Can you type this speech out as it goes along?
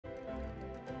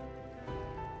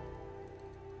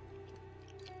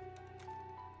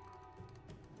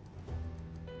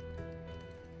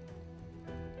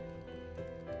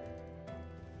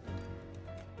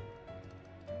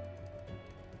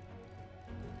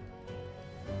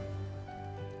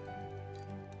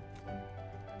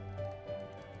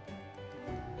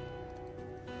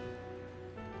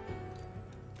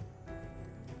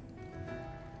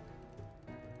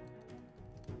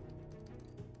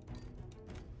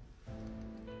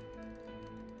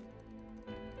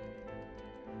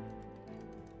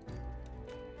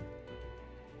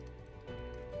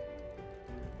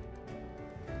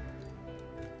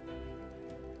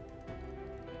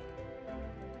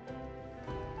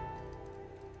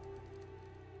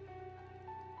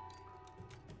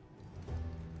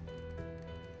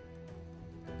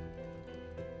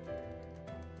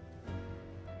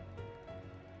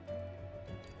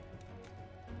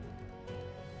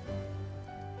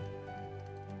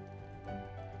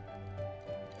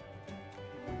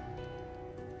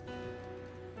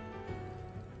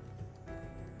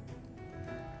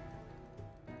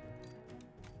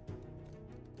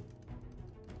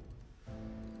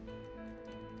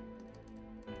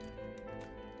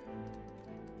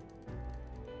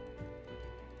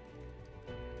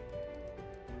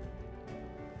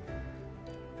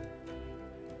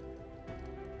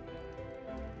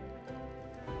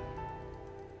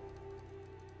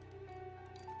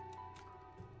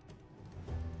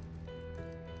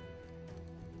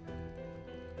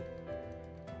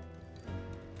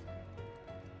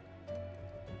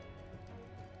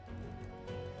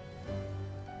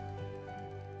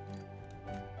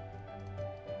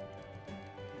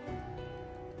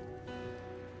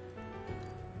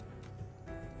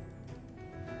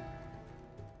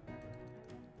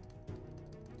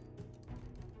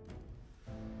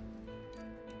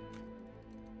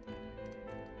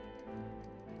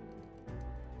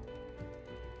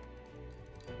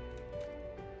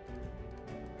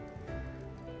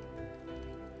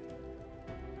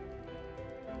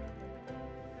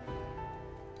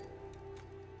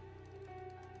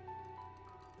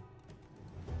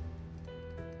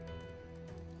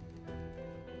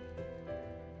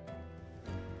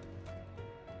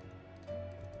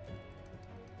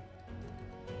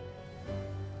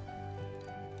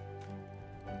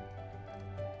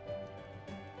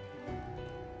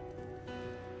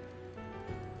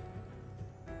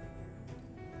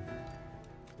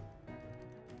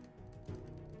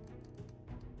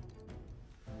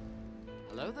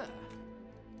Hello there.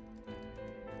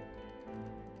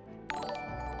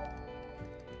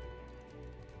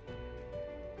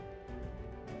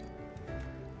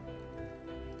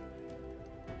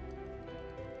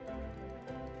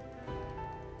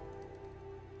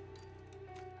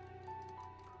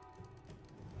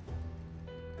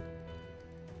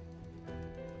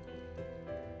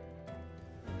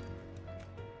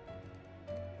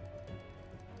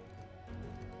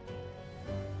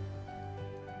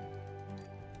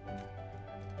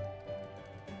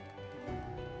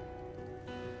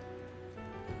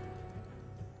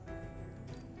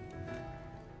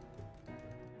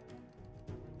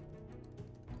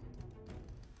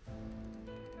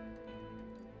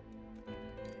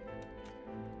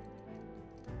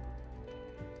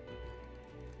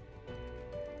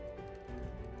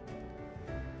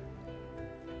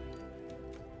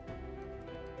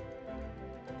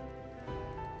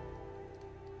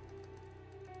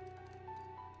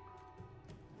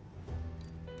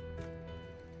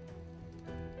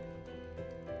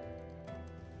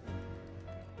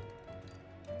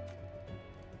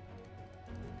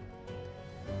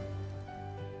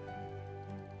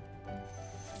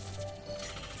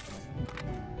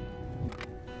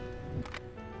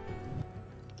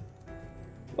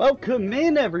 Welcome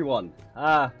in, everyone.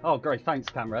 Oh great, thanks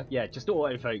camera. Yeah, just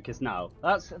autofocus now.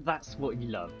 That's what you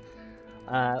love.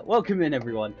 Welcome in,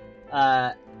 everyone.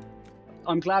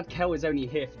 I'm glad Kel is only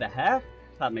here for the hair.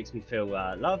 That makes me feel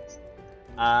loved.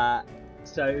 But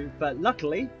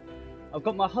luckily, I've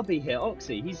got my hubby here,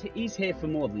 Oxy. He's here for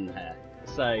more than the hair.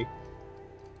 So,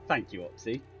 thank you,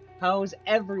 Oxy. How's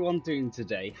everyone doing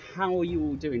today? How are you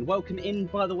all doing? Welcome in,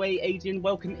 by the way, Adrian.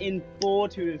 Welcome in,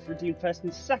 Board, who have redeemed first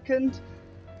and second.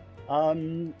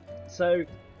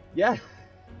 Yeah.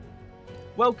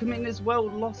 Welcome in as well,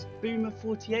 Lost Boomer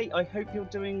 48. I hope you're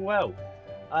doing well.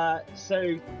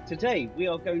 So today we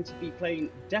are going to be playing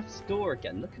Death's Door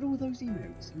again. Look at all those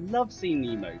emotes. Love seeing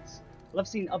emotes. Love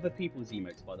seeing other people's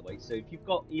emotes, by the way. So if you've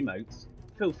got emotes,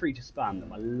 feel free to spam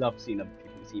them. I love seeing other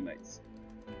people's emotes.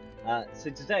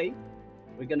 So today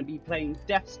we're going to be playing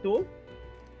Death's Door.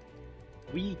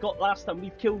 We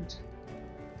killed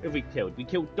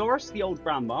Doris, the old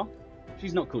grandma.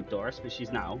 She's not called Doris, but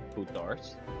she's now called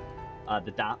Doris.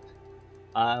 The DAP.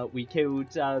 We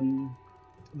killed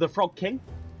the Frog King,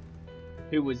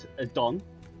 who was a Don.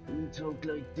 Who talk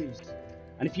like this.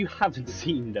 And if you haven't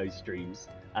seen those streams,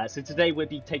 so today we'll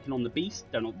be taking on the Beast.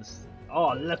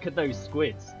 Oh, look at those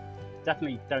squids.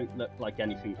 Definitely don't look like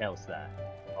anything else there,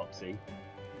 Oxy.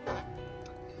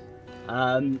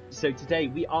 So today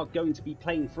we are going to be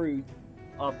playing through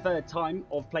our third time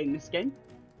of playing this game.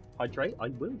 Hydrate, I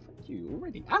will, thank you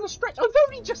already. And a stretch, I've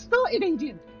only just started,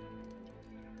 Adrian.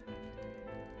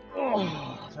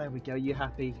 Oh, there we go, you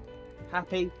happy?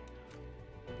 Happy?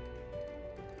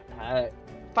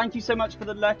 Thank you so much for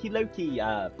the Lurky Loki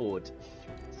board.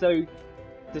 So,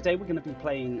 today we're going to be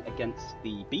playing against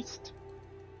the Beast.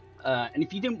 And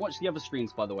if you didn't watch the other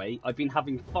streams, by the way, I've been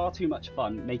having far too much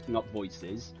fun making up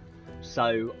voices.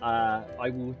 So, I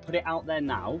will put it out there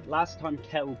now. Last time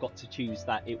Kel got to choose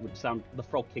that, it would sound, the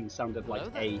Frog King sounded like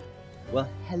well,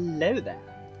 hello there,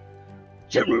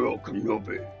 General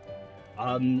Kenobi.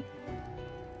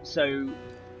 So,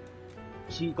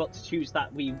 she got to choose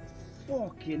that.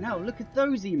 Fucking hell, look at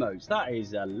those emotes, that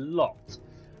is a lot.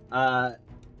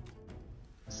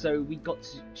 So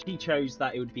she chose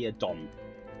that it would be a Don,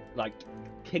 like,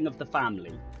 king of the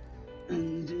family.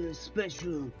 And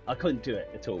special. I couldn't do it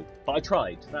at all, but I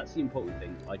tried. That's the important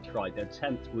thing. I tried. The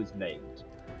attempt was made.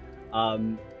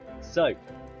 So,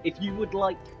 if you would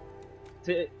like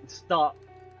to start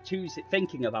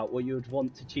thinking about what you would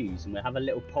want to choose, and we'll have a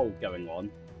little poll going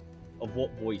on of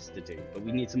what voice to do. But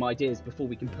we need some ideas before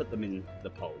we can put them in the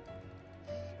poll.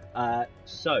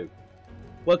 So,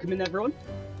 welcome in, everyone.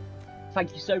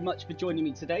 Thank you so much for joining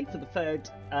me today for the third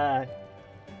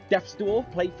Death's Door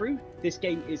playthrough. This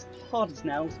game is hard as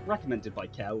nails, recommended by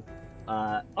Kel.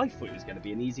 I thought it was going to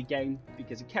be an easy game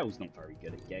because Kel's not very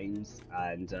good at games,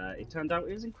 and it turned out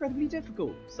it was incredibly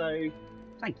difficult. So,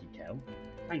 thank you, Kel.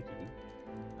 Thank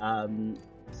you.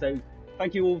 So,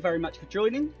 thank you all very much for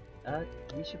joining.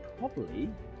 We should probably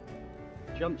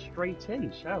jump straight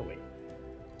in, shall we?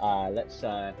 Let's.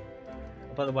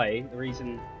 By the way, the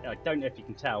reason I don't know if you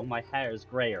can tell, my hair is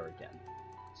grayer again.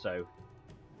 So.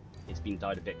 It's been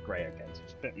dyed a bit grey again, so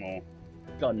it's a bit more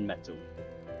gunmetal.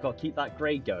 Gotta keep that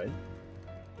grey going.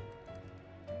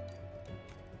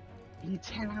 In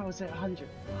 10 hours at 100.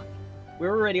 Fuck.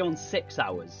 We're already on 6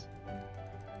 hours.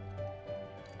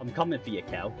 I'm coming for you,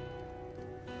 Kel.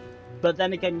 But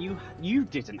then again, you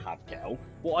didn't have Kel,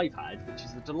 what I've had, which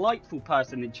is a delightful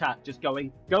person in chat just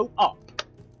going, go up,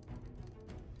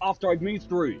 after I've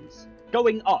moved rooms.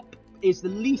 Going up is the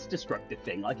least destructive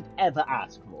thing I could ever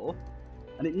ask for,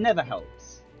 and it never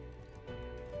helps.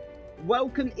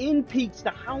 Welcome in,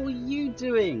 Peakster. How are you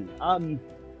doing?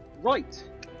 Right.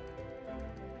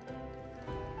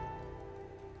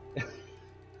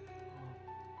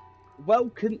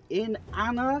 Welcome in,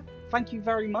 Anna. Thank you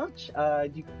very much.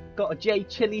 You got a J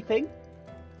Chili thing.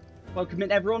 Welcome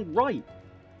in, everyone. Right.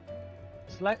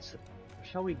 So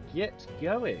shall we get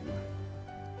going?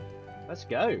 Let's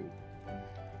go.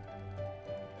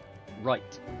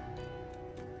 Right.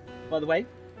 By the way,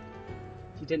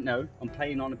 if you didn't know, I'm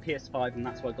playing on a PS5, and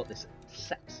that's why I got this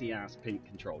sexy ass pink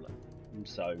controller.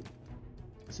 So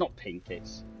it's not pink,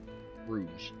 it's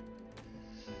rouge.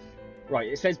 Right,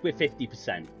 it says we're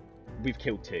 50%. We've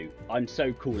killed 2. I'm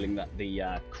so calling that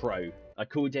the crow. I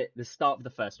called it the start of the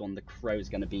first one. The crow is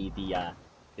going to be the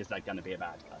is that going to be a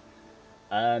bad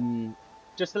guy?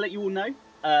 Just to let you all know,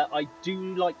 I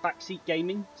do like backseat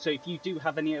gaming. So if you do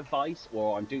have any advice,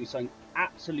 or I'm doing something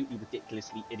absolutely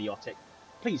ridiculously idiotic,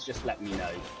 please just let me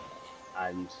know,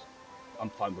 and I'm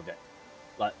fine with it.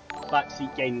 Like,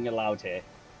 backseat gaming allowed here.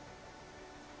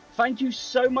 Thank you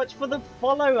so much for the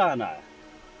follow, Anna.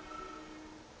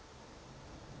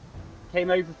 Came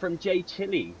over from J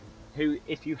Chili, who,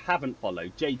 if you haven't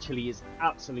followed, J Chili is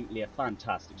absolutely a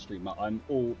fantastic streamer. I'm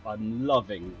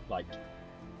loving, like,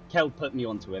 Kel put me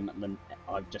onto him, and then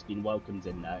I've just been welcomed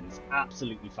in there, and it's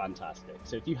absolutely fantastic.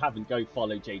 So if you haven't, go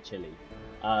follow J Chili.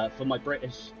 For my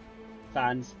British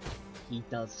fans, he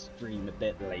does stream a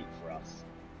bit late for us,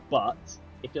 but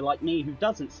if you're like me who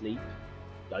doesn't sleep,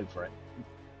 go for it.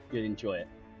 You'll enjoy it.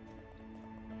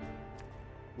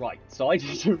 Right, so I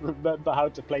need to remember how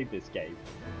to play this game.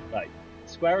 Right,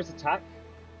 square is attack,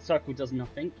 circle does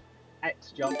nothing,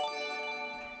 X jumps.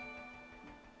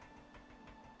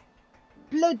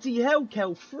 Bloody hell,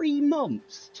 Kel, 3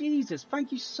 months! Jesus,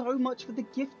 thank you so much for the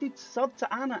gifted sub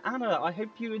to Anna. Anna, I hope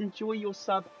you enjoy your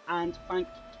sub, and thank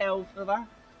Kel for that.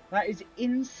 That is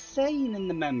insane in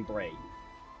the membrane.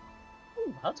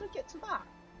 Ooh, how do I get to that?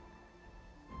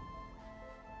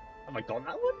 Have I got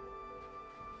that one?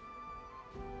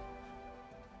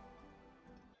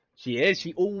 She is.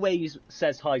 She always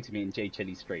says hi to me in J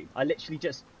Chili's stream. I literally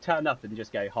just turn up and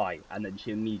just go hi, and then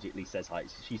she immediately says hi.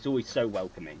 She's always so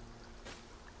welcoming.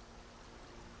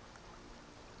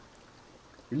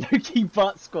 Loki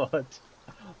Butt Squad.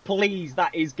 Please,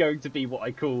 that is going to be what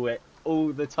I call it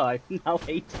all the time. Now,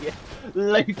 80th.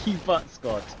 Loki Butt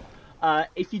Squad.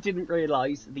 If you didn't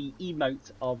realise, the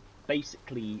emotes are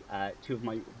basically 2 of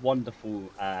my wonderful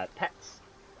pets.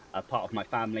 Part of my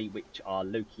family, which are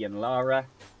Loki and Lara.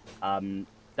 They're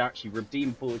actually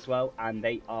redeemable as well, and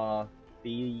they are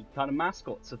the kind of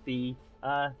mascots of the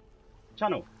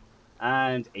channel.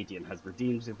 And Adrian has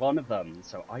redeemed one of them,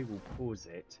 so I will pause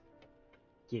it.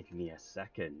 Give me a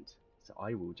second. So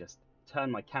I will just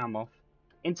turn my cam off.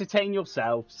 Entertain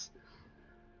yourselves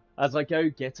as I go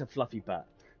get a fluffy bat.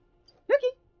 Loki!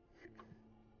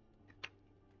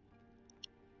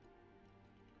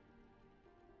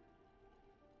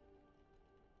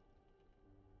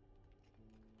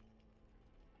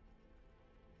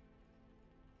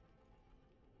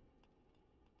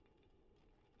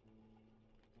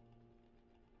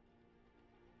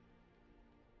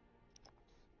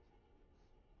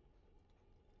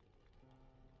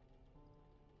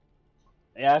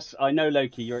 Yes, I know,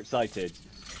 Loki, you're excited.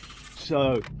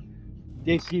 So,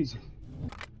 this is...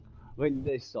 when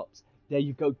this stops. There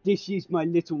you go. This is my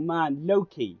little man,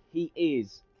 Loki. He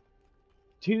is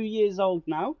 2 years old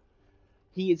now.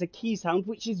 He is a Keyshound,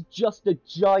 which is just a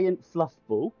giant fluff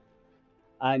ball.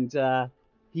 And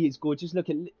he is gorgeous. Look,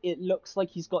 it looks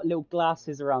like he's got little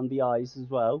glasses around the eyes as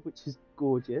well, which is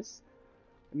gorgeous.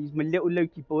 And he's my little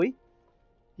Loki boy.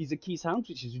 He's a Keyshound,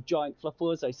 which is a giant fluff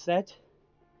ball, as I said.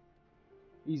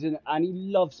 And he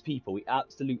loves people. He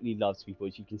absolutely loves people.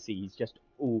 As you can see,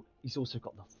 he's also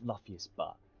got the fluffiest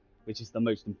butt, which is the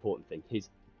most important thing. His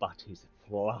butt is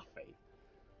fluffy.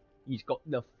 He's got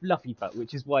the fluffy butt,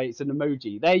 which is why it's an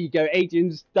emoji. There you go.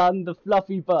 Adrian's done the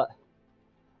fluffy butt.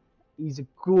 He's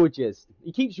gorgeous.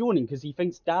 He keeps yawning because he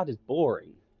thinks Dad is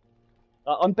boring.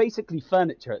 I'm basically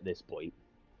furniture at this point.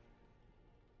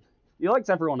 You likes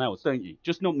everyone else, don't you?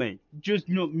 Just not me. Just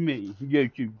not me.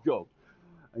 Yes, you go.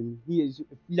 And he is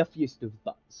the fluffiest of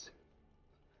butts.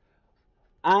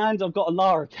 And I've got a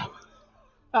Lara cow.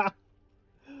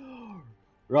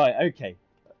 Right, okay.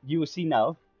 You will see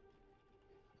now.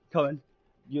 Come on.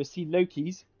 You'll see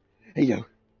Loki's. Hey, yo.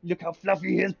 Look how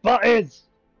fluffy his butt is.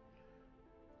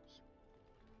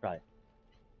 Right.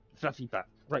 Fluffy butt.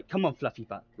 Right, come on, fluffy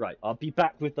butt. Right, I'll be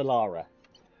back with the Lara.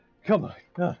 Come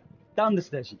on. Down the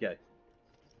stairs you go.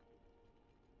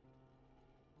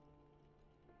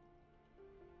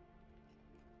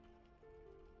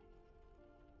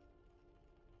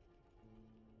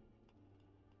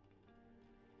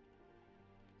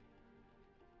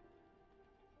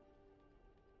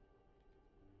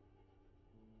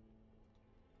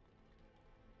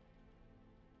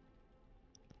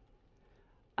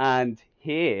 And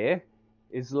here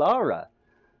is Lara.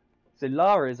 So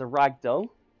Lara is a ragdoll.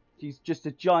 She's just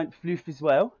a giant floof as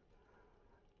well.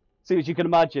 So as you can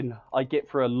imagine, I get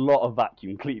for a lot of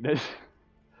vacuum cleaners.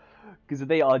 Because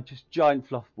they are just giant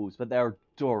fluff balls, but they're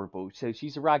adorable. So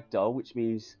she's a ragdoll, which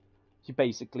means she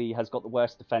basically has got the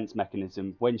worst defense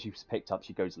mechanism. When she's picked up,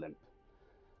 she goes limp.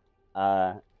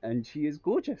 And she is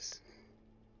gorgeous.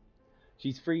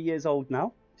 She's 3 years old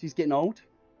now. She's getting old.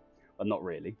 Well, not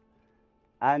really.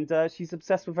 And she's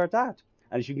obsessed with her dad.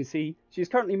 And as you can see, she's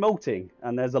currently molting.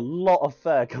 And there's a lot of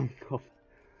fur coming off.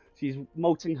 She's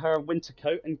molting her winter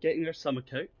coat and getting her summer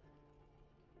coat.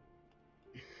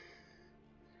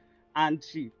 And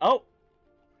she... Oh!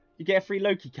 You get a free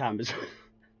Loki cam as well.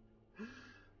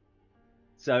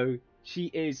 So, she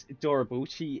is adorable.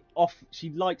 She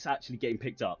likes actually getting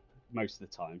picked up most of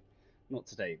the time. Not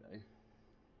today, though.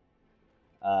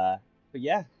 But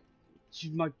yeah.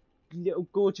 She's my little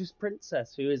gorgeous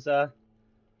princess who is,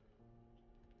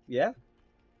 yeah.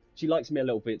 She likes me a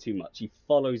little bit too much. She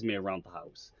follows me around the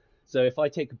house. So if I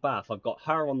take a bath, I've got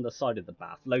her on the side of the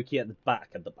bath, Loki at the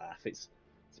back of the bath. It's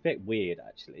a bit weird,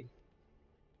 actually.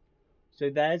 So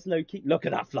there's Loki. Look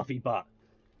at that fluffy butt.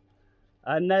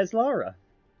 And there's Lara.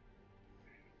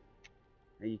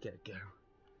 There you go,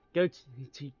 go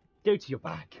to your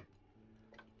bag.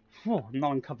 Oh,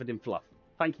 now I'm covered in fluff.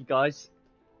 Thank you, guys.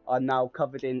 I'm now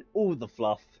covered in all the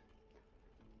fluff.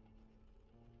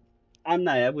 And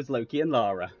there was Loki and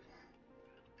Lara.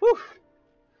 Whew.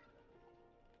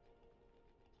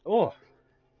 Oh,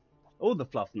 all the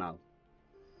fluff now.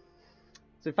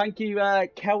 So thank you,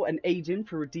 Kel and Aiden,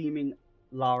 for redeeming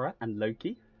Lara and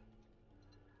Loki.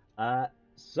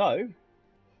 So,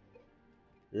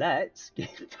 let's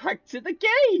get back to the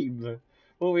game.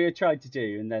 What we were trying to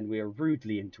do, and then we were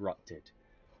rudely interrupted.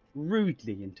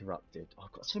 Rudely interrupted. Oh,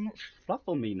 I've got so much fluff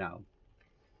on me now.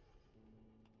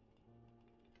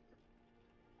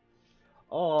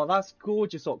 Oh, that's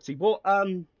gorgeous, Oxy.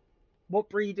 What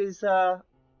breed is Jance?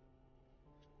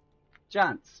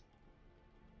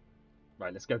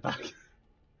 Right, let's go back.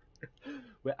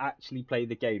 We're actually playing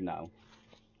the game now.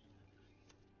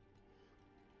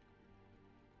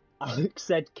 Alex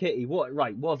said Kitty. What?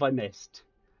 Right, what have I missed?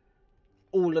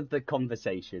 All of the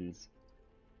conversations.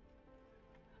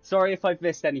 Sorry if I've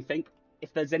missed anything.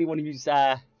 If there's anyone who's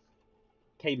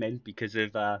came in because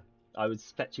of I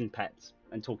was fetching pets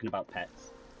and talking about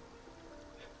pets.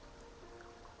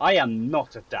 I am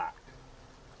not a dad.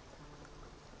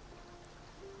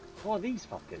 What are these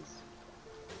fuckers?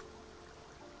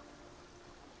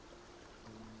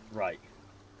 Right.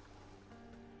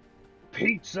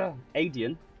 Pizza!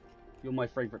 Adian, you're my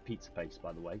favourite pizza place,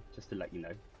 by the way, just to let you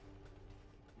know.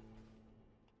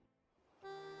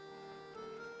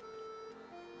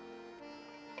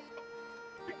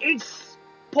 It's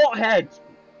Pothead!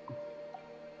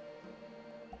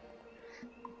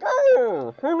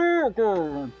 Oh, hello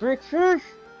there, bitches!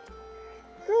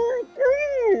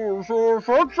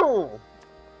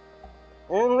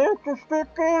 I'd like to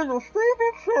step by the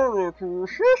favorite salad to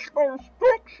assist my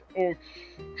respects of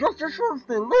Justice's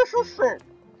delicious set.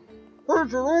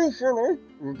 Here's an old fellow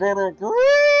who got a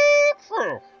great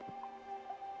stuff.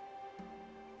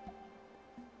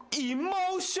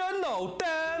 Emotional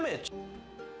damage!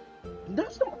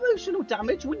 That's not emotional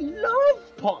damage, we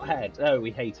love Pothead! Oh,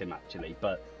 we hate him actually,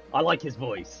 but I like his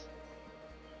voice.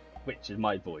 Which is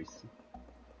my voice.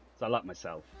 So I like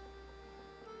myself.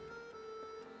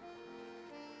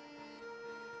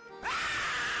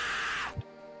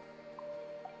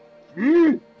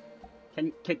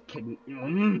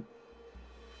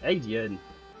 Adrian.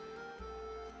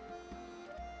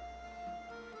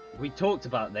 We talked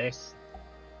about this.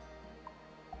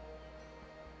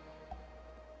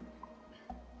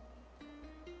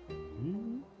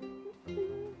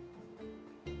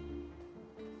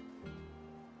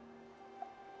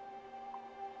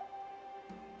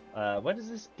 Where does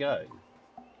this go?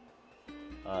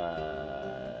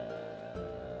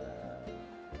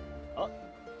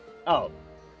 Oh.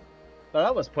 Well,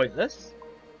 that was pointless.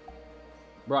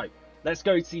 Right, let's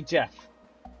go see Jeff.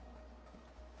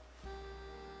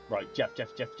 Right, Jeff.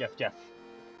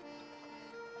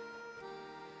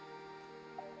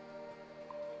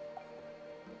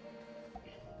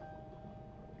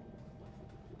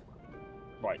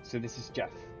 Right, so this is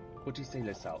Jeff. What do you say,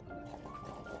 let's out?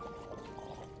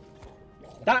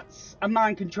 That's a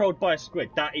man controlled by a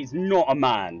squid. That is not a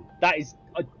man. That is...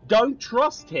 don't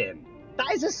trust him.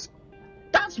 That is a...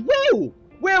 That's Will!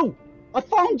 Will! I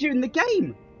found you in the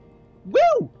game!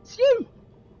 Will! It's you!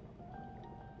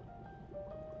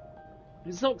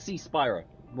 It's Oxy Spyro.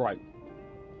 Right.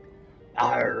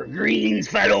 Greetings,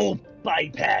 fellow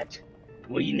biped.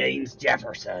 My name's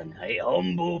Jefferson, a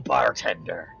humble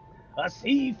bartender, a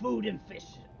seafood and fish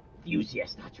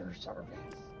enthusiast at your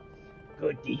service.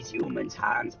 Could these humans'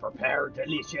 hands prepare a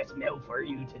delicious meal for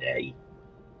you today?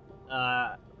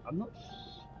 I'm not.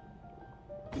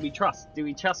 Do we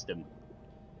trust him?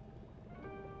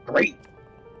 Great,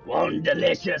 one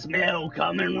delicious meal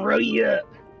coming right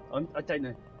up. I don't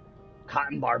know.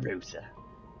 Cotton Barbosa.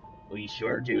 We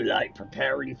sure do like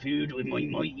preparing food with my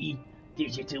mighty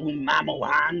digital mammal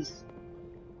hands.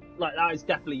 Like, that is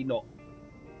definitely not.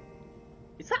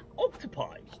 Is that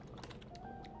octopi?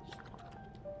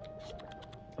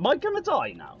 Am I gonna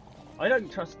die now? I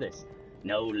don't trust this.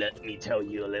 No, let me tell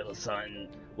you a little something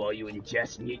while you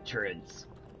ingest nutrients.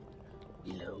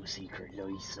 Below secret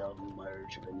lies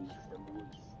submerged beneath the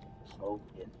moist smoke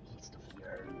and east of the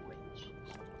Ridge.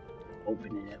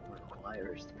 Opening it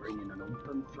requires bringing an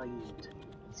open flame to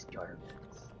these gardens.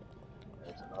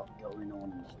 There's a lot going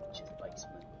on in the witch's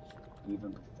basement,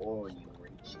 even before you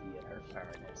reach the inner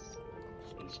furnace.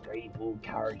 A stray bull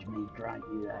carriage may grant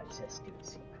you access to the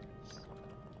secrets.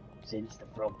 Since the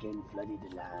Frog King flooded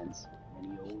the lands,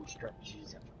 many old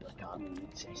structures have become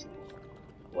inaccessible.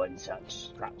 One such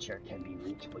structure can be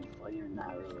reached by firing an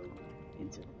arrow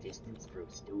into the distance through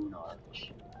a stone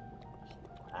arch.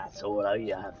 That's all I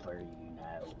have for you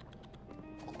now.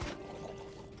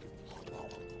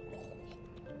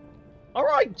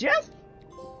 Alright, Jeff!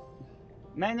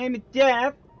 My name is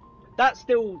Jeff. That's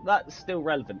still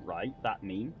relevant, right? That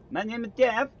meme. My name is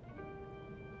Jeff.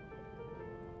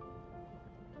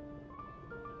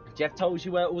 Jeff told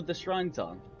you where all the shrines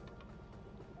are.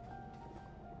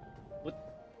 What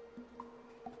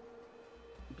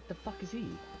the fuck is he?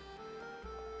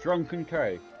 Drunken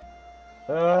Crow.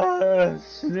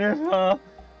 Sniffer!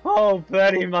 Oh,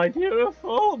 Betty, my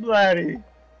beautiful Betty!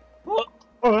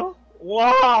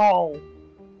 Wow!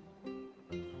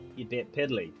 You bit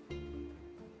piddly.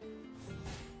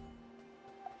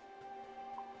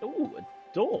 Ooh,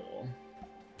 a door.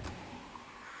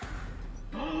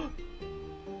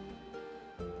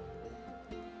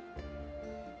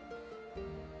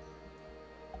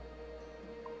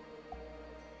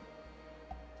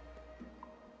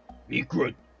 Me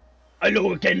grunt.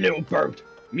 Hello again, little bird.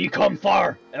 Me come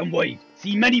far and wide,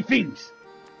 see many things.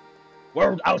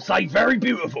 World outside very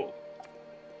beautiful.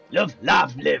 Love,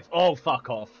 laugh, live. Oh, fuck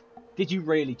off. Did you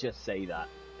really just say that?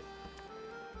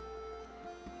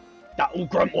 That old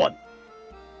grunt one.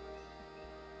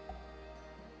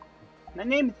 My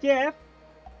name is Jeff.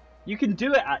 You can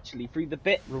do it actually through the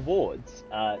bit rewards.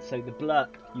 So the blurb,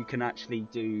 you can actually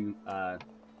do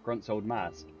Grunt's old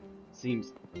mask.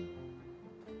 Seems.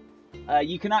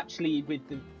 You can actually, with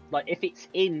the, like, if it's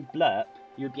in blurb,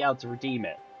 you'll be able to redeem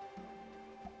it.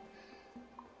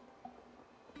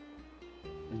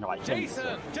 Right,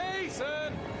 Jason!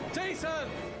 Jason! Jason!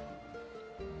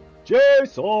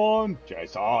 Jason!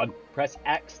 Jason! Press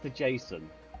X to Jason.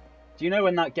 Do you know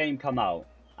when that game come out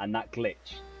and that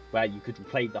glitch where you could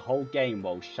play the whole game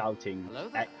while shouting? Hello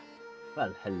there.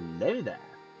 Well, hello there,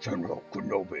 General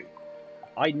Kenobi.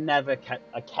 I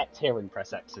kept hearing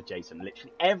press X to Jason.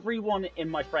 Literally everyone in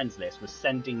my friends list was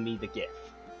sending me the GIF.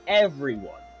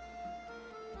 Everyone.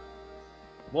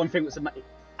 One thing was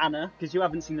Anna, because you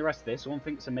haven't seen the rest of this, one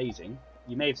thing that's amazing.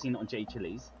 You may have seen it on J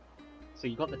Chili's. So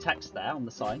you got the text there on the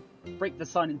sign. Break the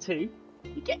sign in two.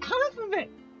 You get half of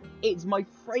it. It's my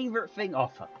favourite thing.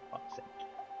 Oh, for fuck's sake.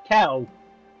 Kel,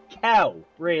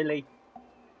 really?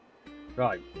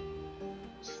 Right.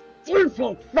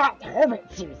 Stupid fat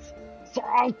hobbitses! So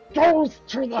I got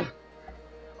to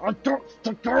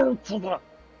go to the...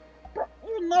 But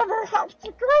you never have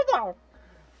to go there!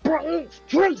 But it's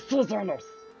traces on us!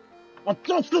 I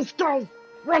guess this goes...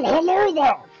 Well, hello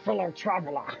there, fellow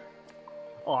traveller!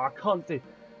 Oh, I can't do...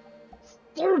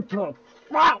 Stupid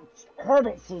fat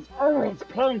hobbitses always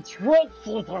playing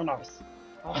traces on us!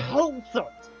 I hate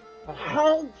it!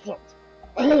 I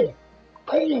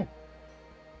hate it!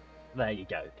 There you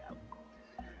go, Kel.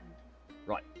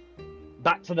 Right.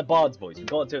 Back to the bard's voice. We've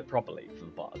got to do it properly for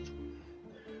the bard.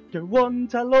 Go on,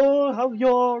 tell all how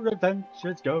your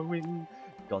adventure's going.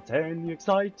 Got any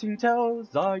exciting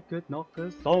tales I could knock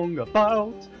a song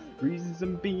about?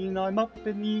 Reason being I'm up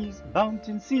in these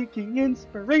mountains seeking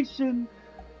inspiration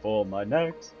for my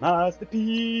next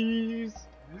masterpiece.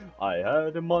 I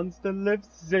heard a monster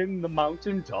lives in the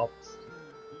mountain tops.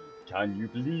 Can you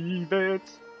believe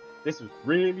it? This was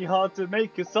really hard to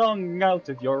make a song out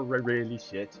of. You're a really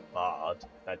shit bard.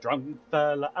 That drunk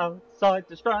fella outside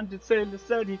the stranded sailor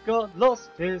said he got lost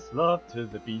his love to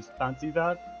the beast. Fancy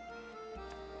that?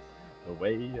 The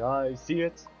way I see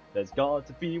it, there's got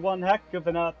to be one heck of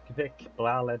an epic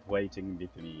ballad waiting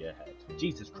with me ahead.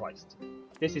 Jesus Christ.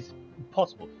 This is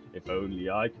impossible. If only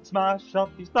I could smash up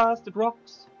these blasted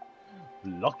rocks,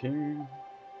 blocking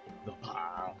the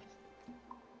path.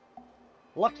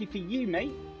 Lucky for you,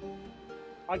 mate.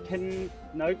 I can...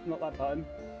 Nope, not that button.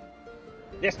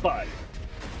 This button.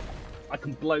 I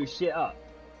can blow shit up.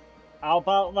 How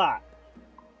about that?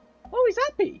 Oh, he's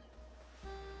happy.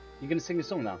 You're gonna sing a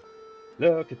song now.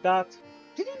 Look at that.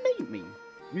 Did he make me?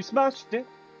 You smashed it.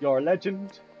 You're a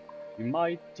legend. You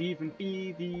might even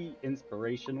be the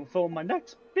inspirational for my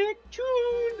next big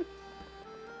tune.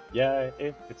 Yeah,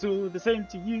 if it's all the same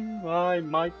to you, I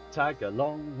might tag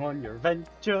along on your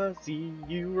venture, see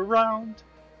you around.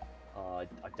 I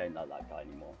don't like that guy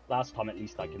anymore. Last time at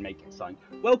least I can make it sign.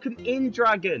 Welcome in,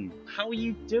 Dragon! How are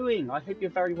you doing? I hope you're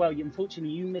very well.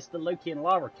 Unfortunately, you missed the Loki and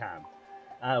Lara cam.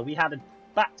 We had a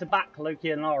back-to-back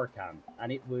Loki and Lara cam,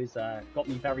 and it was got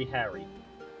me very hairy.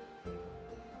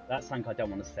 That's something I don't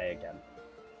want to say again.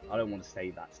 I don't want to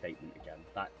say that statement again.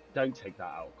 Don't take that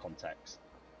out of context.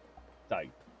 Don't.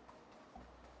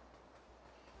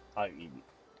 I don't even...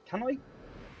 Can I?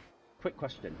 Quick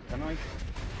question. Can I...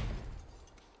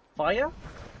 Fire?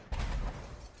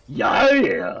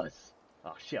 Yes!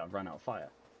 Oh shit, I've run out of fire.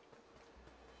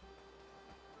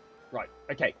 Right,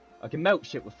 okay. I can melt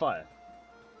shit with fire.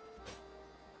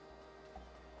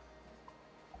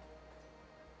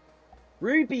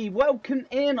 Ruby, welcome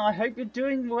in. I hope you're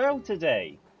doing well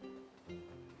today.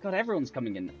 God, everyone's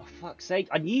coming in. Oh, fuck's sake.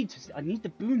 I need the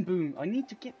boom boom. I need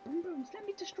to get boom booms. Let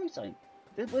me destroy something.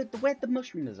 Where the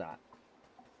mushroom is at.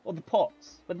 Or the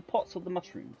pots. Where the pots or the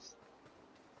mushrooms.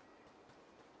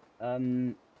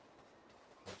 I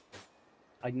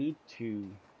need to...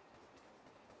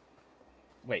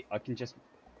 Wait, I can just...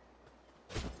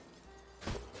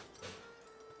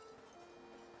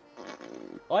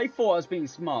 I thought I was being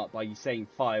smart by saying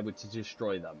fire would to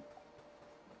destroy them.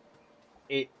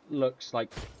 It looks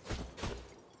like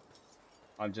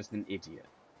I'm just an idiot.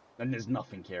 And there's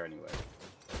nothing here anyway.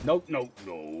 No, no,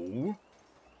 no.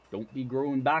 Don't be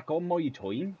growing back on my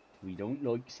time. We don't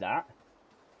like that.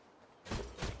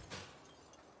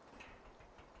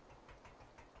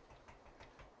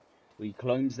 We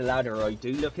climbs the ladder, I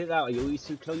do. Look at that, I always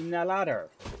do climb that ladder.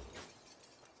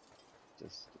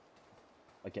 Just...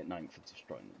 I get 9 for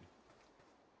destroying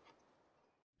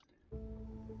them.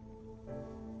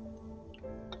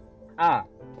 Ah,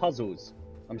 puzzles.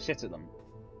 I'm shit at them.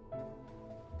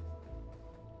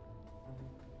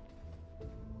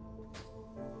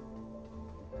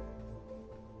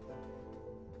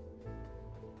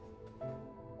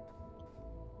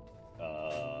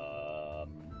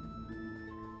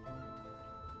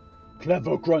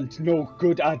 Clever grunt, no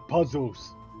good at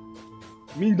puzzles.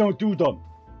 Me no do them.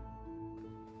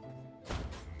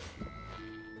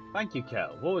 Thank you,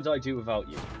 Kel. What would I do without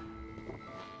you?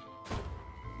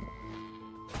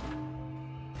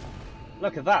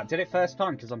 Look at that. Did it first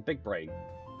time because I'm big brain.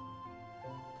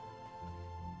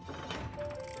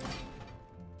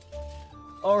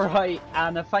 Alright,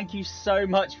 Anna. Thank you so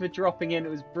much for dropping in. It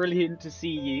was brilliant to see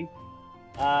you.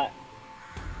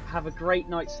 Have a great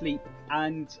night's sleep.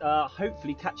 And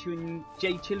hopefully catch you in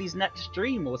J Chili's next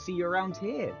stream or see you around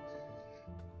here.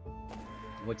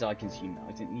 What did I consume?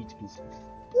 I didn't need to consume.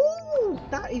 Ooh,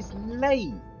 that is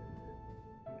late.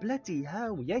 Bloody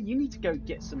hell. Yeah, you need to go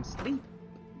get some sleep.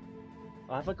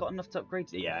 Have I got enough to upgrade?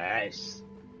 Yes.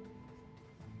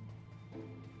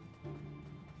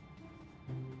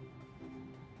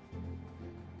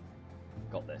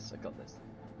 Got this. I got this.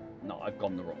 No, I've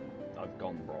gone wrong.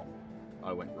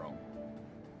 I went wrong.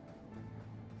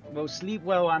 Well, sleep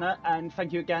well, Anna, and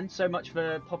thank you again so much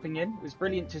for popping in. It was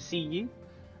brilliant to see you,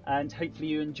 and hopefully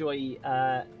you enjoy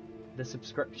the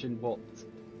subscription what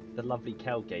the lovely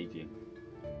Kel gave you.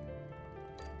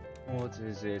 What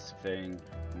is this thing?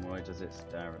 Why does it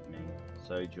stare at me?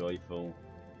 So joyful,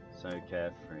 so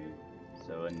carefree,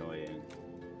 so annoying.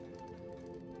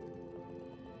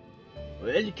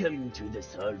 Welcome to the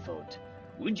Soul Vault.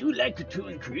 Would you like to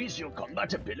increase your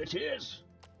combat abilities?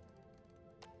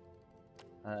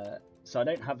 So I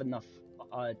don't have enough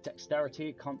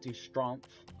dexterity, can't do strength,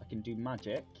 I can do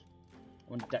magic. I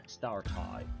want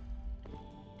dexterity.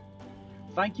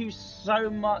 Thank you so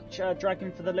much,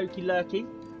 Dragon, for the Loki Lurky.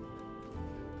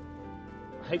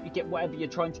 I hope you get whatever you're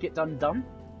trying to get done.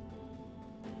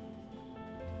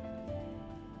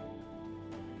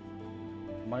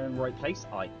 Am I in the right place?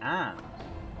 I am.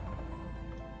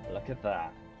 Look at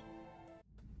that.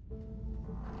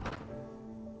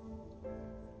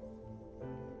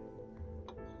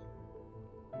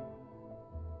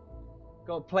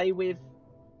 Gotta play with...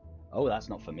 Oh, that's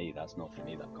not for me. That's not for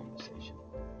me, that conversation.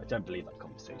 I don't believe that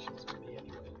conversation's for me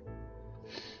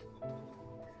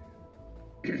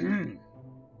anyway.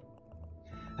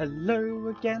 Hello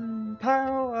again,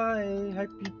 pal. I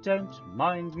hope you don't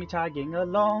mind me tagging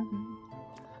along.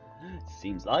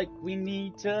 Seems like we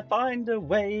need to find a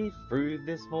way through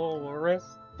this fortress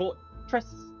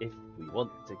if we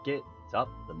want to get up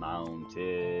the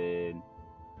mountain.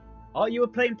 Oh, you were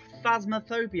playing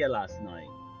Phasmophobia last night?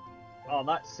 Oh,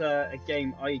 that's a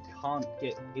game I can't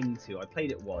get into. I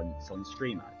played it once on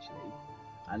stream actually,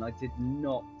 and I did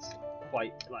not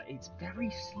quite like. It's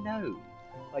very slow,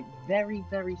 like very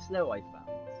slow. I found.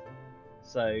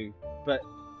 So, but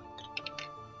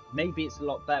maybe it's a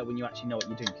lot better when you actually know what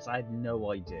you're doing, because I had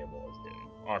no idea what I was doing.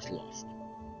 I was lost.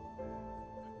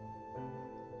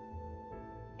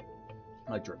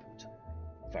 I dribbled.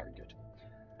 Very good.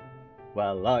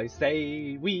 Well, I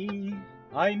say we,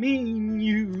 I mean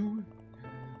you.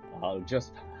 I'll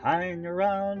just hang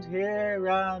around here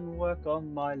and work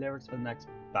on my lyrics for the next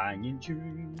banging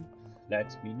tune.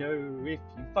 Let me know if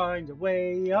you find a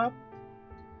way up.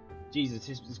 Jesus,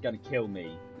 this is gonna kill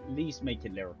me. At least make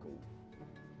it lyrical.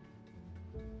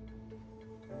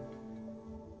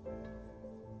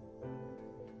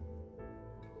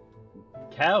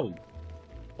 Kel!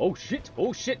 Oh shit,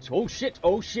 oh shit, oh shit,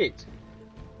 oh shit!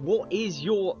 What is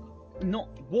your...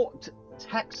 what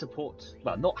tech support,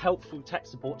 well, not helpful tech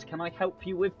support can I help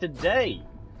you with today?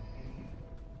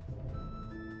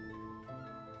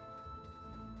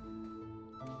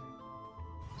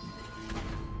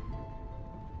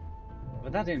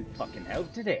 But that didn't fucking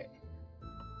help, did it?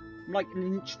 I'm like an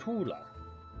inch taller.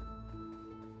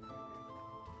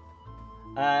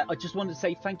 I just wanted to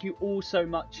say thank you all so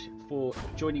much for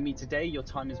joining me today. Your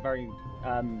time is very,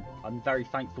 I'm very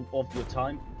thankful of your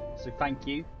time, so thank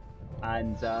you.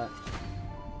 And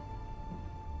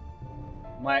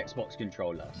my Xbox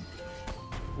controller.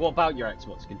 What about your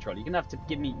Xbox controller? You're gonna have to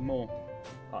give me more...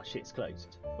 Oh shit, it's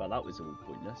closed. Well, that was all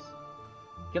pointless.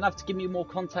 You're gonna have to give me more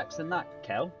context than that,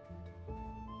 Kel.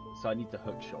 So I need the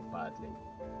hook shot badly.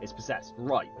 It's possessed.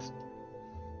 Right.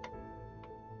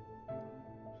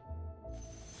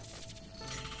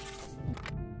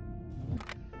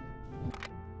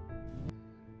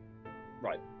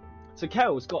 Right. So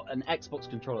Kel's got an Xbox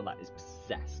controller that is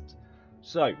possessed.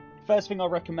 So, first thing I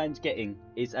recommend getting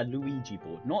is a Luigi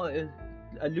board. Not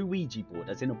a Luigi board,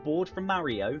 as in a board from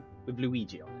Mario with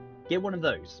Luigi on it. Get one of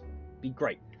those. Be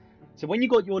great. So when you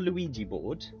got your Luigi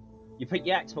board, you put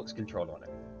your Xbox controller on it.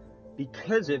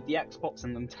 Because of the Xbox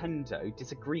and Nintendo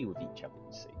disagree with each other,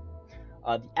 you see.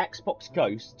 The Xbox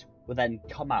Ghost will then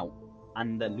come out,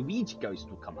 and the Luigi Ghost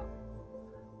will come out.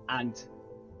 And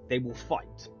they will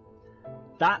fight.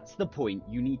 That's the point.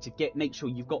 You need to make sure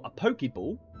you've got a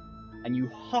Pokeball, and you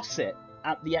huss it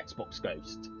at the Xbox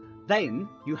Ghost. Then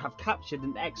you have captured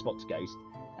an Xbox Ghost,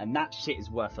 and that shit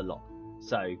is worth a lot.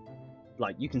 So,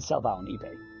 like, you can sell that on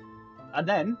eBay. And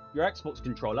then your Xbox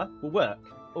controller will work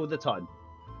all the time.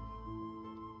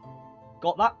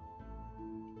 Got that?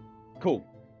 Cool.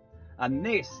 And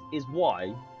this is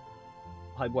why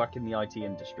I work in the IT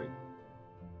industry.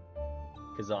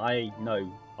 Because I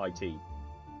know IT.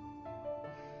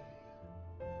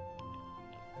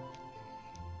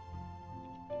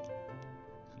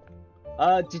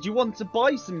 Did you want to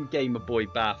buy some Gamer Boy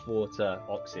bathwater,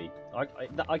 Oxy?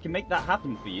 I can make that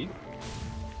happen for you.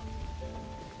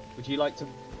 Would you like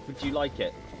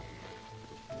it?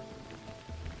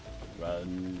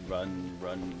 Run, run,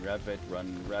 run, rabbit,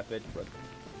 run, rabbit, run.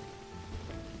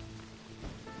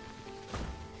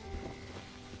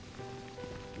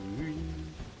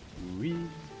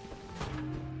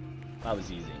 That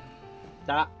was easy.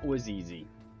 That was easy.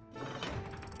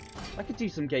 I could do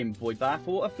some Game Boy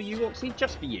bathwater for you, Oxy,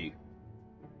 just for you.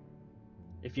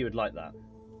 If you would like that.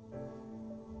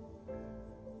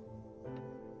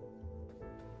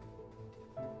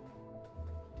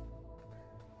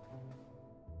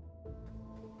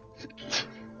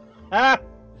 Ah!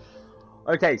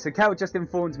 Okay, so Kel just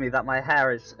informed me that my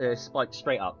hair is spiked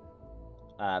straight up,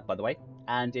 by the way,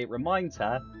 and it reminds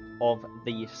her of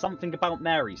the Something About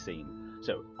Mary scene.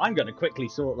 So I'm going to quickly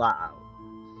sort that out.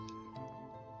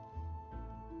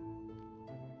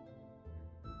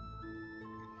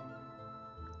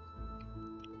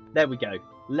 There we go.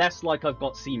 Less like I've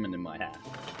got semen in my hair.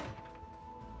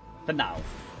 For now.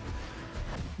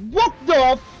 What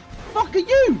the fuck are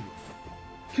you?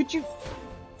 Could you...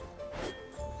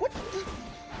 What the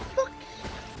fuck?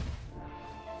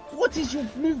 What is your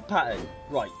move pattern?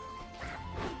 Right.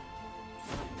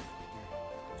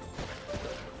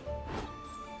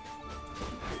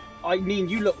 I mean,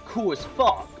 you look cool as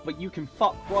fuck, but you can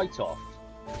fuck right off.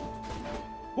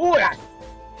 Oh yeah!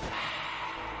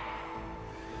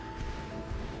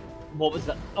 What was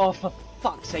that? Oh, for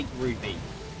fuck's sake, Ruby.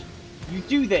 You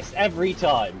do this every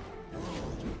time.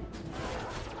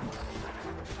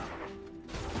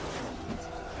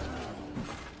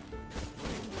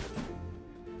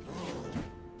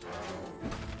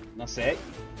 That's it.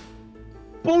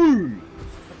 Boom!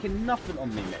 Fucking nothing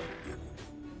on me, mate.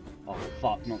 Oh,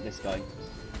 fuck, not this guy.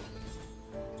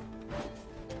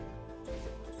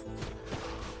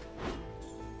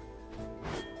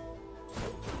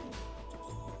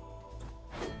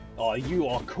 Oh, you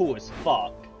are cool as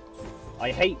fuck. I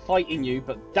hate fighting you,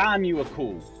 but damn, you are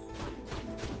cool.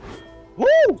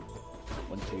 Woo!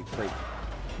 1, 2, 3.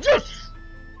 Yes!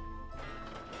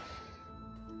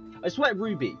 I swear,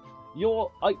 Ruby,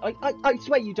 I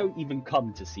swear you don't even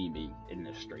come to see me in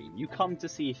the stream. You come to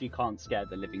see if you can't scare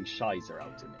the living shizer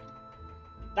out of me.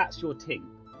 That's your thing.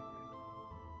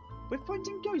 We're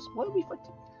finding ghosts. Why are we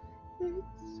fighting?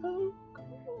 It's so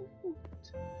cold.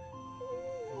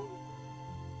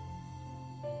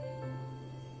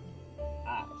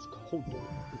 Ah, it's cold.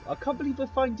 I can't believe we're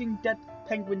finding dead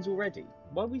penguins already.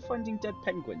 Why are we finding dead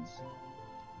penguins?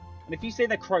 And if you say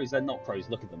they're crows, they're not crows.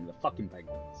 Look at them, they're fucking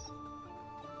penguins.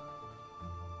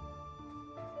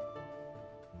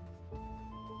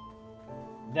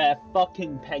 They're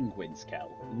fucking penguins, Kel.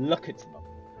 Look at them.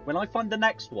 When I find the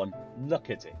next one, look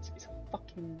at it. It's a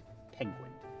fucking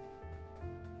penguin.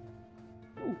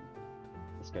 Ooh.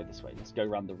 Let's go this way. Let's go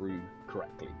around the room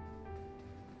correctly.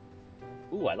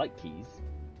 Ooh, I like keys.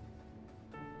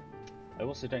 I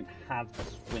also don't have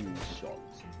a swing shot.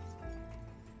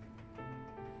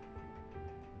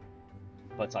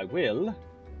 But I will.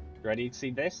 Ready to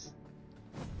see this?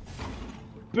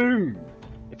 Boom!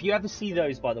 If you ever see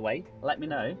those, by the way, let me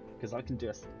know, because I can do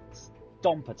a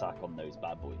stomp attack on those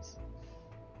bad boys.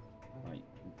 Right.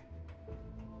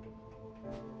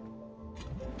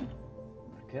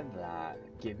 Look at that.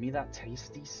 Give me that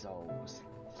tasty souls.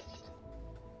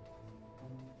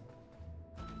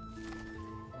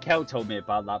 Kel told me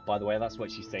about that, by the way. That's what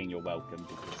she's saying you're welcome.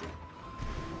 Because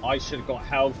I should have got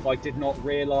health. I did not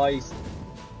realise.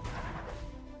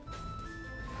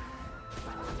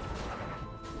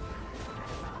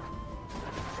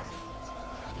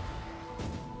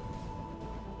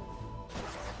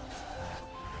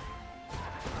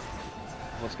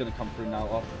 What's going to come through now?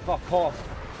 Oh, fuck off.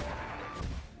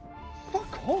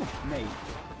 Fuck off, mate.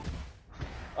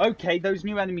 Okay, those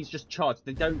new enemies just charge.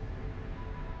 They don't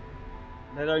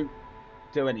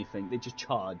do anything. They just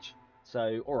charge.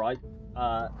 So, alright.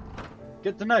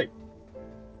 Good to know.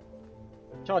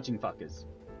 Charging fuckers.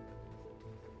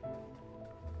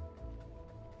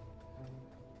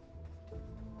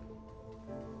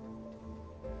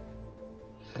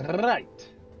 Right.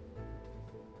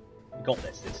 We got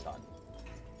this time.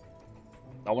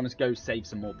 I want to go save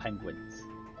some more penguins.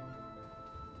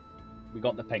 We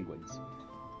got the penguins.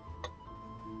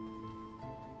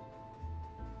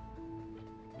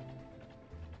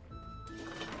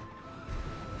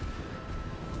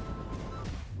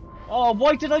 Oh,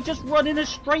 why did I just run in a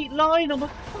straight line? I'm a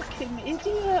fucking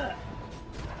idiot.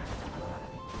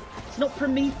 It's not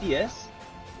Prometheus.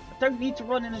 I don't need to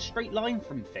run in a straight line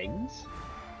from things.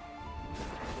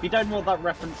 If you don't know what that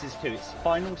reference is to, it's the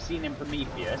final scene in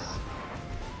Prometheus.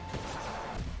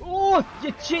 Oh,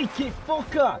 you cheeky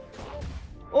fucker!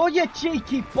 Oh, you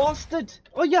cheeky bastard!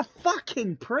 Oh, you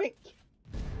fucking prick!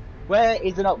 Where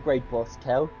is an upgrade boss,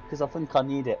 Kel? Because I think I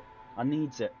need it. I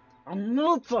need it. I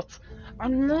need it! I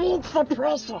need the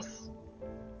process!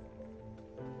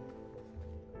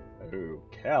 Oh,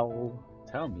 Kel,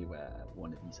 tell me where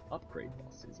one of these upgrade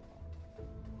bosses are.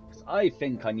 Because I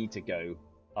think I need to go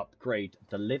upgrade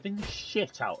the living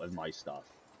shit out of my stuff.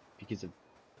 Because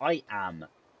I am...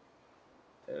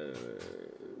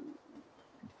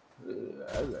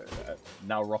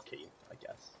 now Rocky, I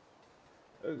guess.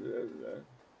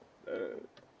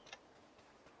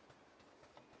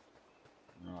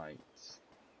 Right.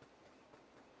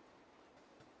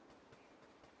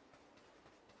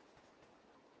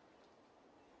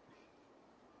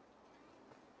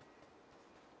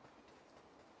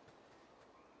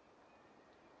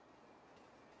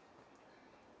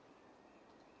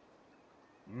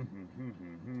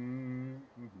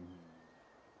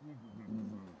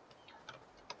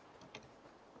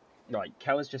 Right,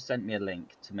 Kel has just sent me a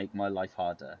link to make my life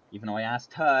harder. Even though I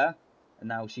asked her, and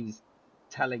now she's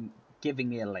giving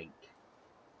me a link.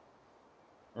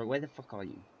 Right, where the fuck are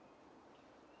you?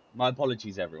 My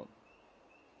apologies, everyone.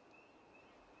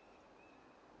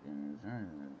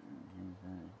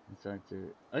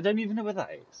 I don't even know where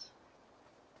that is.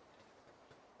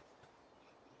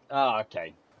 Ah,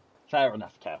 okay. Fair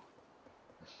enough, Kel.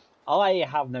 I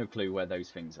have no clue where those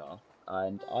things are,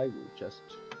 and I will just...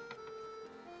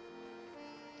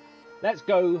 Let's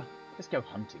go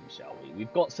hunting, shall we?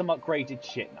 We've got some upgraded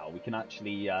shit now. We can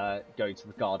actually go to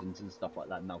the gardens and stuff like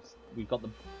that now. We've got the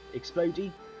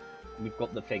Explodey. we've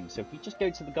got the thing. So if we just go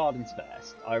to the gardens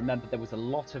first, I remember there was a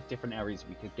lot of different areas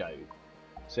we could go.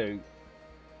 So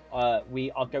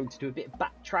we are going to do a bit of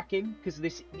backtracking, because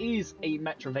this is a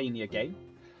Metrovania game.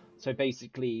 So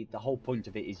basically, the whole point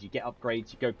of it is you get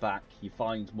upgrades, you go back, you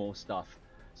find more stuff.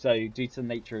 So due to the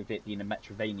nature of it being a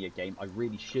Metrovania game, I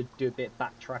really should do a bit of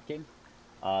backtracking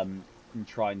and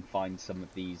try and find some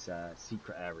of these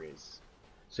secret areas.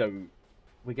 So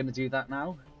we're going to do that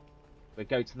now. We'll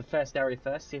go to the first area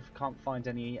first, see if we can't find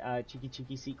any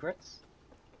cheeky secrets.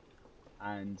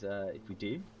 And if we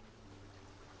do,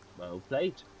 well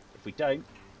played. If we don't,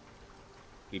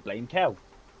 we blame Kel.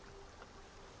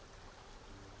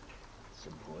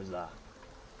 Simple as that.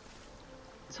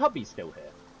 Is hubby still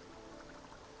here?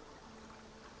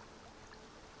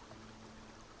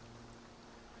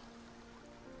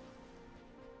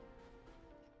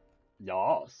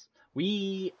 Yes.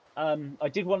 I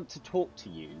did want to talk to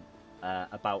you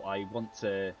about, I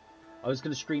was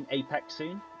going to stream Apex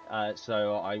soon,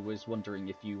 so I was wondering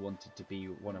if you wanted to be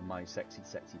one of my sexy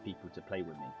people to play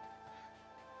with me.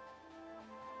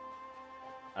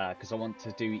 Because I want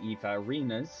to do either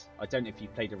arenas. I don't know if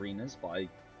you've played arenas, but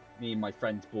me and my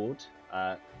friend Board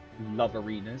love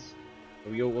arenas.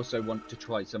 But we also want to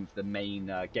try some of the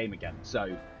main game again,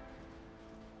 so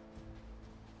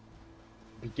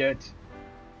be good.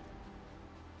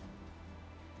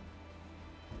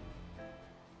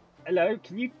 Hello,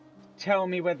 can you tell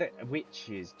me where the witch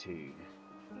is to?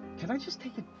 Can I just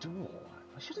take a door?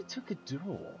 I should have took a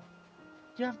door.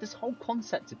 You have this whole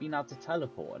concept of being able to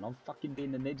teleport, and I'm fucking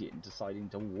being an idiot and deciding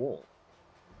to walk.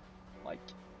 Like,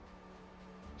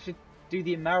 I should do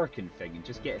the American thing and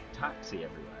just get a taxi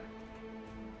everywhere.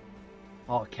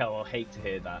 Oh, Kel, I hate to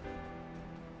hear that.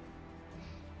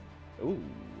 Ooh,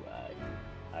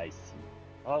 I see.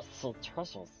 Oh, so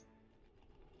treasures.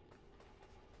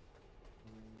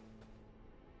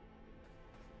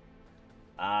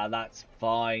 That's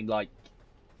fine. Like,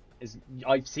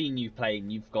 I've seen you playing.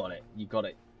 You've got it. You got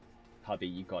it, hubby.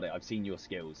 You got it. I've seen your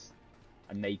skills,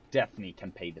 and they definitely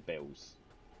can pay the bills.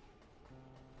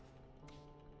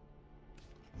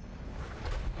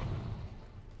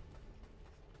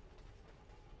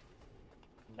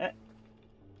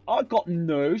 I got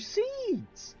no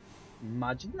seeds.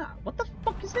 Imagine that. What the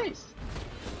fuck is this?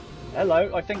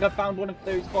 Hello. I think I found one of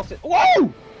those bosses. Whoa!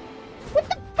 What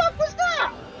the fuck was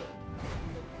that?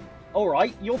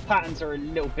 Alright, your patterns are a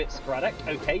little bit sporadic.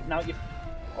 Okay, now you're...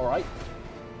 Alright.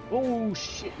 Oh,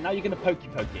 shit. Now you're going to pokey.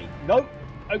 No.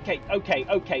 Okay.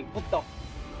 What the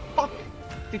fuck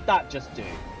did that just do?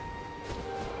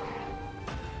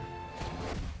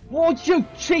 What, you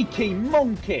cheeky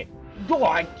monkey?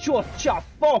 Oh, just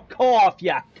fuck off,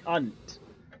 you cunt.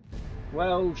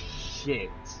 Well, shit.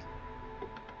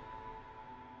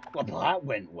 Well, that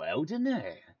went well, didn't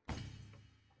it?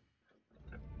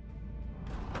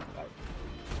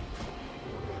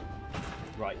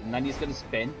 Right, and then he's going to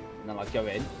spin, and then I go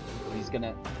in, and he's going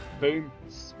to, boom,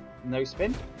 no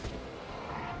spin.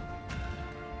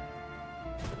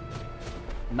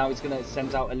 And now he's going to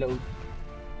send out a little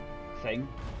thing.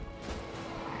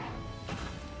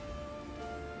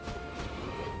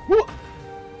 Whoop!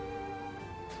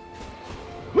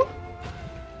 Whoop!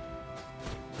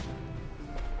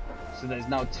 So there's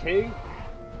now 2.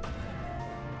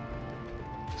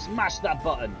 Smash that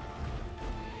button.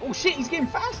 Oh shit, he's getting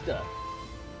faster.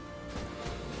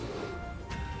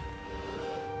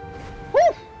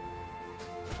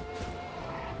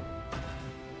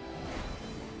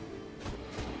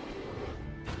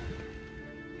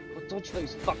 Dodge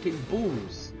those fucking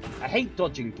balls. I hate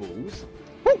dodging balls.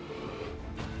 Woo!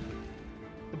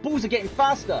 The balls are getting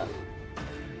faster.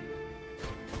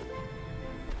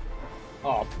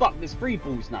 Oh fuck, there's 3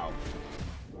 balls now.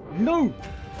 No!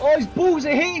 Oh, his balls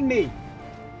are hitting me!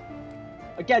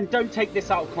 Again, don't take this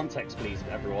out of context, please,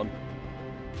 everyone.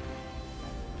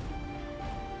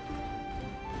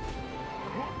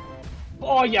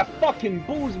 Oh, you fucking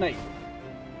balls, mate!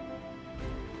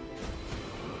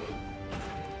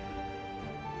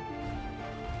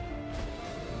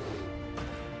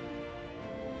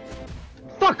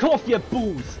 Fuck off, you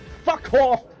balls! Fuck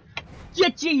off! You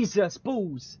Jesus,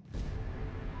 balls!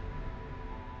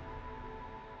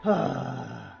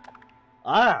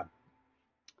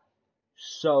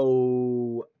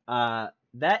 So,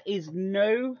 there is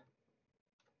no,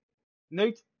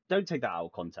 don't take that out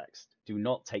of context. Do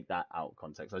not take that out of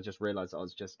context. I just realised I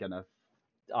was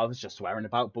just swearing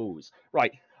about balls.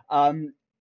 Right,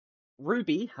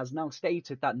 Ruby has now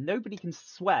stated that nobody can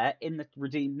swear in the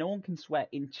redeem, no one can swear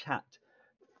in chat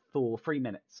for 3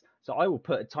 minutes. So I will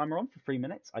put a timer on for 3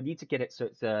 minutes. I need to get it so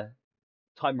it's a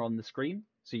timer on the screen.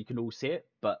 so you can all see it,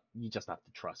 but you just have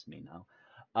to trust me now.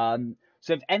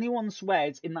 So if anyone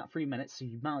swears in that 3 minutes, so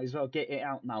you might as well get it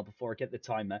out now before I get the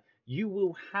timer, you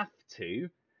will have to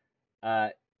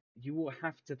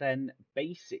then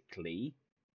basically,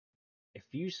 if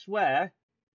you swear,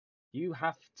 you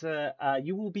have to,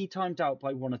 you will be timed out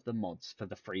by one of the mods for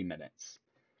the 3 minutes.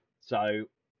 So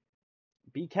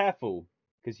be careful,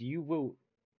 because you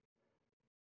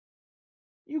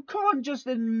can't just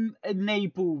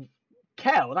enable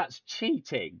Kel. That's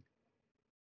cheating.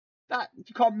 That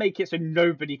you can't make it so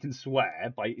nobody can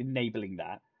swear by enabling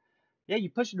that. Yeah, you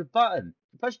push the button.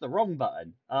 You push the wrong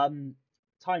button.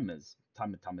 Timers.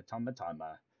 Timer.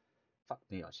 Fuck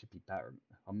me, I should be better.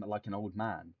 I'm like an old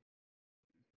man.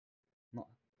 Not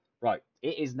right.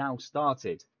 It is now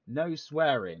started. No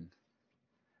swearing.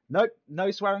 Nope,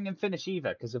 no swearing in Finnish either,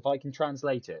 because if I can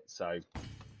translate it, so.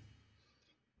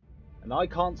 And I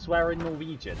can't swear in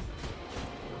Norwegian.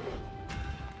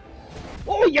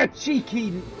 Oh, you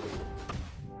cheeky!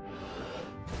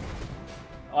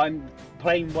 I'm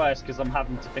playing worse because I'm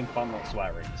having to think about not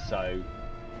swearing, so.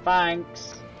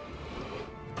 Thanks!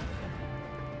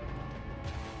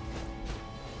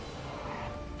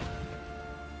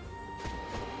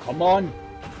 Come on!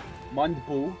 Mind the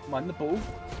ball, mind the ball.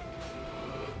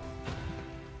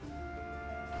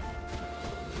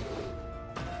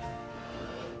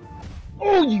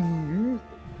 Oh, you!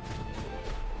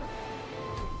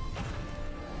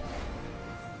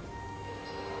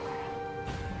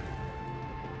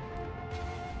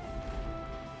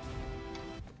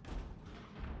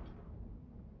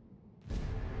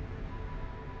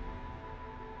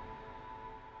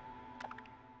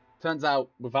 Turns out,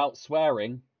 without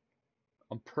swearing,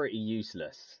 I'm pretty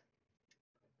useless.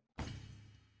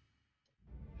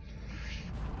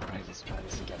 Right, let's try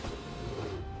this again.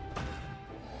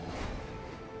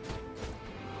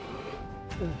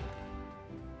 Ooh.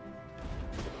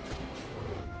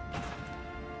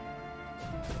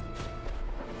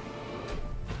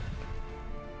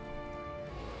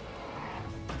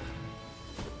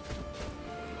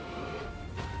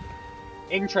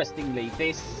 Interestingly,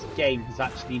 this game has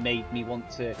actually made me want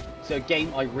to... So a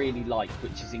game I really like,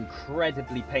 which is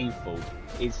incredibly painful,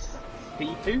 is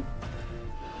Sifu.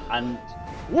 And...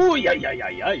 Ooh,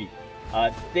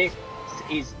 this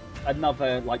is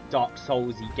another, like, Dark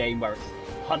Souls-y game where it's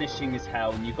punishing as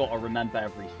hell and you've got to remember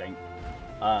everything.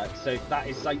 So if that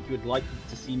is something you would like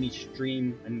to see me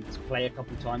stream and play a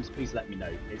couple times, please let me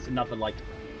know. It's another, like,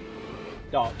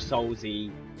 Dark Souls-y,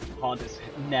 hard as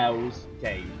nails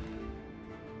game.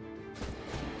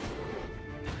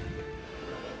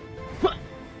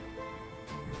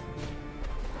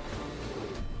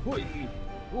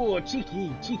 Oh,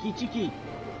 cheeky.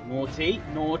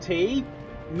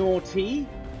 Naughty.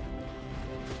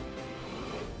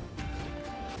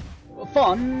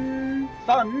 Fun.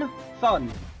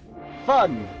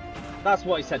 That's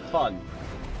what I said, fun.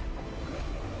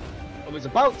 I was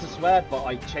about to swear, but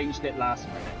I changed it last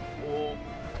minute. Oh,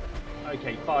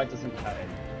 okay, fire doesn't hurt him.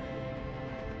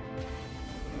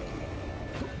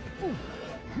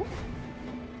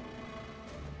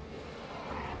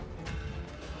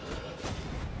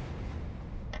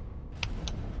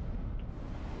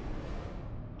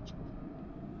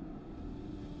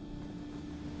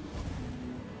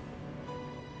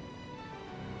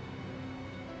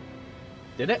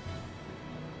 Did it?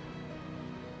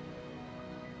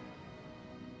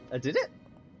 I did it?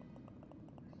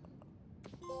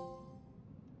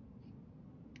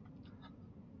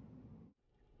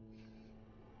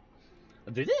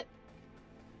 I did it?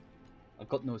 I've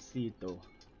got no seed though.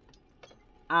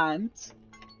 And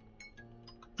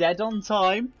dead on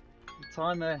time. The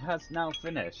timer has now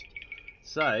finished.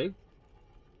 So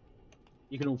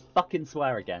you can all fucking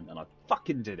swear again, and I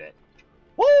fucking did it.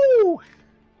 Woo!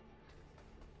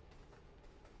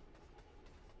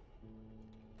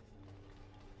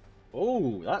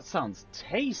 Oh, that sounds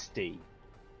tasty.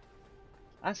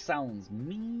 That sounds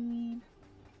mean.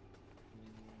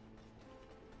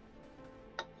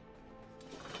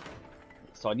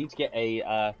 So I need to get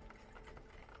a,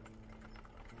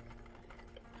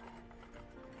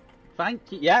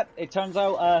 Thank you. Yeah, it turns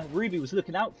out, Ruby was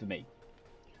looking out for me.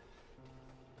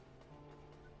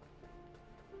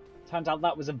 Turns out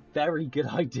that was a very good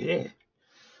idea.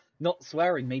 Not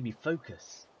swearing made me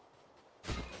focus.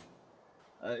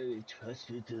 I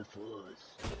trusted the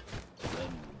Force.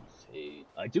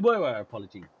 I do owe our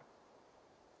apology.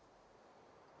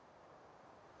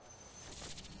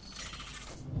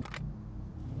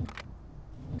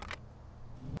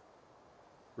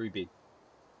 Ruby,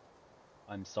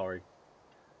 I'm sorry.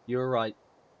 You're right.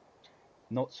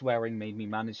 Not swearing made me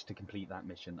manage to complete that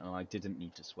mission, and I didn't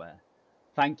need to swear.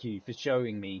 Thank you for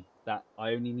showing me that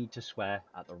I only need to swear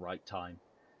at the right time.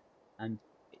 And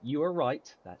you are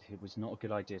right that it was not a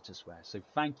good idea to swear. So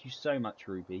thank you so much,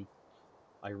 Ruby.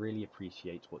 I really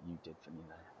appreciate what you did for me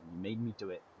there. And you made me do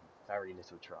it in very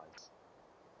little tries.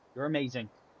 You're amazing.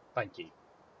 Thank you.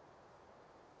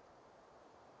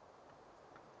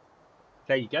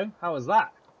 There you go. How was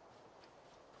that?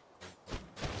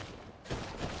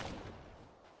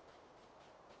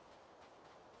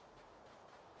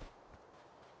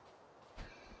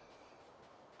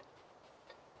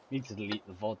 Need to delete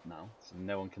the VOD now, so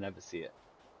no one can ever see it.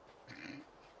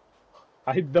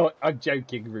 I'm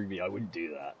joking, Ruby. I wouldn't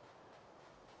do that.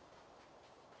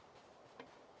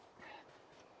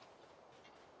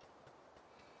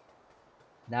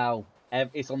 Now,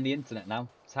 it's on the internet now.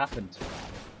 It's happened.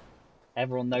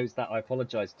 Everyone knows that. I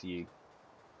apologise to you.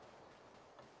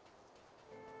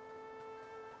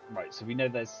 Right, so we know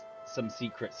there's some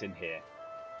secrets in here.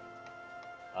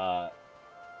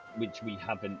 Which we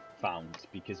haven't found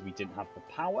because we didn't have the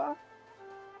power.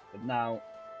 But now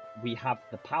we have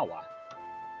the power.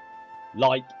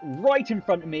 Like, right in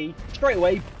front of me, straight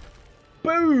away.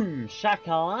 Boom!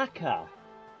 Shakalaka!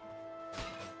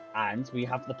 And we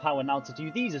have the power now to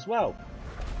do these as well.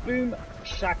 Boom!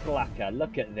 Shakalaka.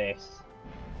 Look at this.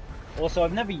 Also,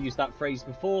 I've never used that phrase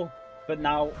before, but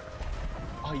now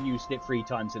I used it 3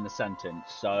 times in a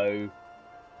sentence. So,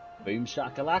 boom!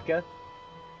 Shakalaka.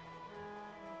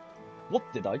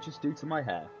 What did I just do to my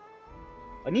hair?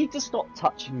 I need to stop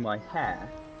touching my hair.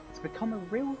 It's become a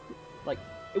real... Like,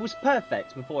 it was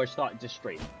perfect before I started to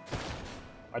stream.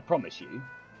 I promise you.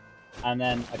 And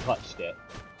then I touched it.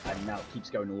 And now it keeps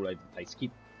going all over the place.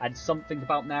 I had something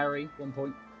about Mary at one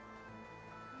point.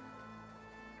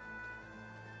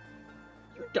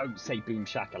 You don't say boom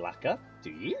shakalaka,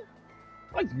 do you?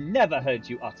 I've never heard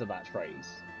you utter that phrase.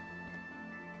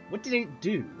 What did it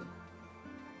do?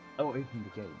 Oh, it opened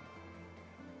the game.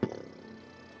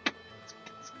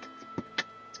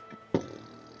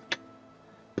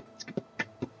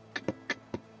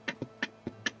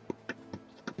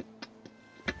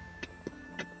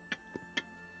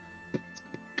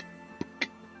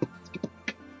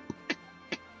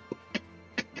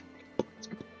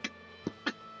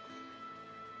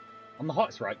 I'm the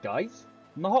hottest, right, guys?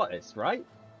 I'm the hottest, right?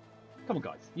 Come on,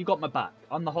 guys. You got my back.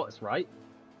 I'm the hottest, right?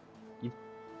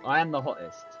 I am the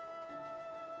hottest.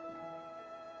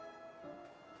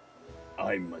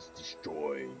 I must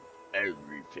destroy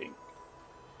everything.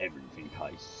 Everything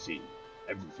I see.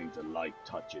 Everything the light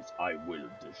touches, I will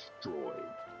destroy.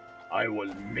 I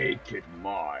will make it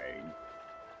mine.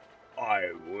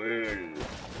 I will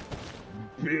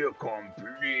be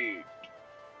complete.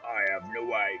 I have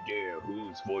no idea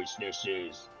whose voice this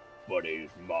is, but it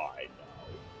is mine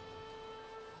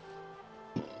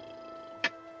now.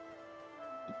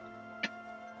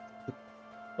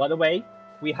 By the way,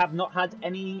 we have not had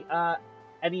any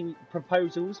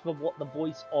proposals for what the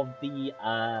voice of the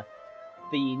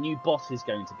new boss is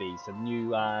going to be. So the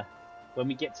new when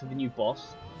we get to the new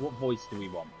boss, what voice do we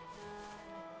want?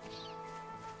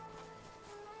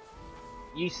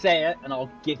 You say it, and I'll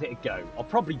give it a go. I'll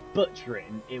probably butcher it,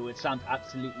 and it would sound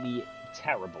absolutely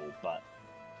terrible, but...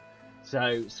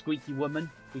 So, Squeaky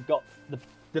Woman. We've got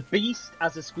the Beast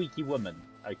as a Squeaky Woman.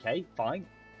 Okay, fine.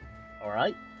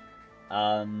 Alright.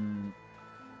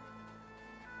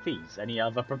 Please, any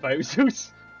other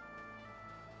proposals?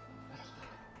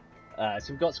 So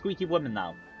we've got Squeaky Woman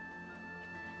now.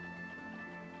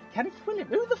 Kenneth Williams?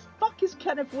 Who the fuck is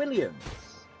Kenneth Williams?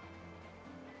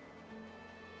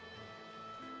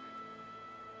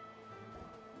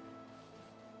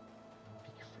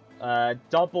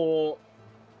 Double...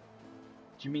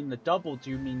 Do you mean the dub, or do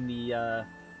you mean the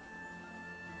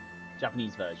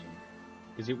Japanese version?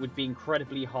 Because it would be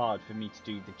incredibly hard for me to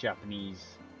do the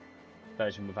Japanese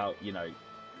version without, you know,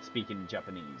 speaking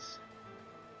Japanese.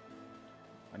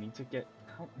 I need to get...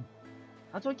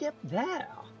 How do I get there?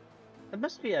 There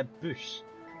must be a bush.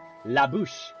 La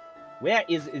bouche. Where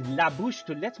is la bouche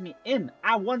to let me in?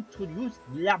 I want to use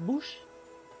la bouche.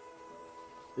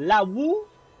 La woo?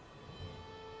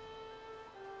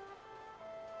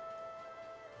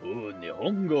 Oh,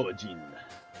 Nihongo Jin.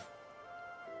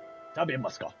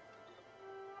 Tabemasu ka?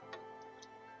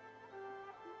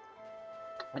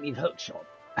 I need hookshot.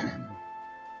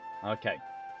 Okay.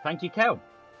 Thank you, Kel.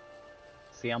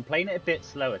 See, I'm playing it a bit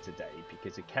slower today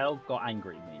because Kel got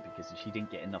angry at me because she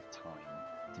didn't get enough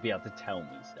time to be able to tell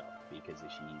me stuff because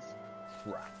she's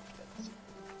crap.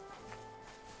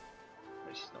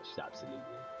 No, she's not. She's absolutely.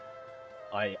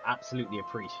 I absolutely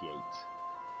appreciate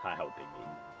her helping me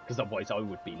because otherwise I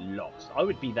would be lost. I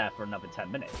would be there for another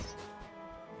 10 minutes.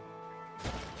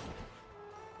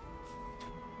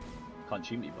 Can't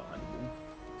shoot me behind the wall.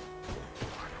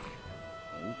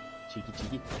 Oh, cheeky,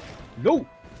 cheeky. No!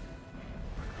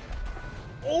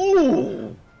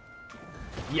 Oh!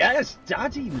 Yes,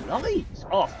 Daddy lies!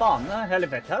 Oh, fun, hell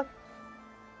of it, huh?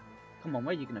 Come on,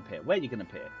 where are you going to appear? Where are you going to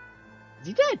appear? Is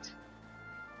he dead?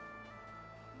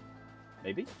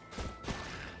 Maybe?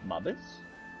 Mothers?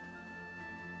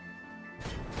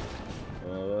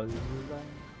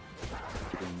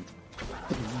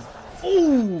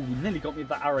 Oh, nearly got me with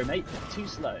that arrow, mate. Too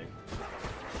slow.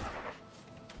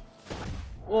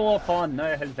 Oh, fine.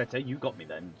 No, Helvete, you got me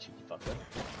then, cheeky fucker.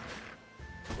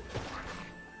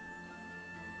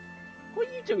 What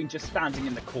are you doing just standing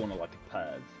in the corner like a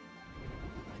perv?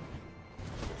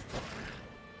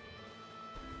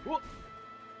 What?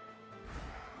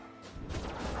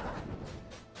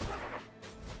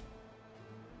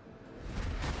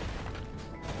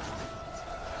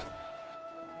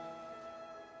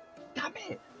 Damn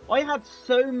it! I had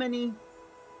so many...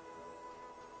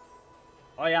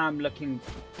 I am looking...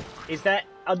 Is there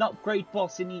an upgrade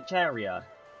boss in each area?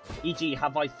 E.g.,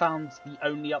 have I found the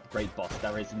only upgrade boss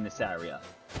there is in this area?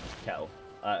 Kel.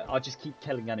 I'll just keep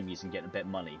killing enemies and getting a bit of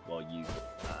money while you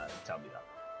tell me that.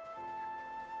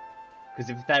 Because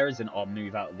if there isn't, I'll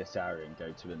move out of this area and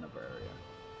go to another area.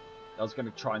 I was going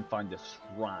to try and find a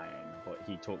shrine, but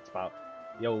he talked about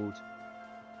the old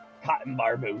Cotton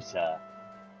Barbosa.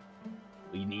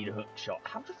 We need a hook shot.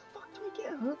 How the fuck do I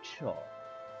get a hook shot?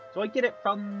 Do I get it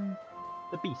from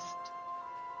the beast?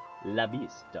 La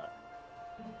Vista.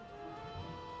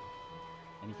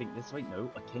 Anything this way? No,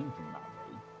 I came from that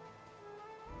way.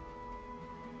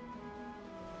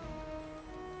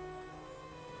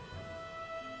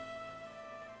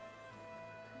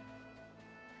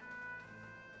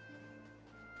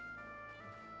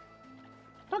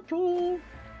 Thank you!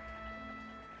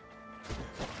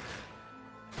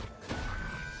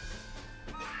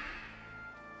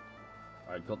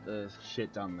 I got the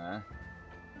shit down there.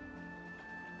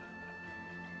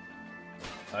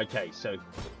 Okay, so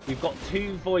we've got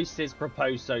 2 voices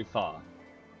proposed so far.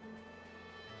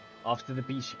 After the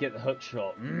beast, you get the hook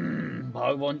shot.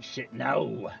 I want shit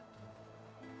now.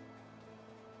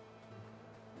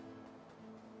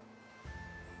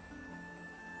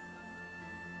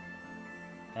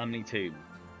 Family 2.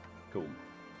 Cool.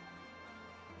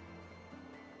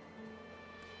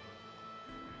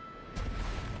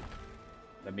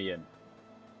 Let me in.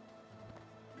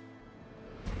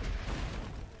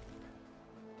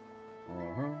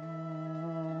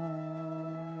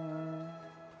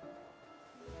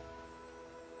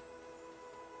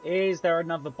 Is there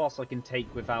another boss I can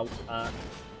take without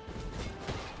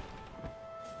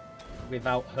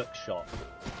hook shot?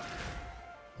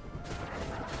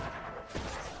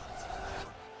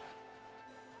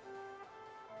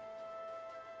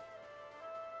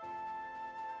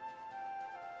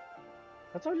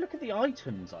 How do I look at the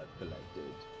items I've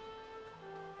collected?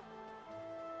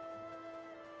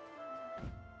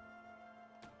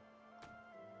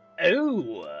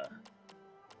 Oh!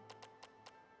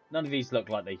 None of these look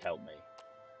like they help me.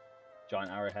 Giant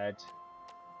arrowhead.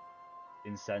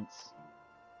 Incense.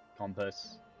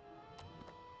 Compass.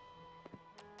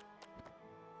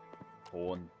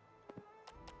 Horn.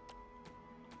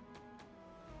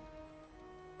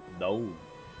 No.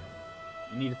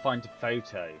 You need to find a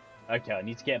photo. Okay, I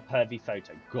need to get a pervy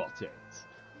photo. Got it.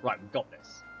 Right, we got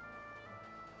this.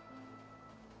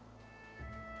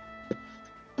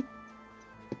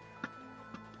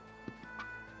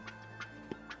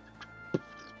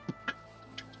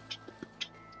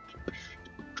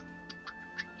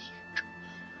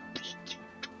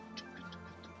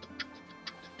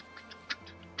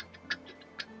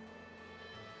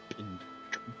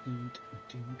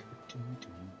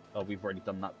 Oh, we've already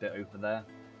done that bit over there.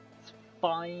 It's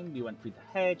fine. We went through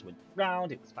the hedge, went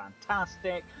round. It was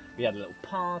fantastic. We had a little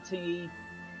party.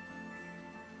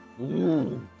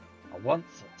 Ooh, I want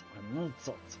it. I need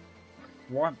it.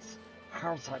 Once,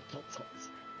 how's I get it?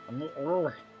 I need,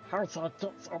 oh, how's I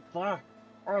get up there?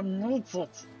 I need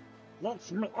it.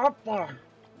 Let me up there.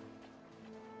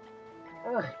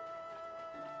 Oh,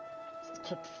 just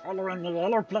keep following the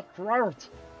yellow brick road.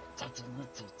 Daddy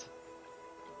needs it.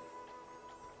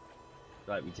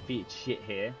 Right, we defeated shit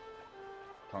here.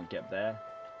 Can't get up there.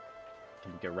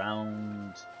 Can we go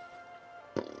round?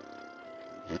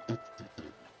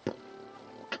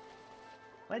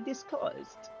 Why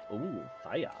discussed? Ooh,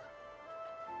 fire.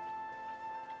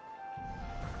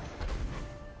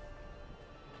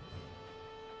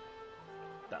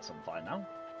 That's on fire now.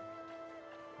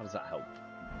 How does that help?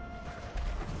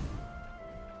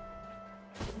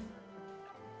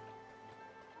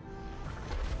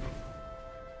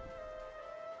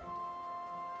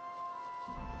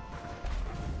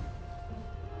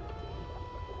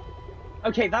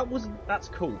 Okay, that's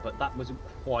cool, but that wasn't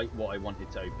quite what I wanted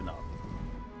to open up.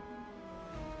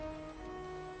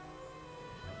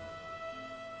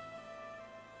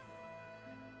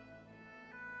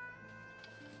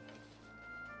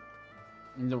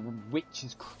 The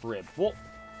witch's crib. What?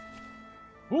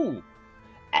 Ooh.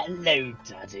 Hello,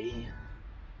 Daddy.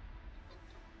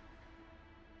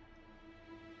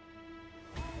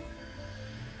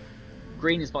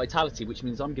 Green is vitality, which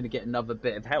means I'm going to get another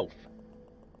bit of health.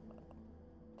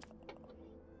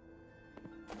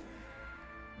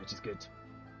 Which is good.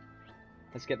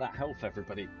 Let's get that health,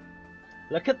 everybody.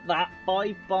 Look at that,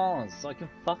 5 bars, so I can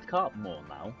fuck up more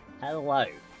now. Hello.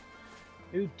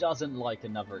 Who doesn't like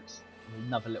another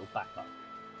little backup?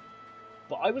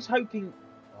 But I was hoping...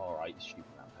 Alright, stupid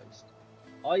lamppost.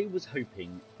 I was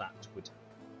hoping that would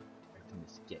open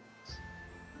this gate.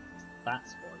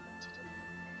 That's what I wanted to do.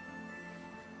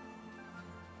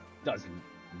 Does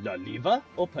the lever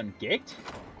open gate?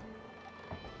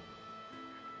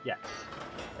 Yes.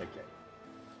 Okay.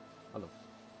 How the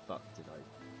fuck did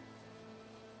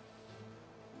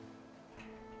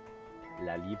I...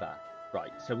 La lever.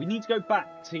 Right, so we need to go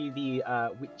back to the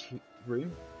witch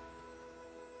room.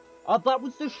 Oh, that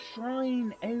was the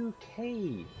shrine.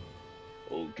 Okay.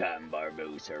 Old Cam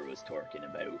Barbosa was talking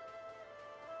about.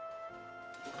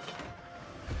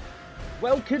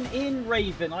 Welcome in,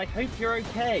 Raven. I hope you're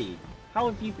okay. How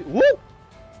have you been? Woo!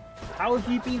 How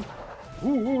have you been?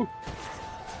 Woo!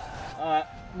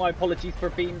 My apologies for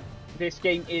being... This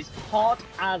game is hard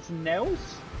as nails.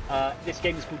 This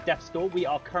game is called Death's Door. We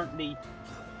are currently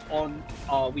on...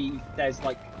 There's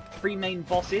like 3 main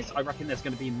bosses. I reckon there's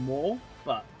going to be more,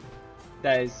 but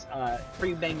there's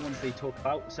 3 main ones they talk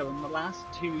about. So in the last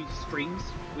 2 streams,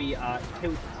 we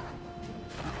killed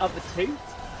the other 2.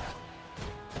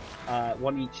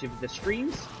 1 each of the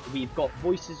streams. We've got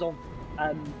voices of...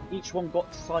 each one got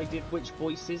decided which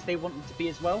voices they wanted to be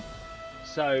as well.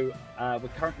 So we're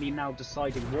currently now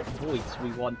deciding what voice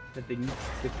we want for the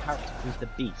character who's the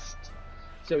Beast.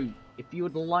 So if you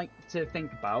would like to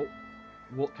think about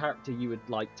what character you would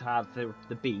like to have for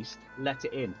the Beast, let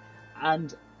it in.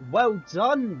 And well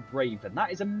done, Raven.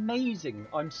 That is amazing.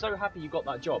 I'm so happy you got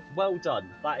that job. Well done.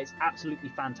 That is absolutely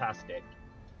fantastic.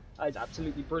 That is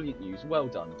absolutely brilliant news. Well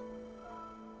done.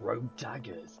 Rogue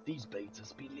daggers. These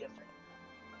betas be living.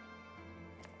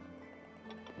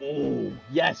 Oh,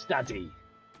 yes, Daddy.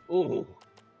 Oh.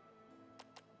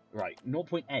 Right,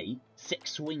 0.8.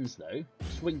 6 swings, though.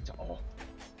 Swing to... Oh.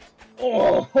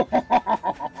 Oh!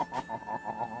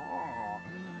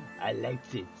 I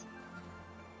liked it.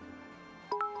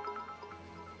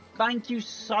 Thank you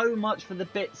so much for the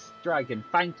bits, Dragon.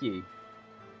 Thank you.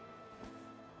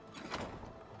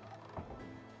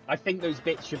 I think those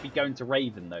bits should be going to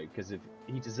Raven, though, because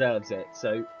he deserves it.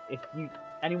 So, if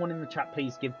anyone in the chat,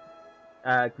 please give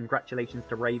congratulations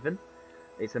to Raven.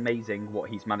 It's amazing what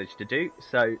he's managed to do.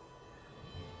 So,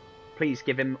 please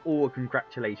give him all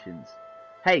congratulations.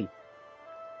 Hey,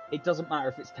 it doesn't matter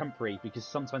if it's temporary, because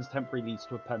sometimes temporary leads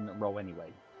to a permanent role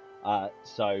anyway.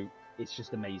 So, it's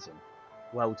just amazing.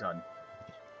 Well done.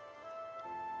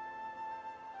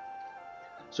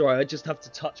 Sorry, I just have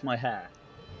to touch my hair.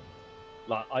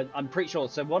 Like, I'm pretty sure.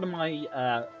 So one of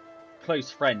my close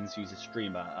friends who's a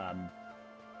streamer,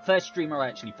 first streamer I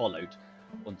actually followed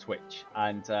on Twitch,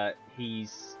 and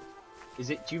he's...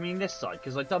 Do you mean this side?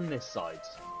 Because I've done this side.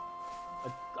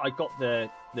 I got the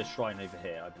shrine over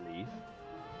here, I believe.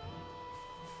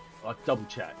 I'll double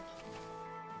check.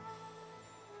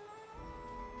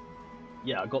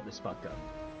 Yeah, I got this fucker.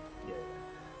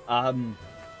 Yeah.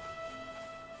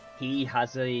 He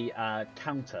has a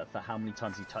counter for how many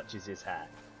times he touches his hair.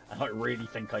 And I really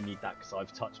think I need that because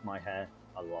I've touched my hair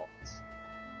a lot.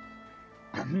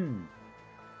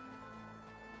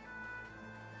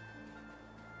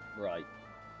 Right.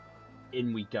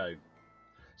 In we go.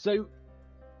 So,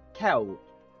 Kel,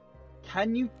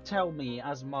 can you tell me,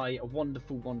 as my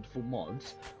wonderful, wonderful mod,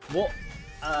 what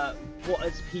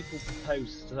has people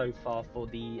proposed so far for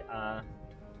the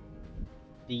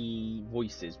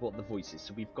voices? What are the voices?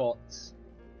 So we've got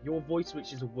your voice,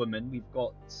 which is a woman. We've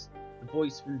got the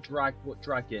voice from what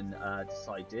Dragon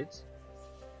decided.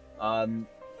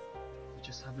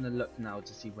 Just having a look now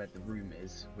to see where the room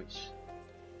is, which...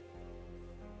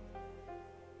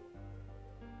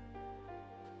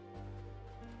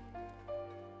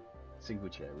 Single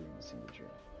chair room, single chair.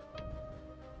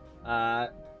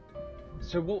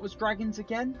 So what was Dragon's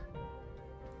again?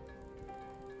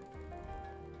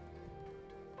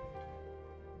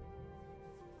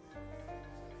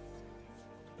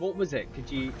 What was it?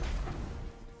 Could you...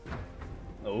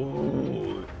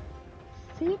 Oh!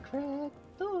 Secret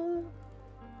door!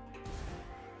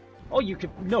 Oh Oh, you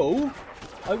could... No!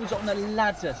 I was on a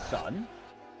ladder, son.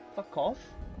 Fuck off.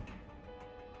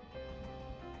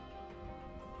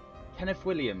 Kenneth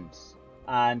Williams.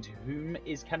 And whom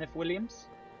is Kenneth Williams?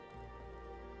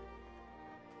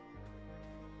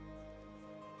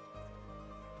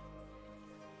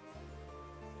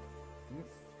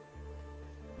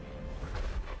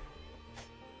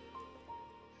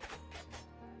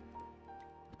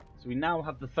 So we now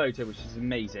have the photo, which is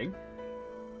amazing.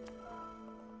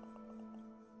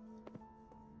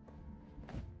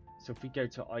 So if we go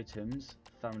to items,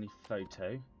 family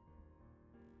photo,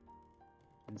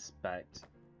 inspect.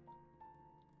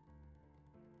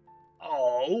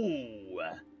 Oh!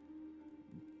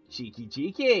 Cheeky,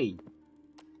 cheeky!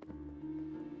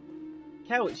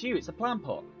 Kel, it's you, it's a plant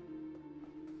pot.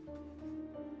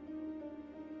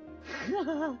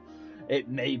 It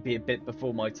may be a bit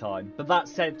before my time. But that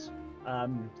said,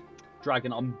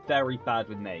 Dragon, I'm very bad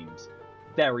with names.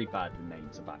 Very bad with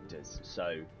names of actors.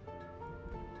 So,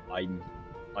 I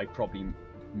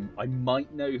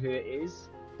might know who it is,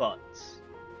 but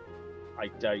I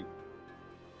don't.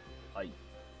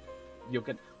 You're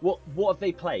gonna. What have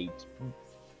they played?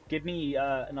 Give me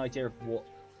an idea of what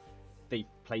they've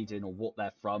played in, or what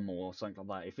they're from, or something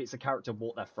like that. If it's a character,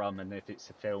 what they're from, and if it's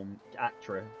a film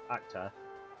actor,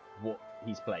 what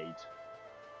he's played.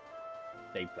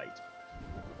 They've played.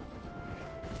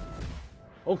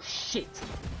 Oh shit!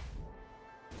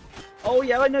 Oh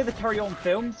yeah, I know the Carry On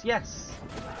films. Yes.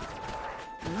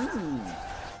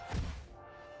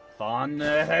 Fun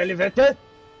elevator.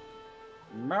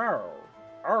 No.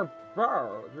 Oh,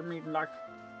 bro. You mean like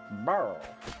bro?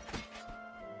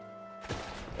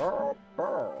 Oh,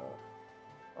 bro.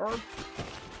 Oh,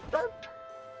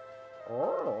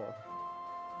 oh.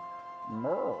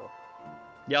 No.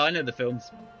 Yeah, I know the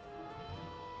films.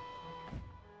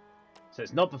 So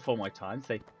it's not before my time.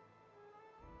 Say,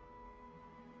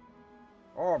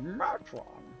 oh, Matron.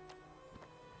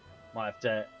 Might have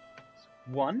to.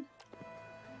 One.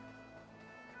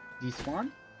 This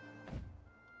one.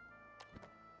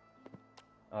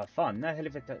 Fun. No, hell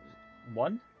of it.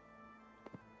 1,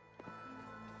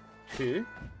 2,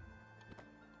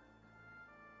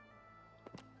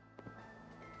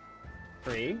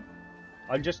 3.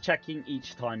 I'm just checking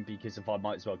each time because if I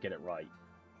might as well get it right.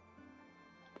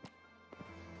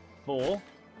 4,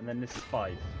 and then this is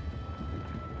 5.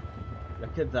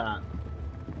 Look at that.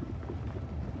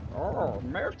 Oh,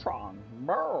 Mertron.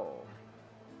 Brr.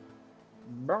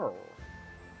 Brr.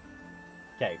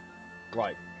 Okay,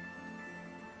 right.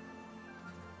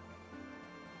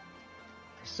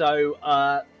 So,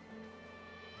 fuck,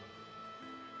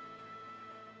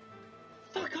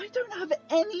 I don't have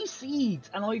any seeds,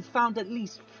 and I've found at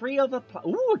least 3 other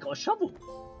Ooh, I got a shovel.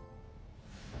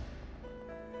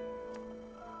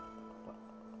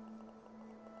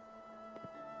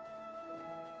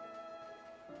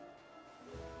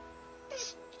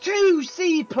 There's 2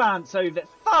 seed plants over.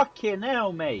 Fucking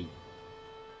hell, mate.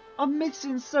 I'm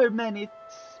missing so many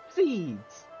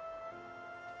seeds.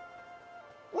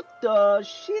 What the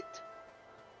shit?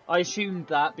 I assumed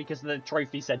that because the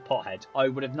trophy said pothead. I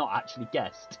would have not actually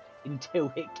guessed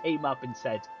until it came up and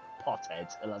said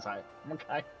pothead. And I was like,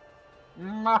 okay.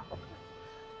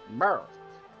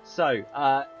 So,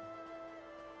 oh,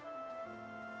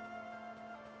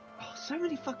 so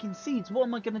many fucking seeds. What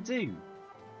am I going to do?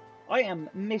 I am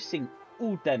missing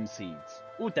all them seeds.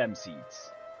 All them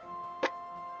seeds.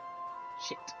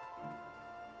 Shit.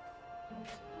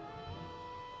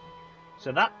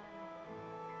 So that...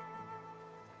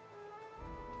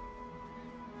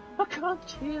 I can't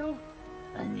kill.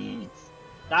 I need...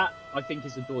 That, I think,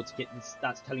 is the door to get this.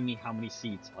 That's telling me how many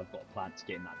seeds I've got to plant to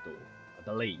get in that door. I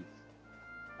believe.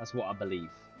 That's what I believe.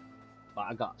 But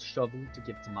I got a shovel to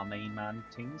give to my main man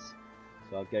things.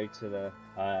 So I'll go to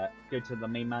the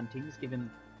main man things, give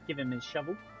him his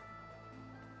shovel.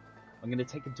 I'm going to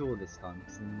take a door this time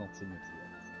because I'm not in it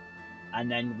yet. And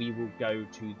then we will go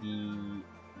to the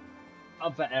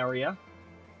other area,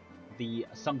 the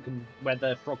sunken, where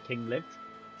the Frog King lived.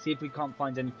 See if we can't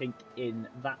find anything in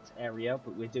that area,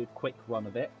 but we'll do a quick run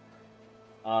of it.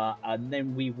 And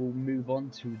then we will move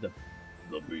on to the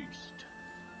Beast.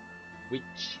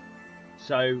 Which,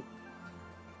 so...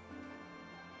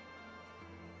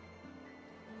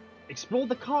 Explore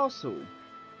the castle.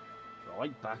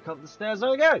 Right, back up the stairs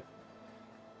I go.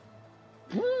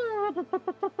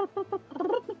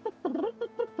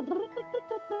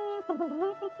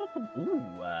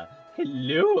 Ooh,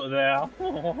 hello there.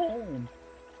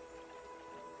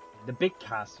 The big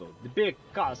castle. The big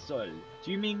castle.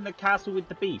 Do you mean the castle with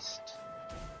the beast?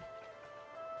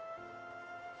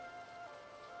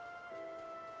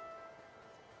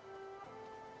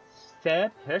 so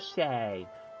pushy.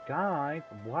 Guys,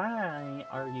 why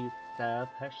are you so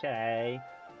pushy?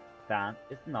 That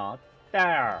is not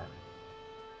fair.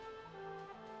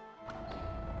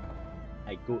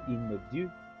 I go in the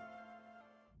do.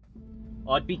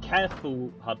 I'd be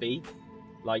careful, hubby.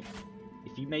 Like,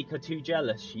 if you make her too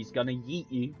jealous, she's gonna yeet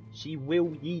you. She will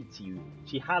yeet you.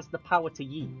 She has the power to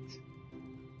yeet.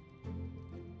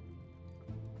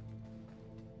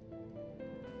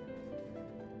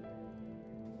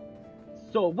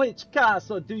 So, which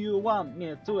castle do you want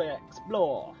me to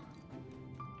explore?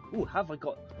 Ooh, have I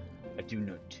got... I do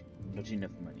not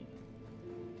enough money.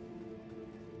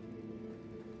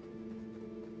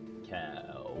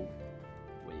 Cal,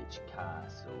 which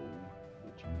castle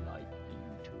would you like me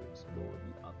to explore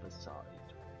the other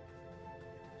side?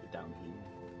 So down here.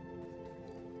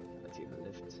 I take the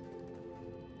lift.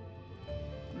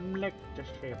 Lift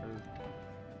disabled.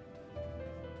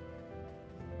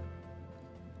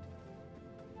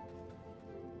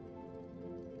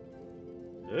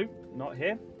 No, not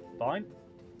here. Fine.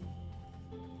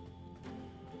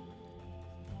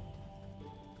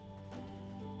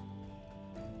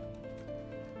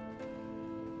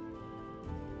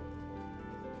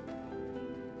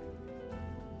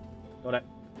 Got it.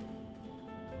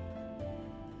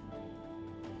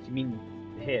 Do you mean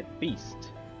here,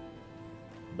 beast?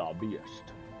 The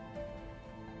beast.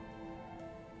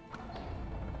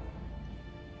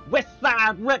 West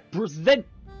Side represent!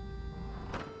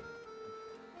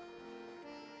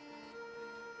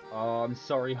 Oh, I'm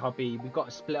sorry, hubby. We've got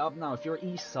to split up now. If you're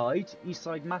East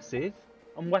Side massive.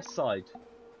 I'm West Side.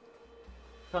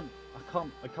 I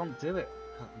can't do it,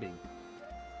 hubby.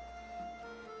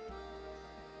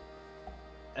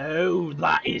 Oh,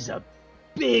 that is a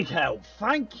big help.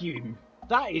 Thank you.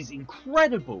 That is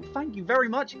incredible. Thank you very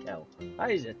much, Kel.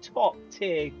 That is a top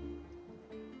tier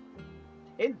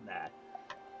in there.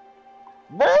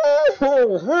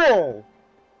 Whoa!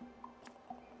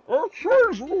 I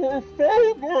changed my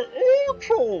favorite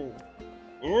auto!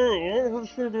 I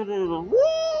considered it a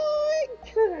right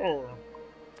car!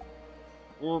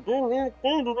 You don't have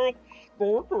to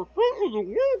export the things you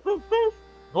want to this,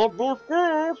 not this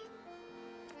gas!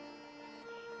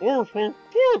 I spent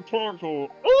 4 times all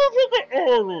over the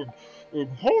island in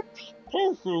hopes,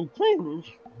 pencil, colors,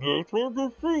 get on the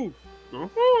sea.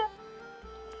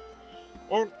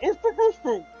 On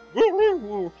Instagram, they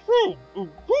will sing and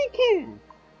thank you!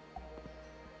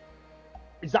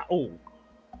 Is that all?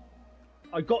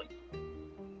 I got...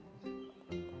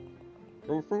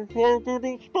 If I find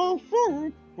any spell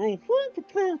food, I find the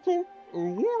person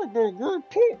and you're the good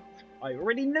tip. I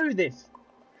already knew this.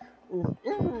 If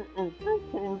ever a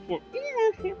person for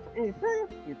leadership is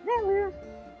first, it never.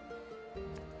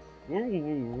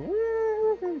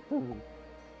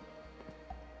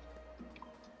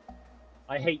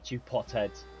 I hate you,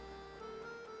 pothead.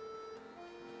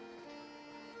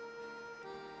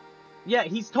 Yeah,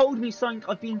 he's told me something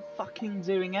I've been fucking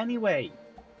doing anyway.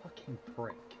 Fucking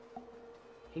prick.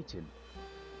 Hate him.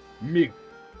 Me.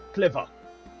 Clever.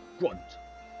 Grunt.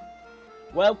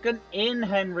 Welcome in,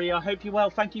 Henry. I hope you're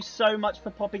well. Thank you so much for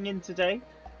popping in today.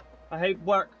 I hope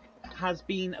work has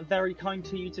been very kind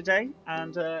to you today.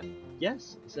 And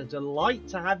yes, it's a delight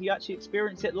to have you actually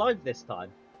experience it live this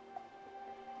time.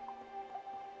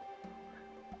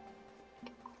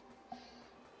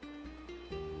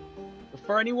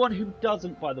 For anyone who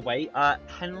doesn't, by the way,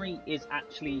 Henry is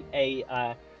actually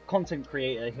a content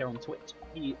creator here on Twitch.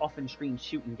 He often streams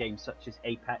shooting games such as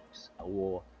Apex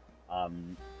or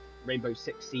Rainbow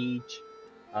Six Siege,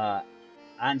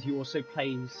 and he also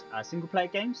plays single-player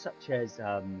games such as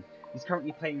he's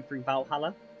currently playing through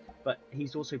Valhalla, but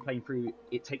he's also playing through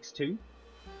It Takes Two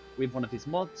with one of his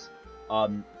mods.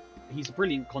 He's a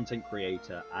brilliant content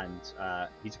creator, and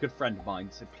he's a good friend of mine,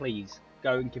 so please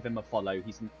go and give him a follow.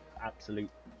 He's an absolute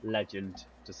legend,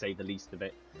 to say the least of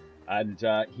it, and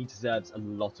he deserves a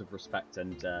lot of respect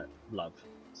and love,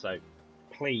 so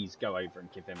please go over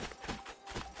and give him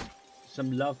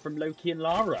some love from Loki and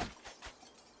Lara.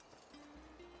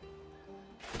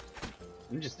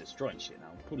 I'm just destroying shit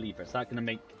now. Poor Lever, is that going to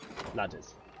make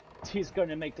ladders? He's going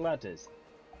to make ladders.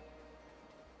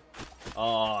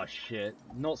 Oh shit,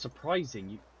 not surprising.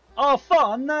 You. Oh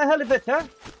fun, hell of it, huh?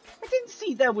 I didn't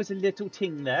see there was a little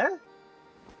ting there.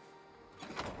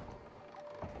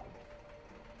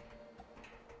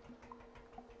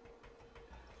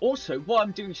 Also, while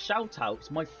I'm doing shout-outs,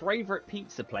 my favourite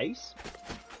pizza place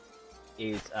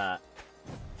is,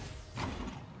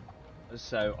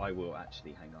 so I will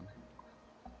actually, hang on.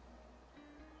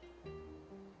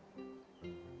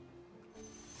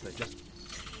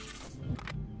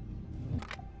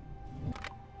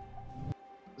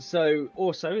 So So,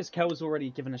 also, as Kel's already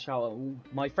given a shout out,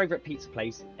 my favourite pizza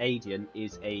place, Adian,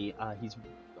 is he's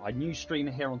a new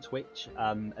streamer here on Twitch.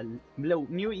 A little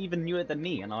even newer than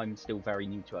me, and I'm still very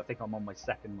new to it. I think I'm on my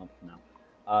 2nd month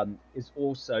now. Is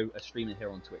also a streamer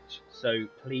here on Twitch. So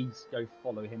please go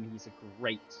follow him. He's a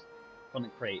great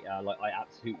content creator. Like,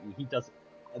 he does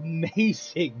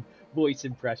amazing voice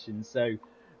impressions. So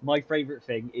my favourite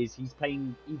thing is he's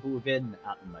playing Evil Within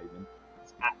at the moment.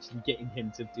 It's actually getting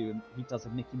him to he does a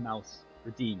Mickey Mouse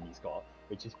redeem he's got,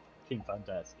 which is fucking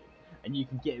fantastic. And you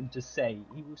can get him to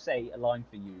he will say a line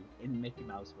for you in Mickey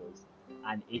Mouse voice,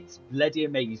 and it's bloody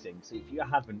amazing. So if you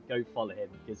haven't, go follow him,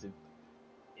 because it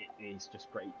is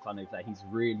just great fun over there. He's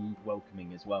really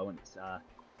welcoming as well, and it's,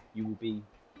 you will be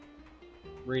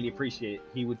really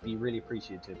he would be really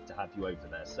appreciative to have you over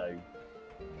there. So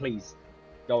please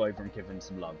go over and give him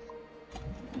some love.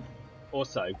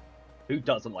 Also, who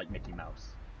doesn't like Mickey Mouse?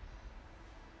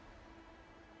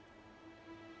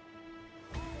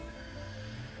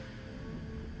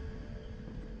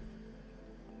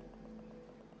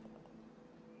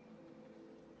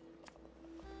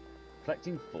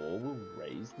 Collecting 4 will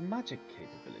raise the magic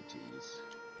capabilities.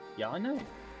 Yeah, I know.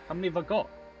 How many have I got?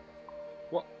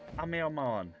 What? How many am I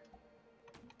on?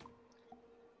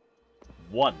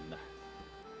 1.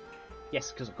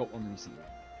 Yes, because I got 1 recently.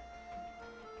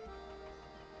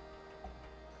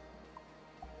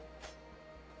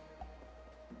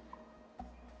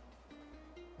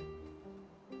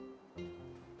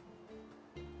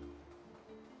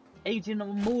 Aiden,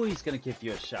 I'm always going to give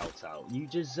you a shout out. You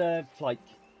deserve, like...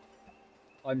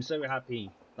 I'm so happy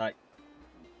that,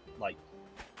 like,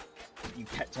 you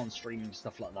kept on streaming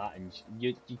stuff like that, and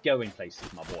you go in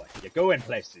places, my boy. You go in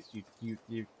places.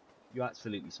 You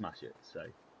absolutely smash it. So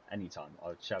anytime,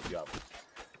 I'll shout you out.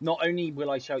 Not only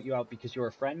will I shout you out because you're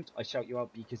a friend, I shout you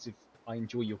out because I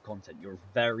enjoy your content. You're a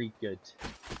very good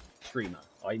streamer.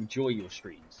 I enjoy your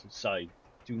streams, so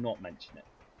do not mention it.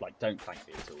 Like, don't thank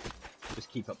me at all. Just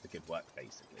keep up the good work,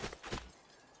 basically.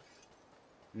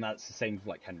 And that's the same with,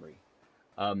 like, Henry.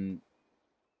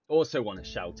 Also want to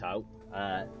shout out,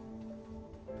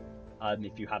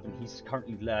 if you haven't, he's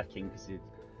currently lurking because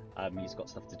he's got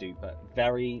stuff to do, but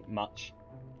very much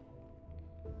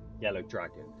Yellow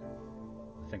Dragon.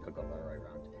 I think I got that right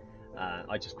round.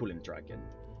 I just call him Dragon.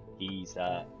 He's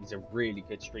a really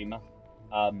good streamer.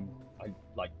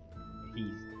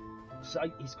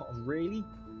 He's got a really,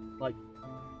 like,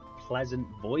 pleasant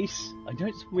voice. I know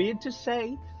it's weird to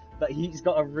say, but he's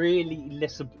got a really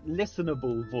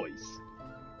listenable voice,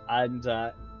 and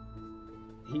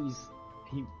he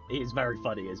is very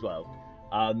funny as well.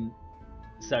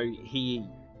 So he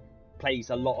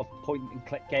plays a lot of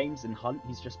point-and-click games and Hunt.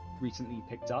 He's just recently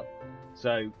picked up,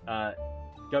 so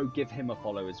go give him a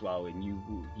follow as well, and you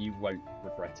won't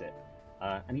regret it.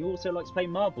 And he also likes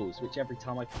playing marbles, which every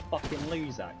time I fucking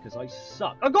lose at because I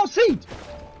suck. I got seed.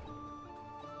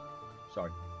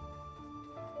 Sorry.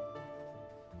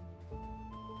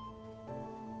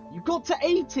 You got to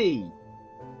 80!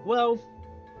 Well,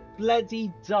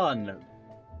 bloody done.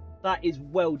 That is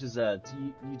well deserved.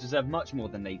 You deserve much more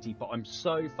than 80, but I'm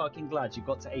so fucking glad you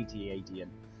got to 80, Adian.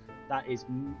 That is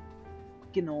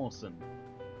fucking awesome.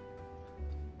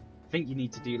 I think you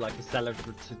need to do like a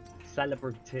celebrative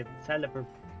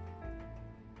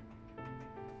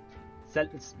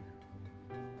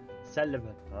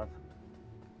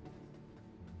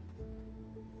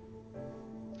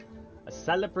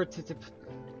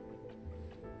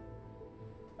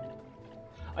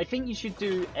I think you should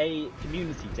do a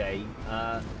community day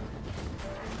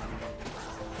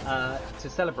to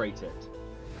celebrate it.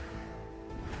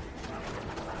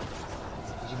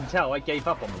 As you can tell, I gave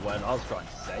up on the word I was trying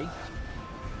to say.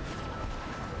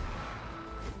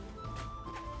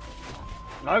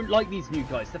 I don't like these new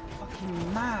guys. They're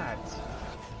fucking mad.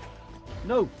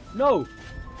 No, no,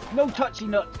 no touchy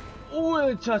nut.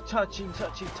 Oh, touchy.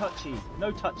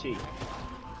 No touchy.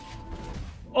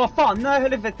 Oh, fan, nej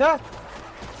helvete!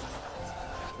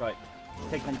 Right,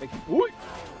 take on big. Ooh.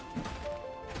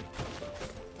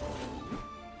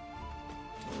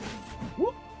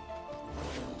 Ooh.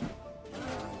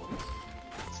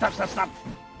 Stop. Stop.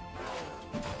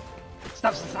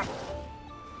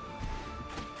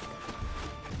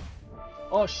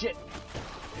 Oh shit!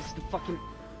 It's the fucking.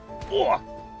 Oh!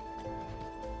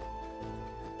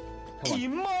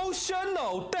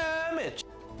 Emotional damage.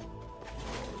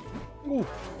 Ooh.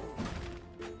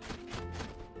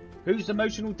 Who's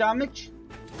emotional damage?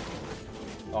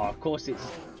 Oh, of course it's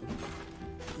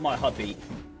my hubby.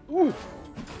 Ooh.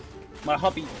 My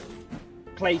hubby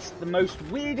placed the most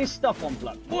weirdest stuff on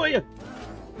blood. Boy.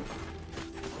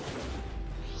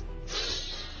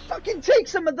 Fucking take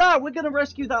some of that! We're gonna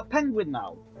rescue that penguin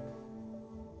now.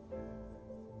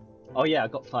 Oh yeah, I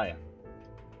got fire.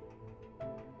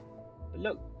 But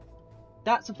look,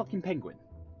 that's a fucking penguin.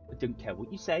 I don't care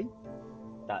what you say.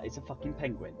 That is a fucking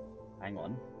penguin. Hang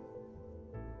on.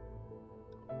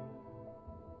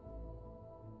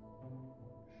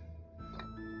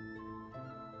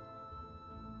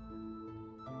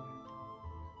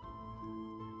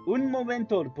 Un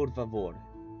momento, por favor.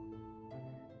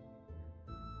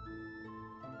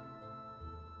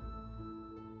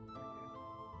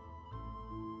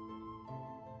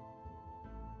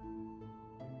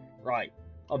 Right.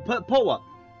 I'll put a poll up.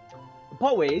 The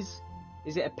poll is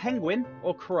it a penguin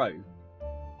or crow?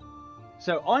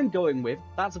 So I'm going with,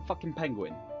 that's a fucking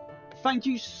penguin. Thank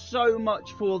you so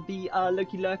much for the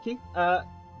Loki Lurky.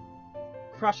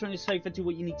 Crash on your sofa, do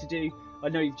what you need to do. I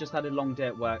know you've just had a long day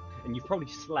at work and you've probably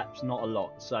slept not a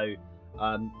lot, so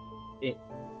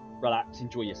relax,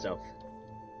 enjoy yourself.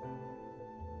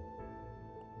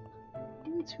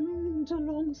 Entombed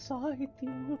alongside the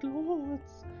old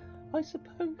lords, I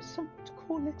suppose some would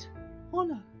call it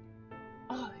honour.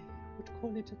 I would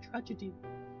call it a tragedy.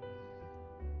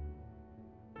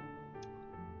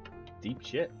 Deep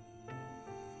shit.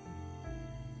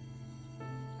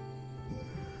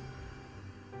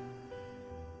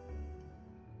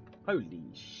 Holy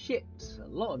shit, a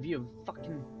lot of you have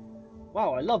fucking...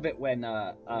 Wow, I love it when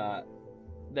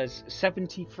there's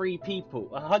 73 people,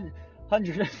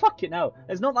 100, fucking hell,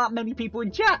 there's not that many people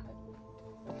in chat.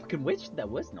 I fucking wish there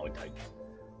was. No, I don't.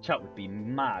 Chat would be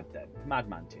mad then,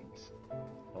 madman things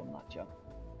on that chat.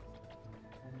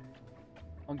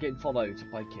 I'm getting followed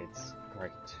by kids,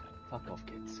 great, fuck off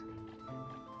kids.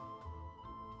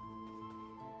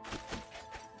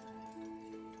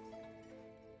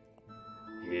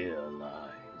 Here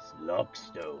lies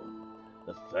Lockstone,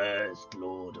 the first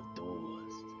Lord of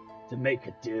Doors, to make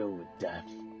a deal with death.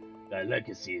 Their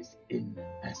legacy is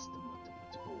inestimable.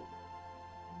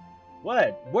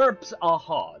 Words are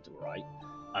hard, right?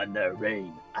 And their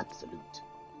reign absolute.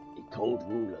 A cold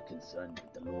ruler concerned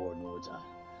with the law and order,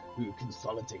 who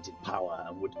consolidated power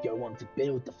and would go on to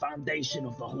build the foundation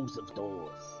of the House of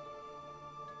Doors.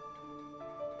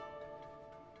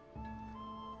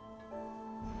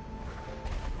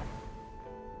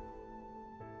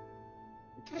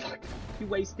 Fuck, you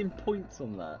wasting points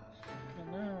on that. I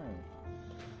don't know.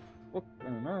 What? I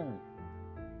don't know.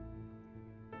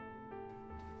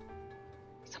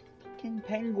 It's a fucking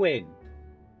penguin.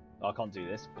 Oh, I can't do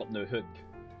this. Got no hook.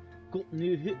 Got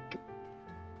no hook.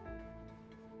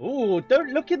 Oh, don't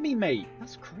look at me, mate.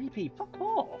 That's creepy. Fuck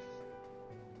off.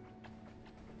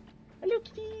 Hello,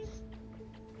 kitties.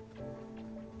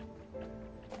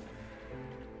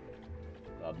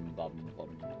 Bum bum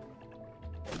bum.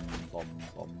 Bum,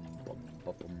 bum, bum,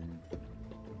 bum, bum.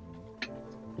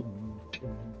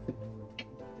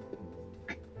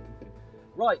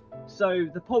 Right, so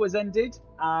the poll has ended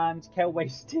and Kel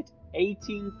wasted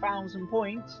 18,000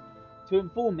 points to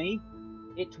inform me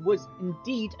it was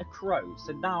indeed a crow.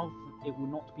 So now it will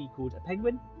not be called a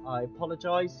penguin. I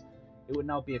apologise. It will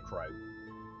now be a crow.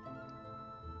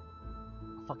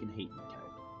 I fucking hate you,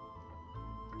 Kel.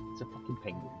 It's a fucking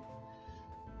penguin.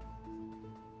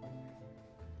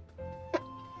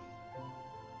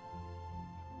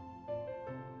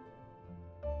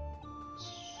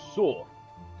 So,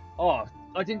 oh,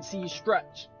 I didn't see you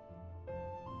stretch.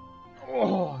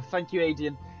 Oh, thank you,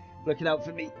 Adrian, for looking out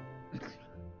for me.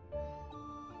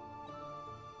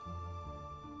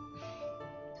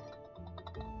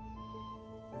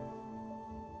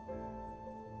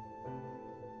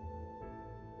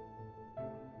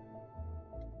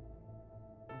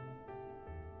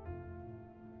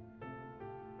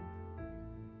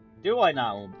 Do I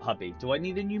now, hubby? Do I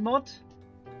need a new mod?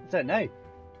 I don't know.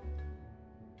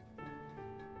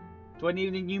 Do I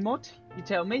need a new mod? You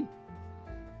tell me.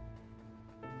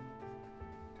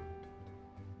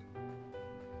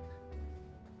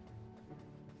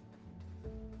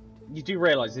 You do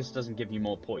realise this doesn't give you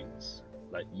more points.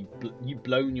 Like, you've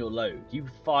blown your load. You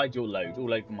fired your load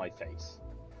all over my face.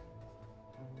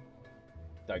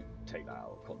 Don't take that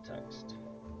out of context.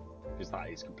 Because that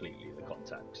is completely the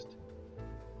context.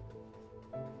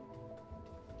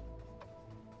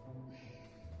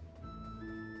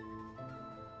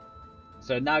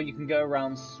 So now you can go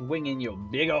around swinging your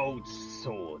big old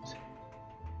sword.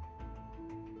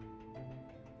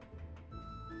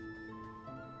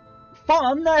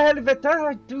 Fan i helvete,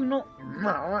 I do not...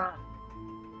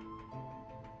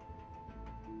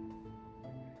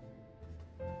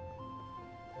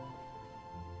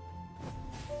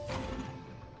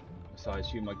 So I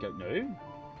assume I go... No?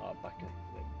 Back up.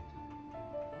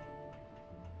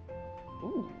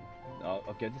 Ooh.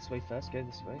 I'll go this way first. Go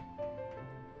this way.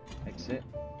 Exit.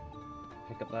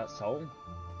 Pick up that soul.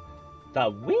 The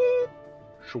weird.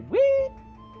 Sweet.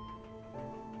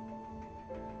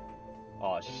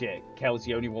 Oh shit. Kel's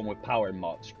the only one with power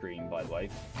mark screen, by the way.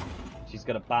 She's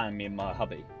gonna ban me and my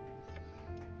hubby.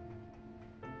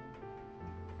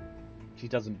 She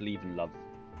doesn't believe in love.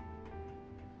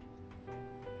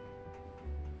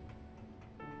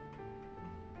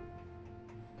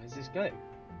 Where's this go?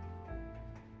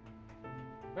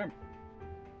 Where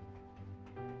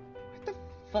the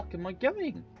fuck am I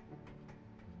going?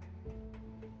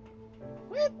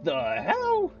 Where the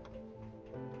hell?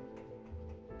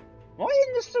 Am I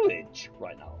in the sewage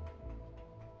right now?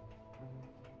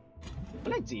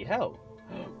 Bloody hell.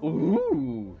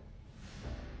 Ooh.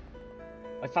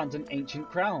 I found an ancient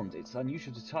crown. It's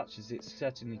unusual to touch as it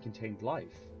certainly contained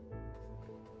life.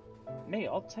 Mate,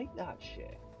 I'll take that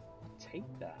shit. I'll take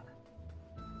that.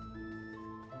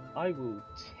 I will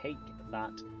take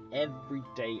that every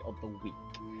day of the week.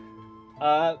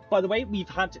 By the way, we've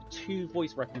had 2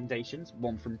 voice recommendations.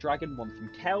 One from Dragon, one from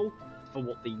Kel, for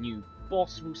what the new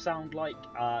boss will sound like.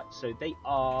 So they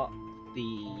are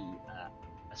the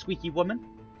a Squeaky Woman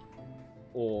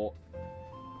or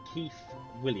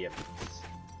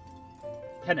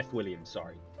Kenneth Williams,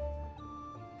 sorry.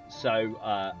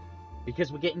 So,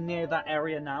 because we're getting near that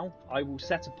area now, I will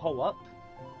set a poll up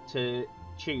to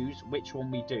choose which one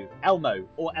we do. Elmo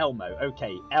or Elmo.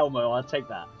 Okay, Elmo, I'll take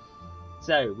that.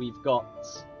 So, we've got...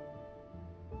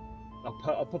 I'll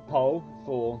put up a poll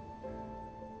for...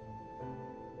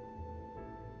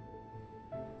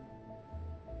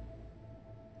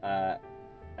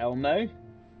 Elmo.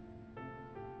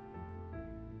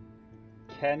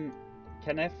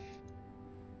 Kenneth.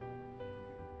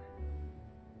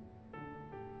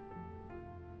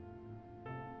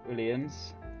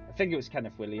 Williams. I think it was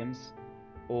Kenneth Williams.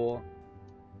 Or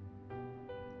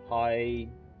Hi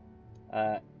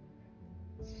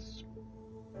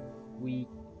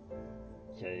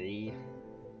Squeaky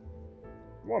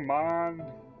Woman.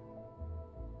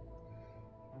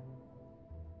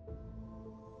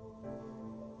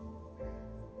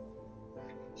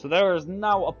 So there is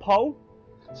now a poll.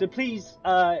 So please,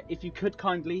 if you could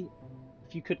kindly,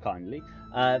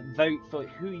 vote for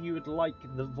who you would like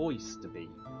the voice to be.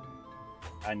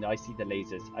 And I see the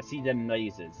lasers. I see them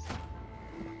lasers.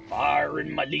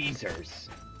 Firing my lasers.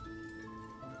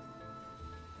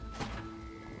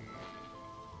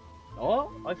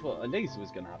 Oh, I thought a laser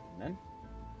was going to happen then.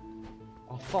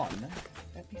 Oh, fun.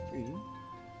 That'd be free.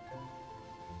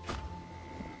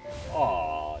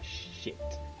 Oh,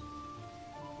 shit.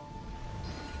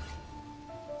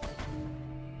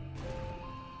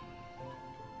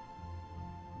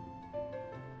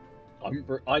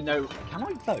 I know. Can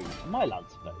I vote? Am I allowed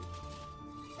to vote?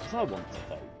 Because I want to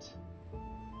vote.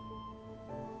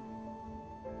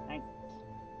 Thanks.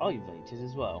 I voted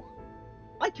as well.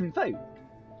 I can vote.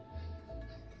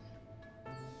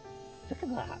 Look at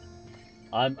that.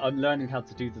 I'm learning how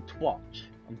to do the twatch.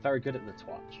 I'm very good at the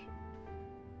twatch.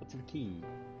 What's the key?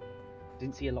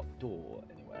 Didn't see a locked door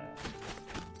anywhere.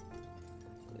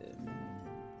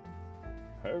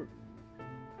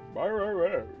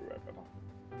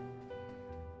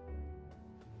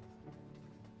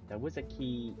 There was a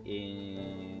key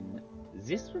in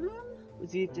this room?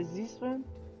 Was it this room?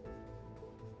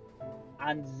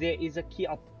 And there is a key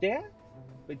up there?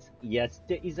 But yes,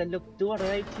 there is a locked door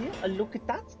right here. Look at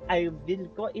that. I will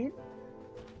go in.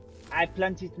 I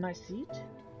planted my seed.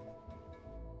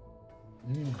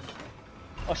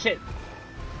 Oh shit.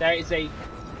 There is a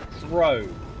throw.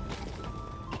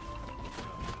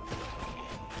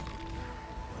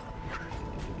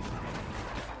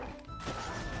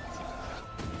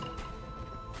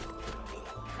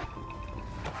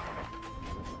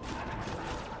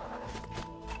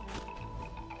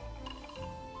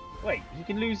 Wait, he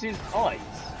can lose his eyes.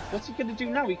 What's he gonna do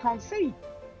now? He can't see.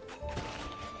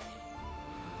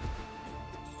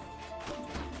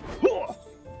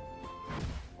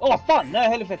 Oh, fan! Nej,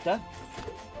 helvete!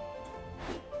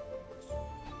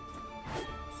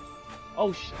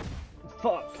 Oh,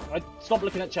 fuck! Stop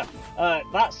looking at chat.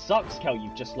 That sucks, Kel.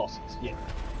 You've just lost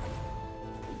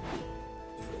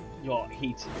your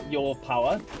heat, your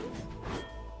power.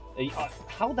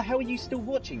 How the hell are you still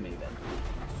watching me then?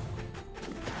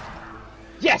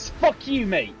 Yes, fuck you,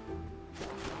 mate.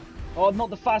 Oh, I'm not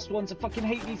the fast ones. I fucking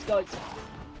hate these guys.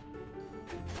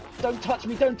 Don't touch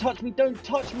me, don't touch me, don't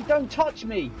touch me, don't touch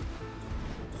me!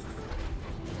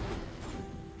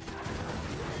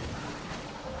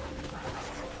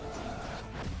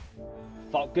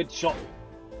 Fuck, good shot.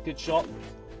 Good shot.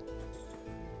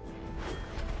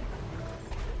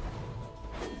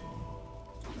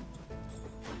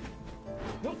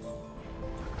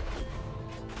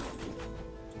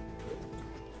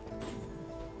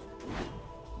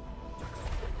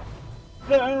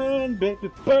 Burn, baby,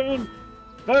 burn!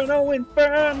 Inferno,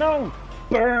 inferno!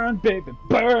 Burn, baby,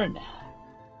 burn!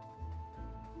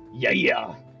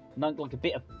 Yeah! Not like a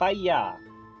bit of fire!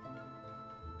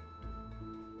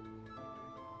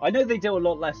 I know they do a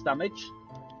lot less damage.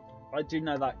 I do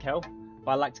know that, Kel.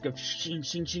 But I like to go shink,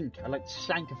 shink, shink. I like to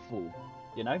shank a fool,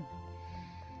 you know?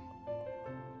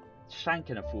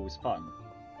 Shanking a fool is fun.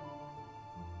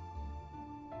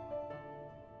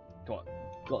 Got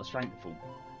to shank a fool.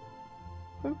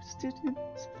 Posted in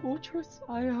this fortress,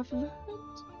 I have learned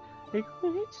a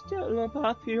great deal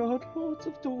about the old lords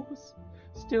of doors.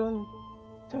 Still,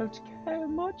 don't care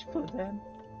much for them.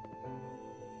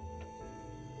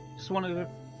 Just want to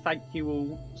thank you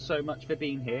all so much for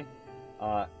being here.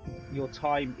 Your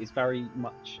time is very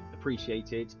much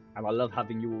appreciated, and I love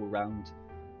having you all around.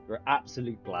 You're an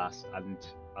absolute blast, and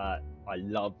I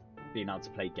love being able to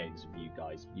play games with you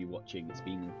guys, you watching. It's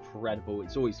been incredible.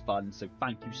 It's always fun, so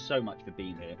thank you so much for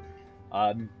being here.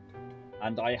 And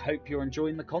I hope you're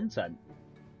enjoying the content.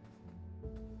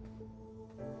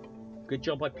 Good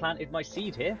job I planted my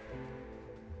seed here.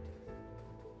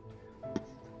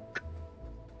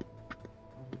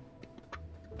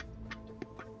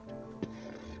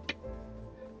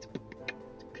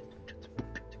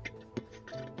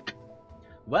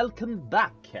 Welcome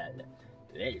back, Kel.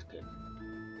 Welcome.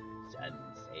 Some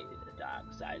say the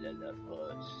dark side of the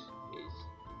Force is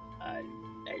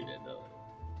unknowable.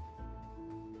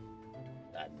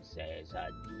 Some say it's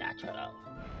unnatural.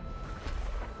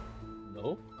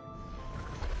 No?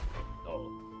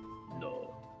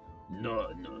 No.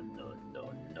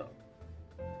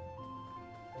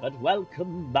 But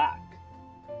welcome back.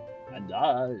 And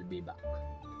I'll be back.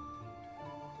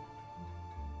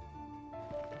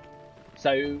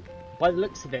 So, by the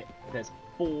looks of it, there's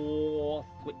 4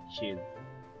 switches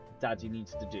Daddy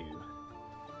needs to do.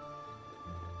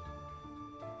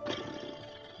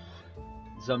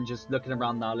 So I'm just looking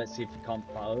around now, let's see if we can't...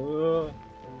 So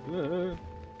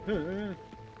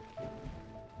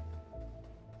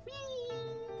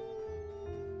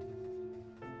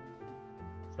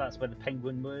that's where the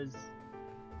penguin was.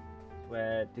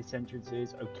 Where this entrance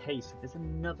is. Okay, so there's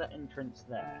another entrance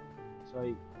there.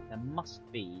 So there must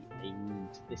be a room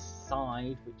to this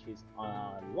side, which is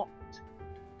locked.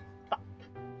 Fuck.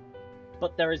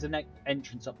 But there is an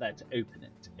entrance up there to open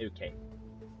it. Okay.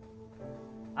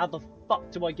 How the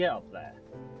fuck do I get up there?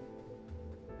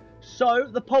 So,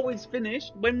 the poll is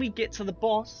finished. When we get to the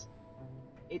boss,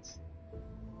 it's...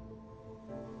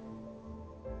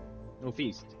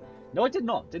 northeast. No, I did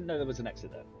not. Didn't know there was an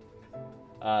exit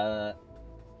there.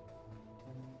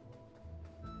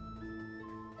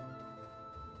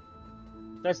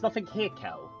 There's nothing here,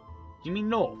 Kel. Do you mean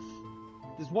north?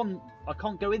 There's one... I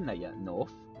can't go in there yet,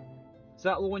 north. Is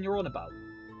that the one you're on about?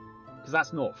 Because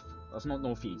that's north. That's not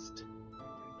northeast.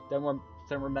 Don't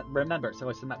remember, it's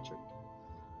isometric.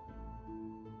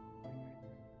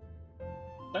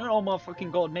 Don't oh my fucking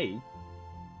god me.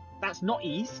 That's not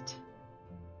east.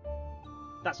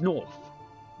 That's north.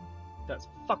 That's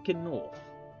fucking north.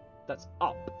 That's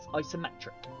up. It's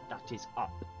isometric. That is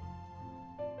up.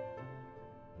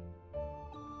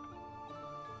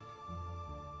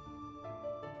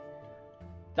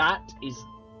 That is...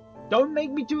 Don't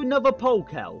make me do another poll,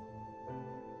 Kel.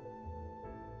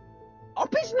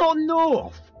 Up is not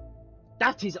north.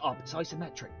 That is up. It's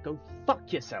isometric. Go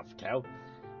fuck yourself, Kel.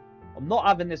 I'm not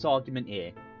having this argument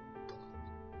here.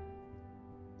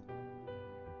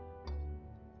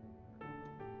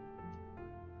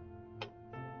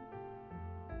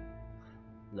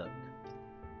 Look.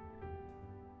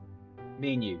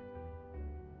 Me and you.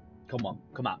 Come on.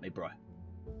 Come at me, bro.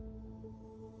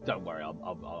 Don't worry,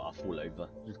 I'll fall over.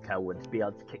 Just Kel would be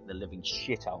able to kick the living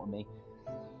shit out of me.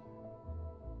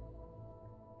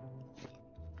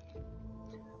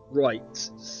 Right,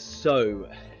 so,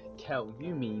 Kel,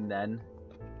 you mean then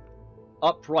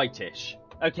uprightish?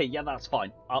 Okay, yeah, that's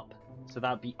fine. Up, so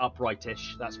that'd be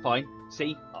uprightish. That's fine.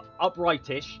 See,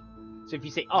 uprightish. So if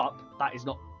you say up, that is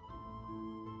not.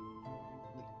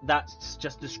 That's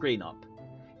just a screen up.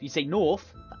 If you say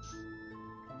north, that's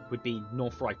would be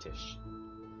north rightish.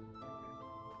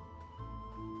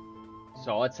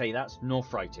 So I'd say that's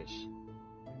north rightish.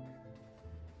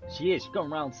 She is. She's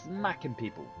going around smacking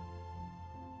people.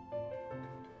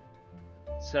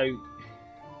 So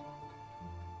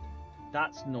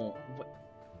that's not.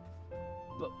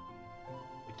 But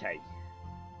okay.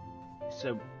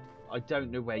 So I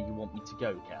don't know where you want me to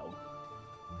go, Kel.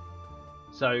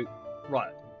 So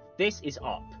right, this is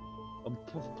up. I'm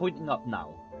pointing up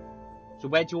now. So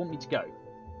where do you want me to go?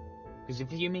 Because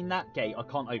if you mean that gate, I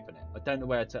can't open it. I don't know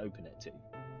where to open it to.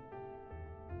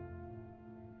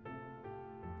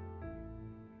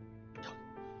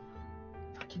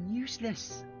 fucking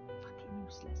useless. Fucking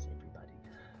useless,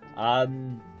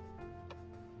 everybody.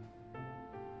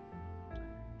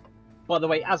 By the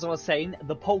way, as I was saying,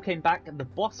 the poll came back and the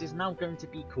boss is now going to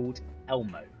be called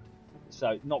Elmo.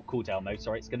 So, not called Elmo,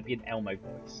 sorry, it's going to be an Elmo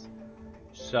voice.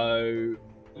 So,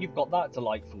 you've got that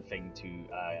delightful thing to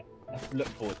look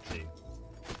forward to.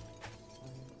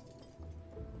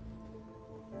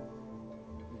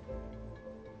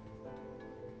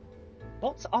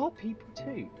 Bots are people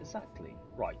too, exactly.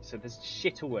 Right, so there's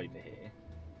shit all over here.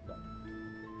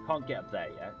 Can't get up there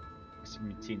yet, because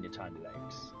you've seen your tiny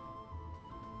legs.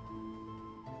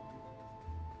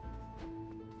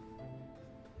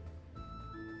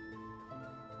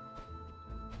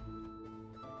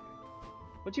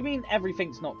 What do you mean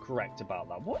everything's not correct about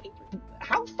that? What?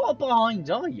 How far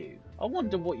behind are you? I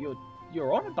wonder what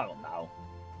you're on about now.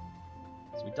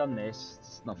 So we've done this.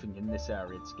 There's nothing in this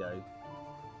area to go.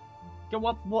 Go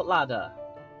up what ladder?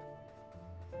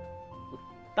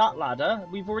 That ladder?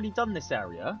 We've already done this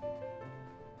area.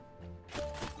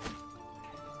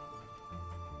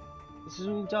 This is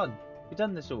all done. We've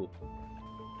done this all.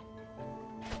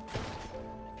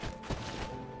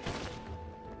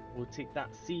 We'll take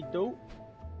that seed though.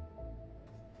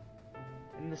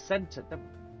 In the center.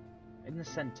 In the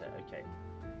center, okay.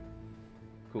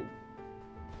 Cool.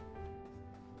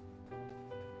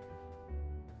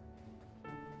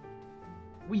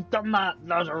 We've done that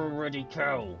ladder already,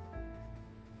 Kel.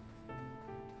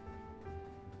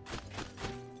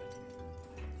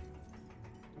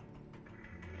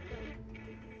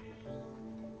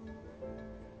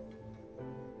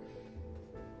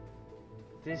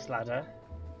 This ladder.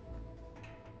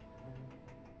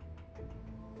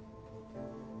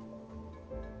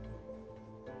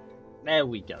 There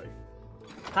we go.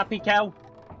 Happy, Kel?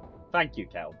 Thank you,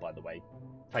 Kel, by the way.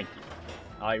 Thank you.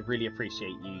 I really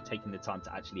appreciate you taking the time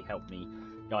to actually help me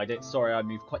guide it. Sorry, I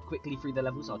moved quite quickly through the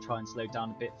levels. I'll try and slow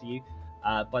down a bit for you.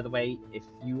 By the way, if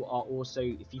you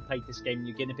played this game and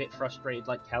you're getting a bit frustrated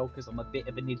like Kel, because I'm a bit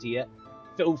of an idiot,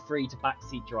 feel free to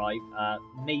backseat drive.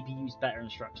 Maybe use better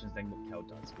instructions than what Kel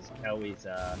does, because Kel is...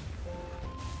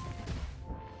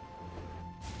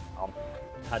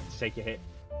 had to take a hit.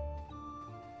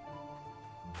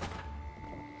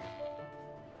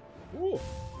 Ooh.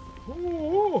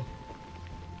 Ooh.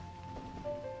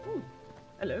 Ooh.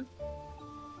 Hello.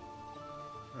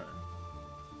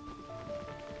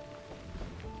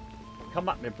 Come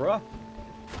at me, bruh.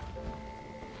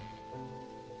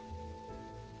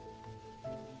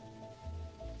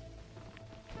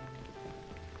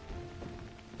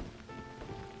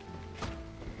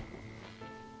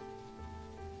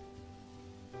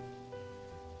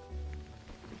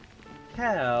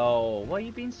 Kel, why are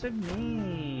you being so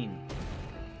mean?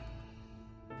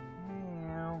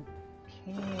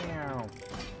 Kel.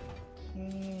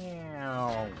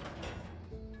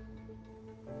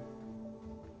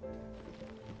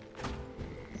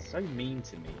 So mean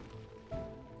to me. I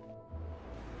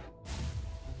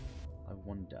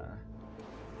wonder.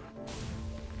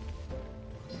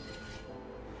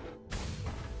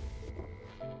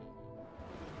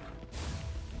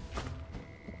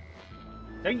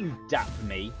 Don't you dap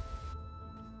me.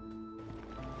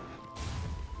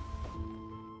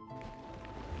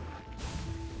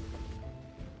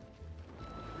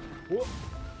 What?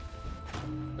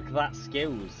 Look at that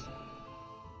skills.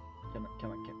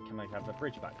 Can I have a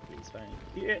bridge back, please? Thank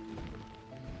you.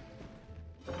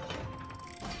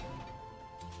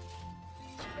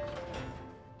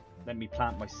 Let me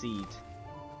plant my seed.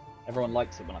 Everyone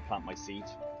likes it when I plant my seed.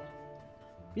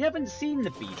 We haven't seen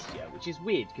the beast yet, which is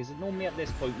weird, because normally at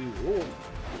this point we were all...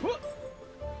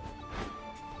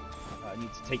 I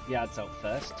need to take the ads out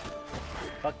first.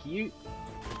 Fuck you.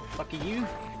 Fuck you.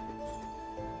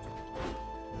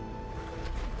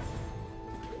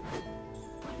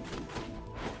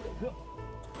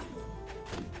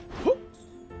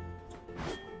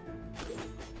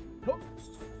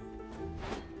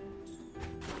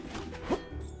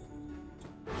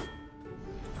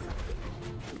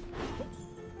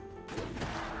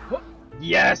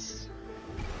 Yes!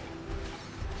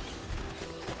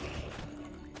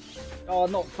 Oh,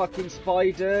 not fucking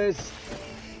spiders!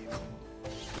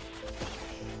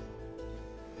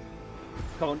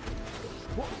 Come on.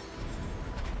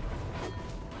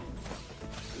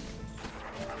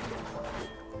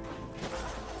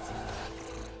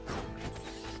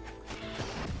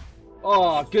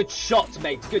 Oh, good shot,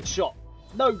 mate. Good shot.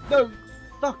 No, no.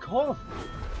 Fuck off.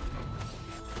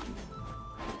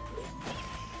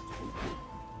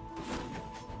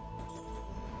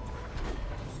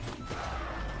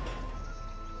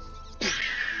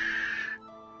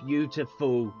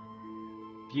 Beautiful.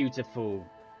 Beautiful.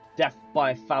 Death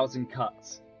by 1,000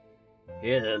 cuts.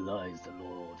 Here lies the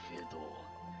Lord Fyodor,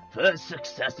 first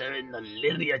successor in the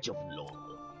lineage of lords.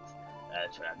 Their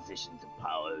transition to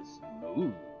power is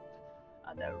smooth,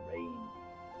 and their reign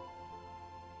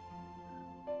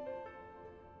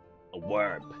a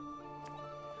worm.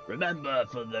 Remember,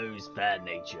 for those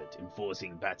fair-natured,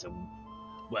 enforcing better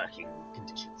working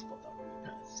conditions for the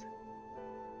reapers.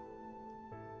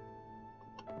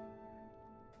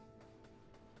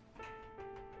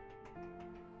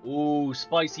 Ooh,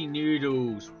 spicy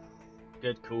noodles.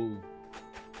 Good call.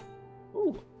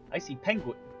 Ooh, I see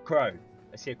penguin. Crow.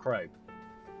 I see a crow.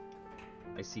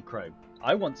 I see crow.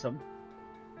 I want some.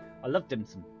 I love dim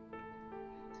sum.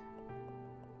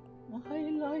 My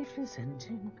life is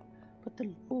ending, but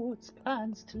the Lord's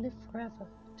plans to live forever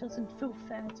doesn't feel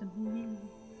fair to me.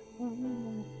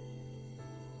 Ooh.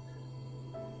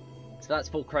 So that's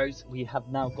 4 crows. We have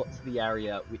now got to the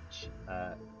area which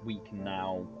we can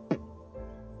now...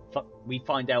 we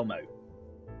find Elmo.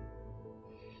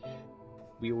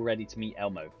 We all ready to meet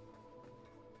Elmo.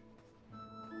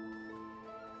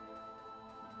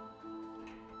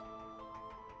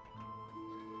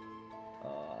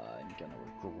 I'm gonna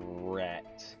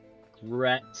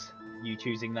regret you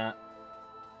choosing that.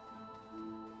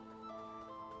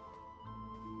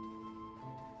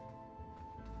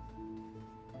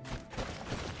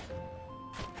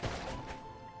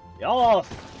 Yes!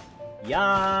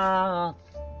 Yes!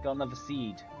 Got another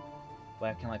seed.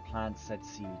 Where can I plant said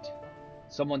seed?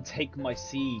 Someone take my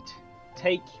seed.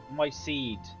 Take my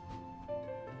seed.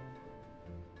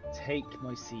 Take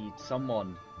my seed.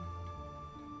 Someone.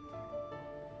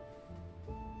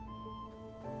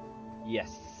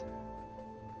 Yes.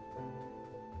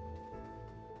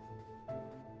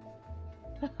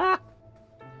 Cow.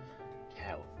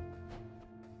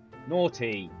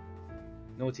 Naughty.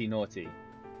 Naughty, naughty.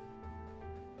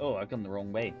 Oh, I've gone the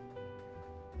wrong way.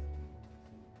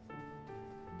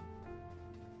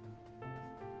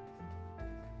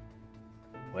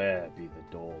 Where be the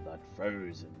door that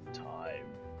froze in time?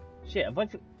 Shit, have I...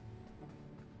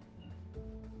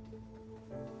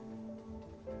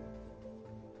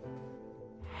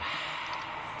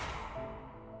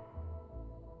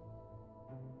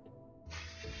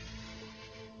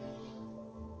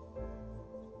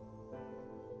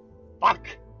 Fuck!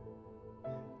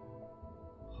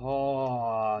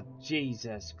 Oh,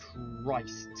 Jesus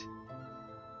Christ.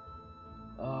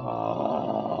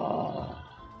 Oh.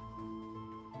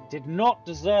 Did not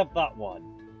deserve that one.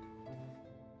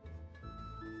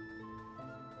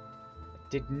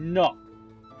 Did not.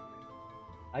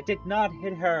 I did not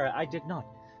hit her. I did not.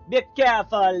 Be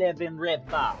careful, living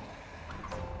ripper.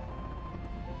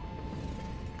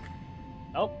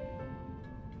 Oh.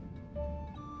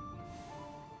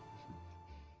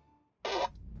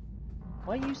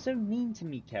 Why are you so mean to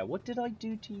me, Kel? What did I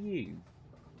do to you?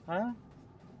 Huh?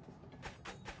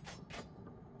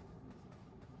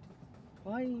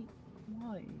 Why,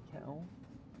 Kel?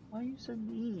 Why are you so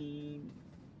mean?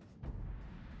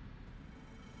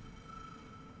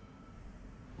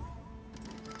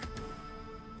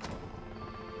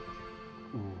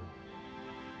 Ooh.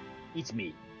 Eat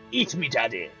me. Eat me,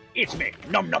 daddy. Eat me.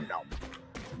 Nom nom nom.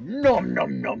 Nom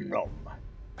nom nom nom.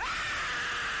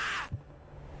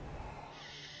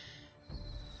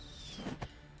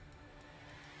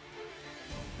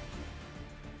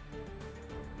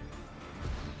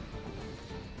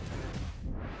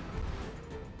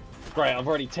 Great, I've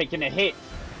already taken a hit.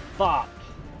 Fuck.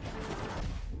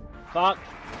 Fuck.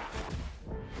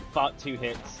 Fuck, 2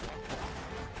 hits.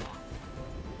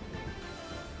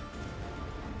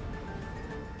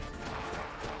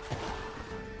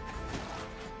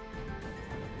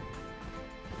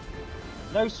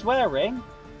 No swearing?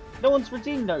 No one's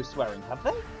redeemed no swearing, have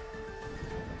they?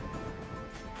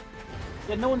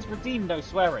 Yeah, no one's redeemed no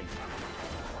swearing.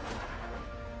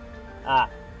 Ah.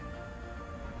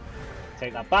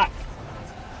 Take that back.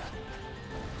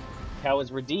 Cal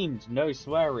is redeemed, no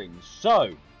swearing.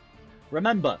 So,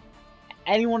 remember,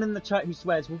 anyone in the chat who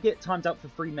swears will get timed out for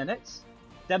 3 minutes.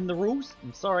 Them the rules,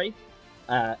 I'm sorry.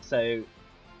 So,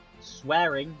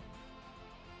 swearing,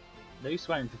 no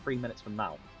swearing for 3 minutes from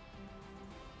now.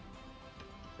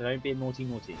 So don't be a naughty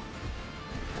naughty.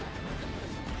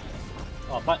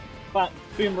 Oh, but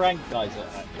boomerang guys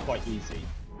are quite easy.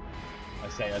 I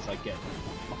say as I get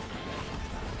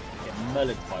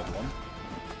mullered by one.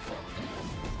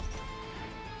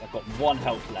 I've got 1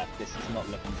 health left. This is not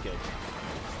looking good.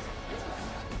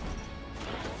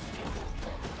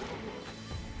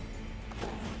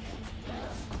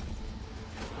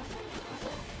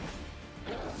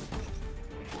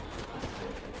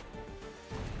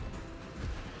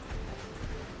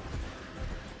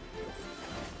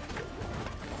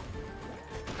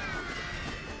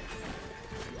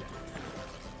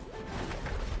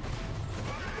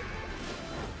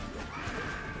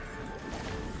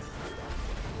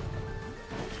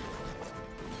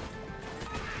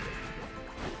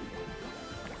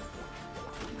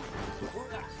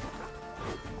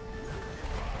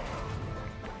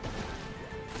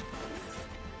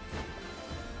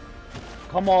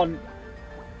 Come on.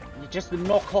 You're just a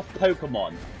knockoff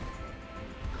Pokemon.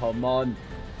 Come on.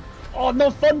 Oh, no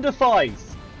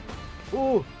Thunderfies!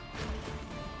 Oh.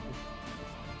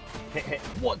 Hit, hit.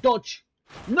 What, dodge?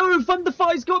 No,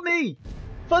 Thunderfies got me!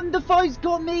 Thunderfies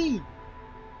got me!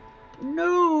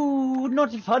 No,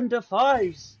 not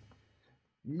Thunderfies.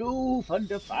 No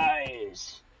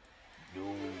Thunderfies.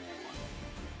 No.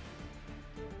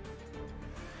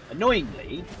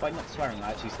 Annoyingly, by not swearing,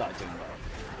 I actually started doing well.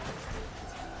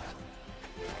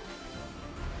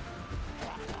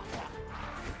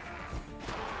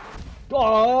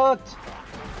 God!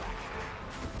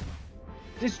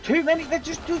 There's too many, they're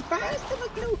just too fast. I'm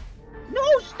like, no,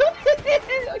 no, stop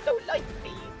it! I don't like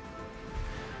these.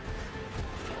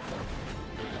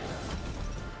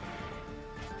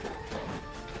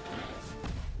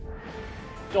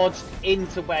 Dodged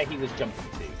into where he was jumping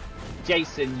to.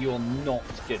 Jason, you're not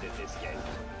good at this game.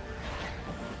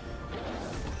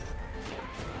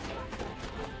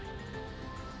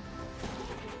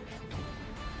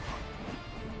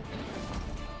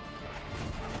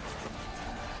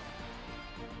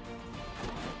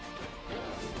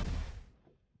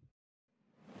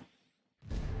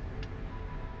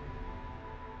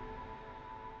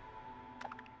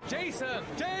 Jason!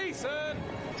 Jason!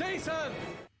 Jason!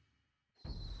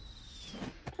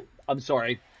 I'm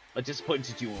sorry, I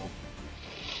disappointed you all.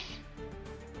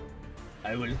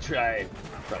 I will try.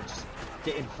 Right, just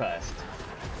get in first.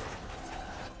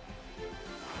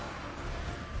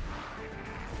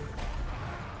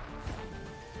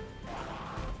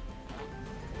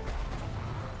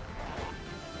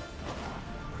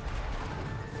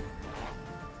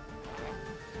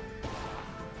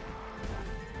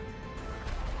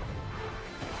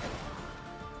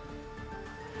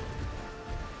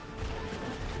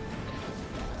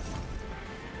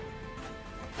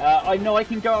 I know I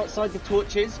can go outside the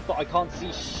torches, but I can't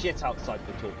see shit outside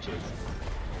the torches.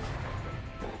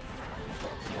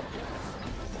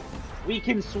 We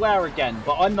can swear again,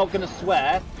 but I'm not going to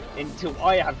swear until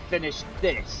I have finished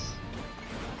this.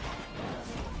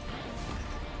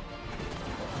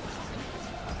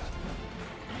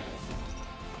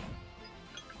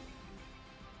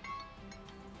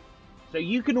 So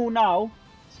you can all now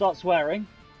start swearing.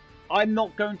 I'm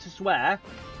not going to swear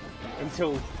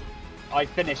until I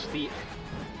finish the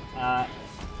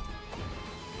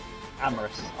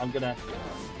Amorous. I'm gonna,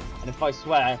 and if I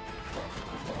swear,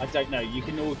 I don't know, you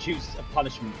can all choose a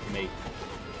punishment for me.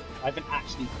 I haven't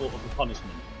actually thought of a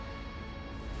punishment.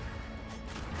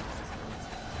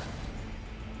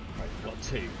 Right, we've got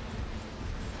 2.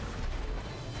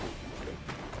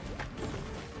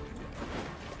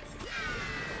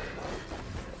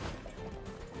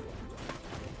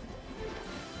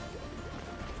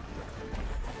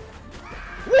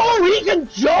 Whoa, he can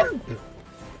jump!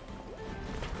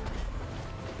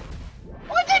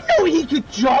 I didn't know he could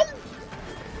jump!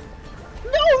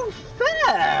 No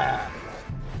fair!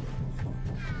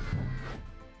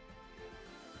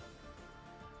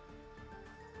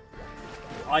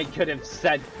 I could have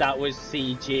said that was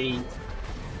CG.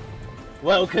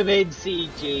 Welcome in,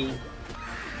 CG.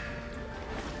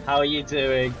 How are you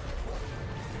doing?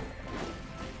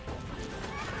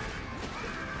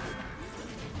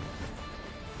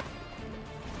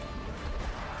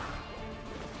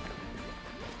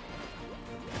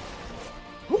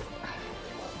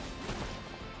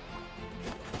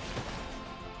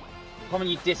 Come on,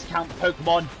 you discount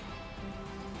Pokemon.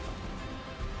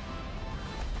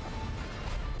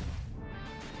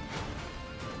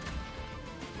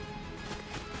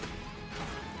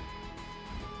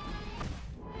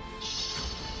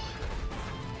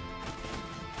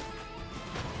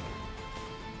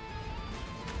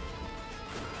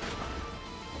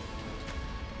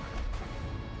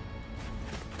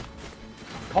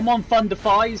 Come on,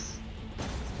 Thunderfies.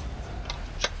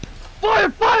 Fire,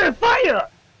 fire, fire!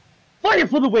 Fire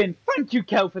for the win! Thank you,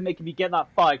 Kel, for making me get that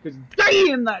fire, because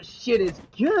damn, that shit is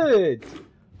good!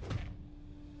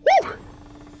 Woo!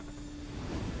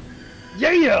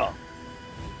 Yeah!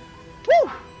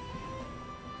 Woo!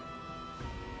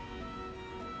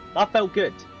 That felt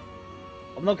good.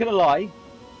 I'm not gonna lie.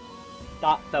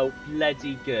 That felt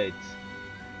bloody good.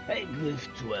 A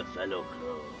gift to a fellow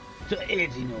crow, to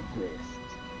aid in your quest.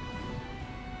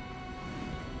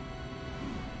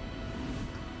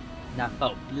 That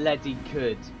felt bloody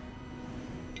good.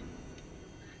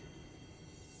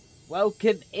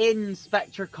 Welcome in,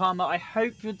 Spectra Karma. I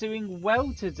hope you're doing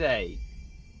well today.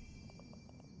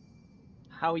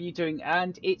 How are you doing?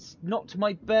 And it's not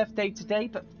my birthday today,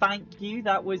 but thank you.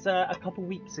 That was a couple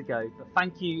weeks ago. But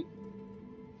thank you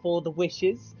for the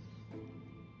wishes.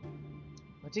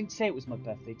 I didn't say it was my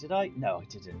birthday, did I? No, I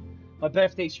didn't. My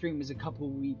birthday stream was a couple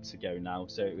of weeks ago now,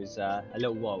 so it was a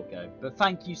little while ago. But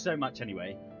thank you so much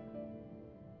anyway.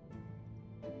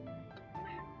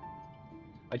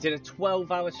 I did a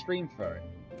 12-hour stream for it.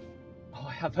 Oh,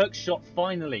 I have hookshot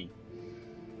finally.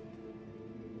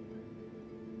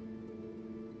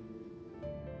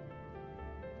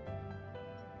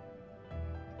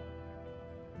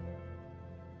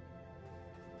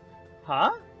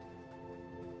 Huh?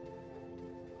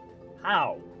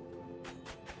 How?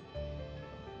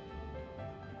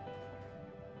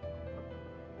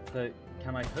 So,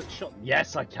 can I hookshot?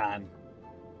 Yes, I can.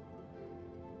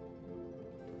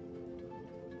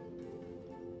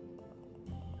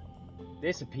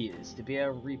 This appears to be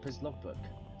a Reaper's logbook.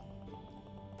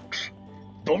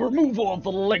 The removal of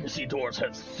the legacy doors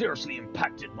has seriously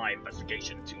impacted my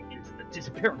investigation into the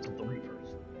disappearance of the Reapers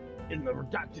in the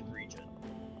redacted region.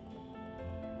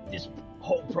 This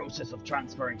whole process of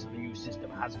transferring to the new system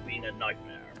has been a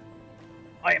nightmare.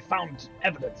 I have found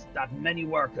evidence that many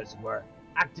workers were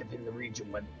active in the region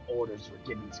when orders were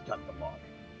given to cut them off.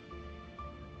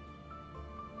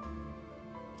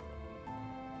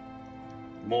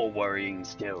 More worrying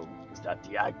still is that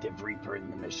the active Reaper in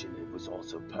the mission was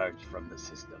also purged from the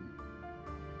system.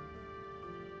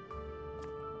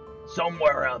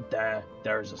 Somewhere out there,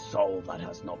 there is a soul that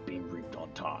has not been reaped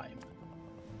on time.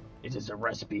 It is a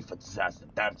recipe for disaster,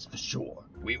 that's for sure.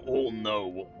 We all know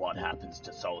what happens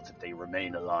to souls if they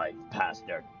remain alive past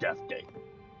their death date.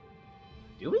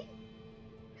 Do we?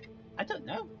 I don't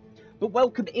know. But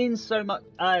welcome in so much,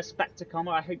 Spectacoma.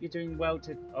 I hope you're doing well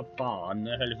to on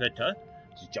the elevator.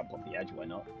 Just jump off the edge, why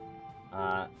not?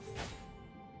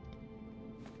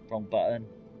 Wrong button.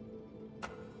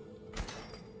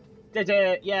 Did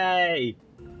it! Yay!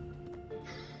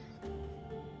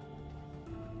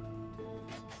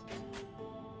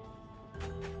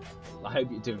 I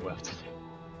hope you're doing well today.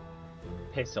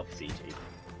 Piss off, CG.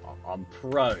 I'm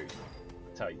pro.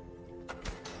 Tell you.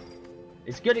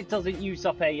 It's good it doesn't use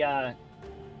up a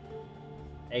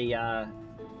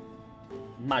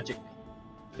magic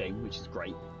thing, which is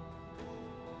great.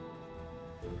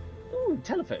 Ooh,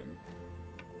 telephone.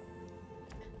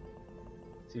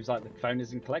 Seems like the phone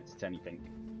isn't connected to anything.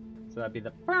 So that'd be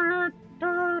the...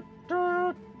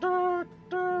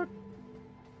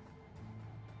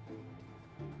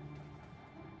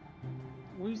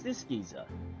 Who's this geezer?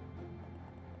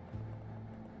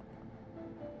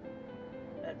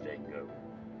 That Vengo.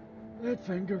 That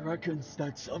Vengo reckons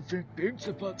that something big's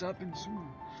about to happen soon.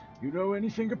 You know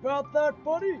anything about that,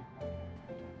 buddy?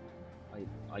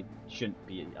 I shouldn't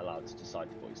be allowed to decide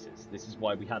the voices. This is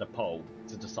why we had a poll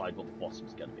to decide what the boss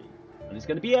was going to be. And it's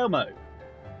going to be Elmo.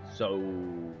 So...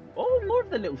 Oh, more of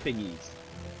the little thingies.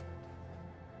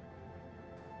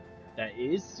 There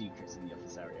is secrets in the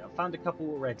office area. I found a couple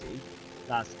already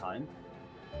last time.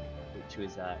 Which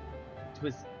was,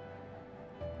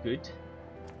 good.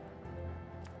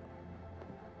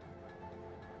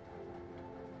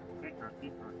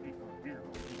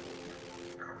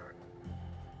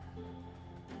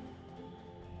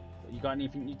 You got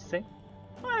anything new to say?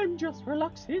 I'm just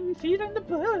relaxing, feeding the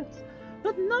birds,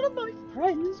 but none of my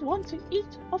friends want to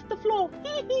eat off the floor.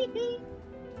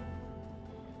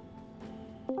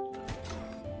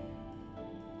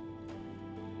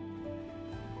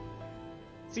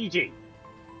 CG,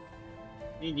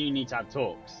 you need to have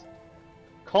talks.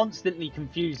 Constantly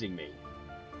confusing me.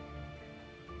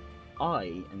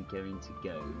 I am going to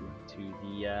go to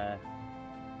the,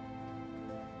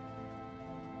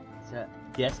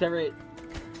 yes, there is.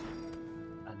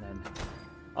 And then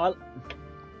I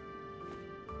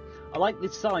like the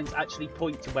signs actually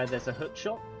point to where there's a hook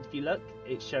shot. If you look,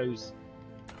 it shows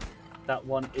that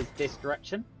one is this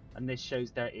direction, and this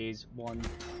shows there is one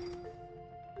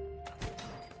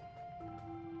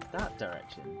that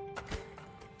direction.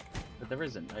 But there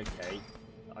isn't. Okay,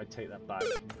 I take that back.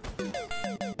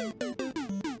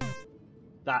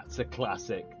 That's a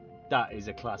classic. That is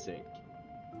a classic.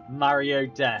 Mario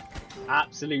Death.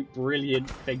 Absolute brilliant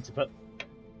thing to put.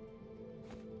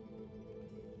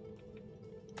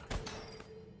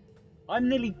 I'm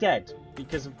nearly dead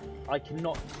because of, I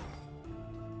cannot.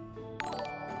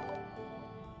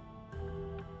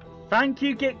 Thank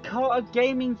you, Get Carter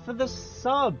Gaming, for the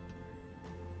sub.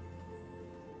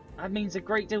 That means a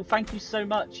great deal. Thank you so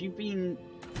much. You've been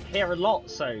here a lot,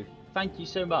 so thank you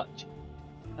so much.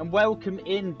 And welcome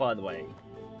in, by the way.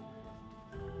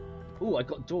 Ooh, I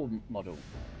got a door model.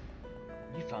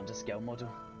 You found a scale model.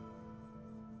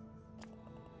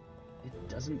 It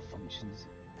doesn't function.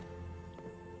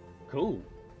 Cool.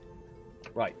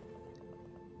 Right.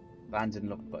 Abandoned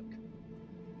logbook.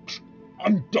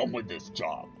 I'm done with this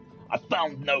job. I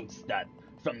found notes that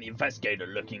From the investigator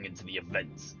looking into the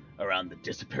events around the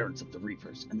disappearance of the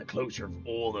Reapers and the closure of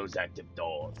all those active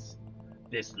doors,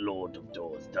 this Lord of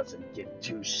Doors doesn't give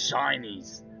two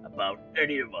shinies about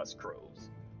any of us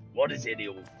crows. What is it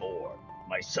all for?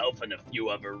 Myself and a few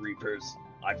other Reapers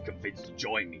I've convinced to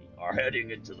join me are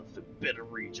heading into the Forbidden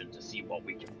Region to see what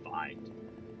we can find.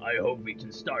 I hope we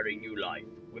can start a new life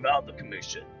without the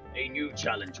Commission. A new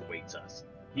challenge awaits us.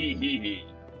 Hee hee hee.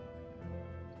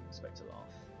 Expect a laugh.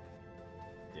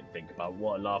 Didn't think about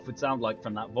what a laugh would sound like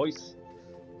from that voice.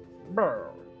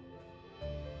 Brr.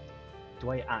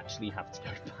 Do I actually have to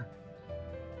go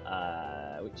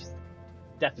back? Which is...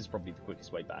 Death is probably the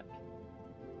quickest way back.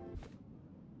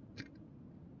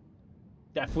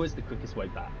 Death was the quickest way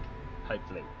back.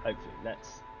 Hopefully.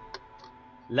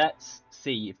 Let's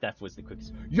see if Death was the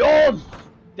quickest. Yes!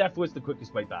 Death was the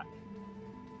quickest way back.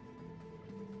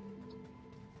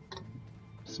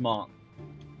 Smart.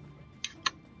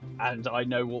 And I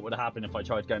know what would happen if I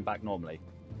tried going back normally.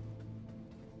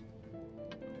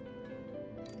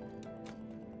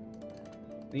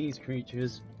 These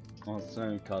creatures are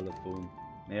so colourful.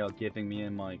 They are giving me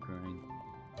a migraine.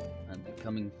 And they're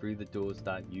coming through the doors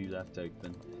that you left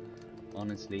open.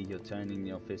 Honestly, you're turning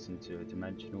the office into a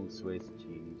dimensional Swiss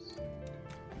cheese.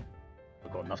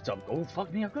 I've got enough time. Oh,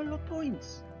 fuck me, I've got a lot of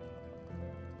points.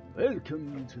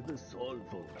 Welcome to the Soul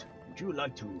Vault. Would you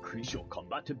like to increase your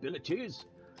combat abilities?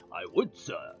 I would,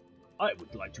 sir. I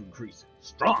would like to increase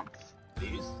strength,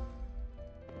 please.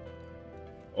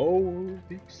 Old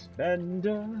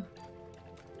Expander.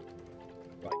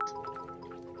 Right.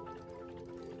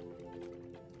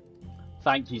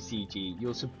 Thank you, CG.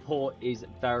 Your support is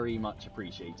very much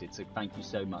appreciated. So thank you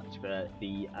so much for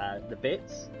the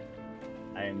bits,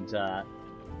 and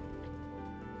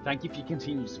thank you for your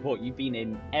continued support. You've been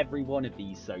in every one of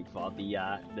these so far.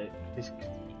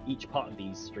 Each part of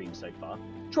these streams so far,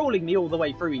 trolling me all the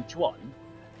way through each one.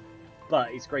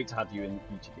 But it's great to have you in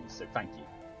each of these. So thank you.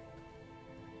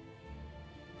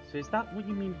 So is that what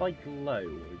you mean by glow,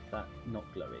 or is that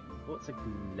not glowing? What's a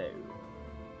glow?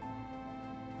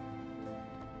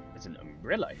 There's an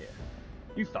umbrella here.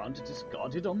 You found a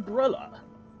discarded umbrella.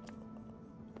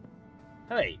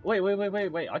 Hey,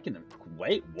 wait. I can...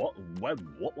 Wait, what?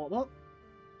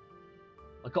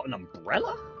 I got an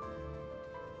umbrella?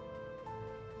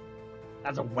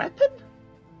 As a weapon?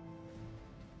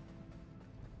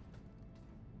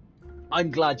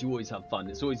 I'm glad you always have fun.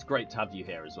 It's always great to have you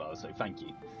here as well, so thank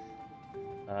you.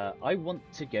 I want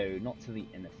to go not to the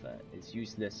Innifer. It's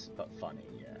useless but funny.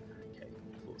 Yeah, okay,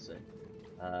 I thought so.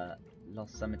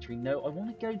 Lost Cemetery. No, I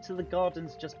want to go to the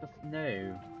gardens just before.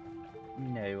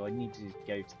 No, I need to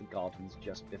go to the gardens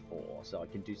just before so I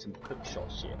can do some hookshot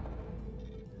shit.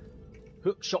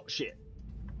 Hookshot shit.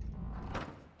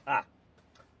 Ah,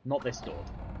 not this door.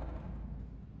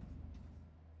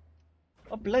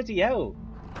 Oh, bloody hell.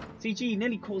 CG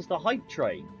nearly caused the hype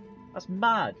train. That's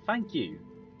mad. Thank you.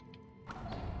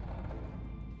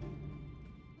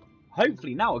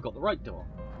 Hopefully now I got the right door.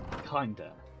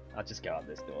 Kinda. I'll just go out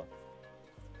this door.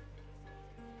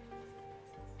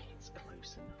 It's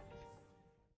close enough.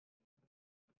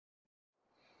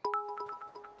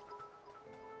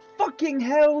 Fucking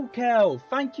hell, Kel!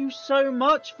 Thank you so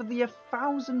much for the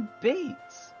 1,000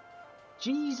 bits!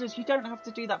 Jesus, you don't have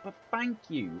to do that, but thank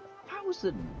you.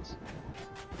 1,000!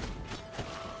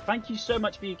 Thank you so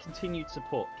much for your continued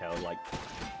support, Kel.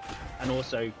 And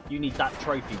also, you need that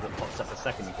trophy that pops up a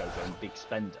second ago going Big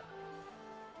Spender.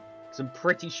 Because I'm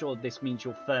pretty sure this means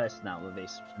you're first now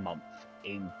this month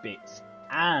in bits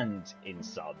and in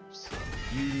subs.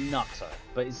 You nutter.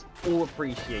 But it's all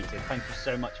appreciated. Thank you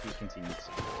so much for your continued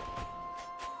support.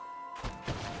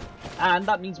 And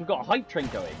that means we've got a hype train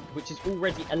going, which is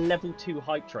already a level 2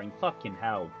 hype train. Fucking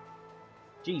hell.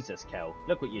 Jesus, Kel.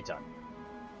 Look what you've done.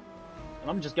 And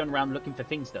I'm just going around looking for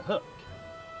things to hook.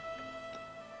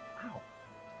 Ow.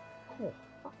 Oh,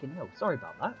 fucking hell. Sorry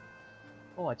about that.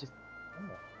 Oh, I just...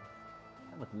 Oh.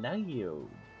 That was loud.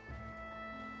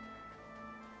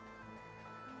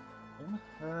 I want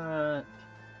to hook.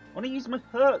 I want to use my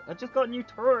hook. I just got a new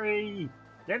toy.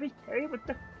 Let me play with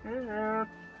the hook.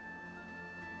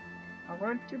 I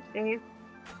want to play.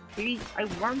 Please, I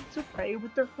want to play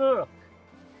with the hook.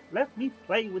 Let me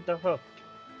play with the hook.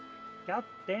 God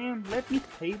damn, let me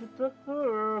play with the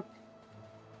hook.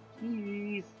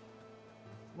 Please.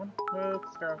 I want to hook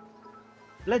stuff.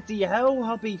 Bloody hell,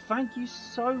 hubby, thank you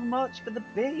so much for the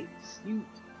bits. You,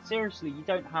 seriously, you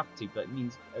don't have to, but it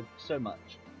means so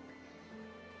much.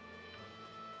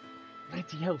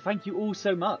 Bloody hell, thank you all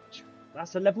so much.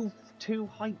 That's a level 2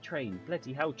 hype train.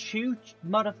 Bloody hell, chew,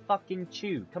 motherfucking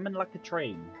chew. Coming like a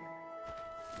train.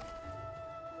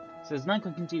 So there's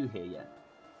nothing I can do here yet.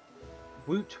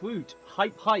 Woot woot.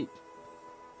 Hype hype.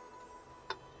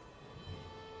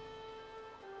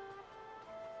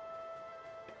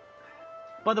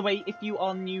 By the way, if you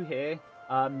are new here,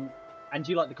 and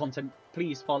you like the content,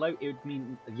 please follow. It would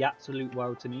mean the absolute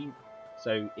world to me.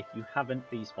 So if you haven't,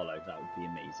 please follow. That would be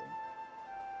amazing.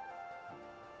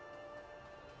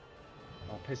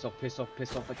 Oh, piss off, piss off,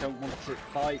 piss off. I don't want to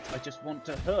fight. I just want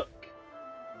to hook.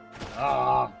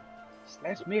 Ah, just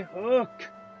let me hook.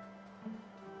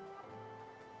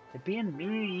 They're being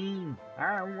mean.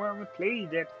 I don't want to play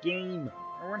that game.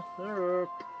 I want to hook.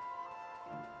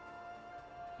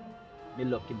 We're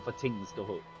looking for things to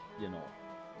hook, you know.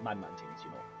 Man things, you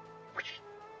know.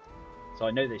 So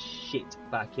I know there's shit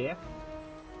back here.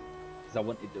 Because I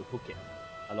wanted to hook it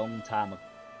a long time ago.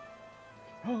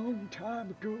 Long time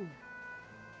ago,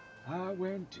 I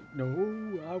went the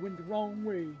wrong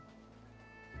way.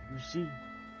 You see,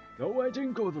 no, I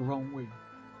didn't go the wrong way.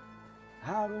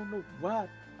 I don't know what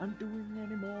I'm doing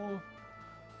anymore.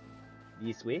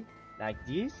 This way, like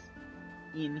this.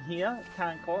 In here,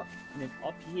 can't go, and then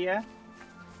up here.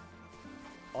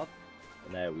 Up.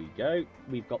 There we go.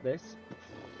 We've got this.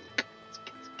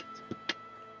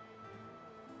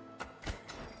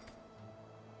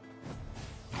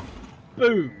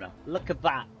 Boom! Look at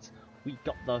that. We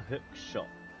got the hook shot.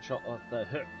 Shot of the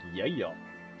hook. Yeah, yeah.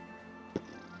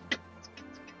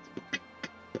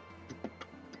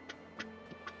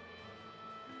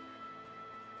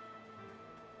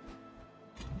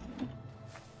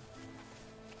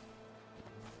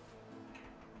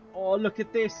 Oh, look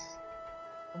at this.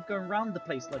 I'm going around the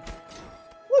place like...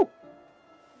 Woo!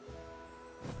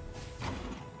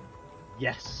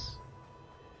 Yes.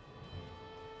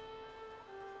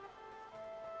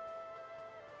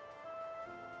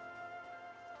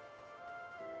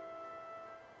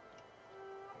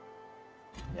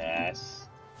 Yes.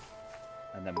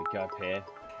 And then we go up here.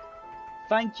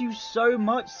 Thank you so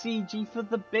much, CG, for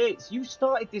the bits. You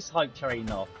started this hype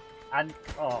train off. And,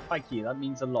 oh, thank you. That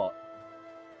means a lot.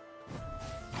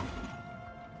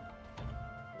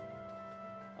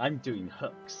 I'm doing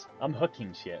hooks. I'm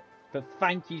hooking shit. But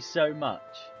thank you so much.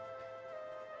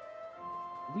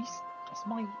 That's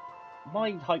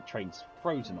my hype train's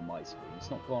frozen on my screen. It's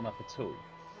not gone up at all.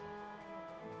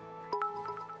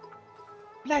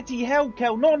 Bloody hell,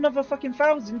 Kel! Not another fucking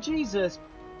 1,000, Jesus!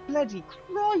 Bloody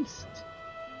Christ!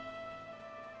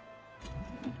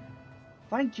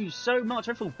 Thank you so much.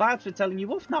 I feel bad for telling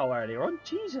you off now earlier on.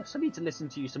 Jesus, I need to listen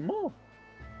to you some more.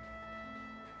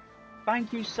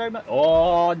 Thank you so much.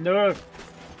 Oh no!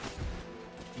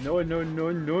 No no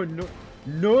no no no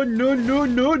no no no no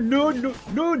no no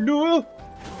no no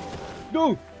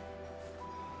no!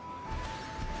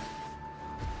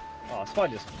 Oh,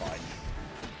 spiders are fine.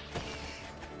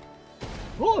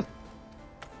 Oh!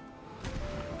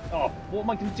 Oh, what am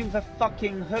I going to do with a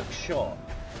fucking hook shot?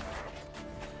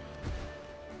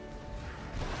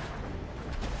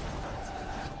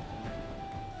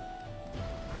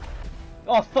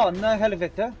 Oh, fun, no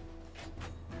elevator.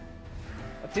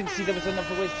 I didn't see there was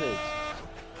another wizard.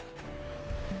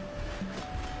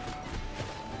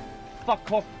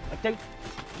 Fuck off. I don't...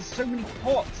 There's so many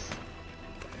pots.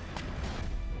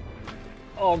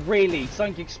 Oh, really?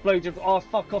 Something exploded. Oh,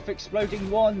 fuck off, exploding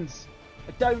ones.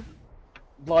 I don't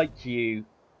like you.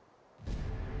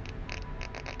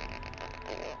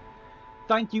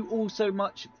 Thank you all so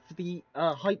much for the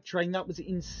hype train. That was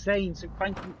insane. So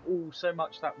thank you all so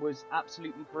much. That was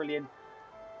absolutely brilliant.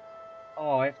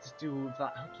 Oh, I have to do all of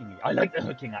that hooking. I like the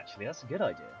hooking, actually. That's a good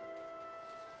idea.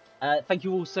 Thank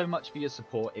you all so much for your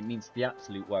support. It means the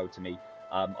absolute world to me.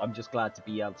 I'm just glad to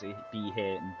be able to be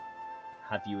here and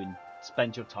have you and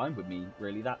spend your time with me.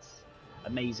 Really, that's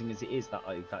amazing as it is that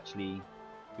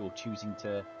you're choosing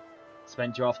to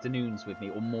spend your afternoons with me,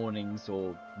 or mornings,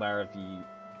 or wherever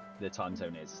the time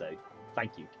zone is. So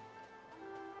thank you.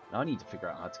 Now I need to figure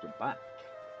out how to get back.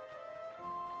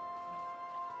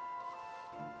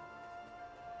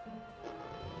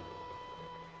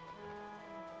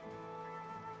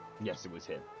 Yes, it was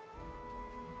him.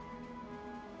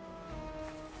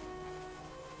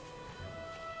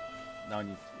 Now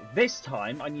this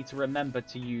time I need to remember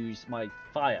to use my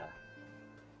fire.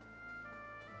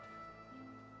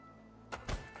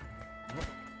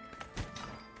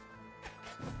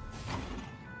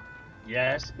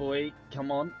 Yes, boy,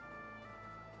 come on.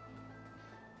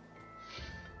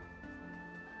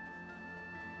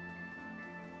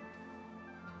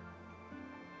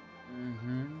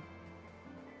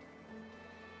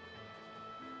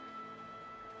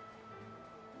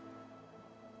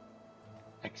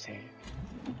 Exhale.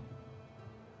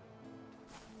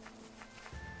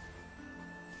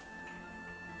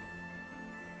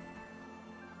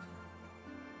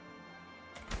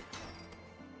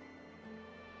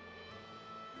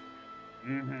 Out.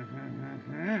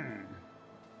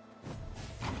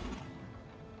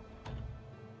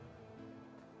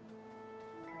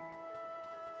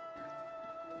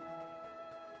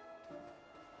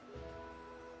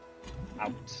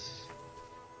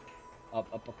 Up,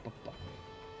 up, up, up, up.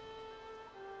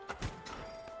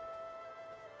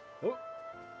 Oh.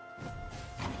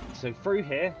 So through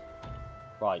here.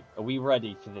 Right, are we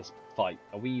ready for this fight?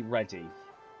 Are we ready?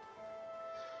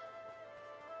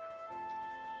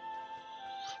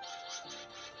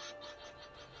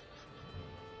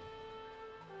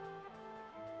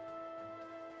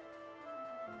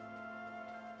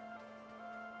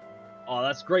 Oh,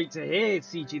 that's great to hear,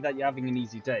 CG, that you're having an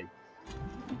easy day.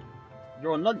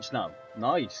 You're on lunch now.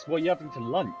 Nice. What are you having for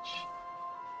lunch?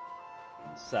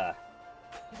 Sir.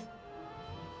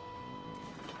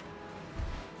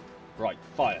 Right,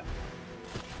 fire.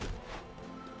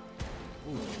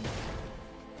 Ooh.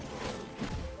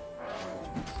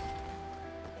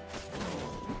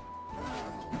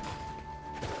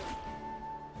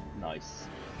 Nice.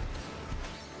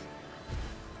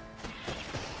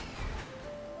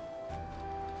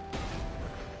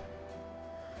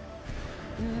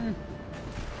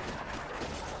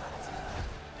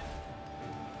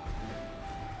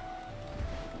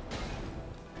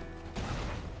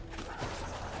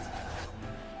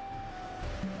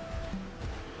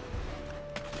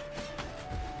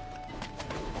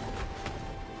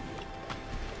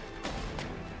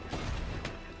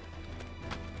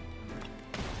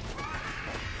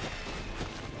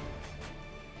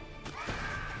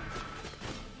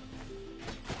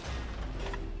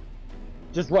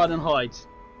 Just run and hide.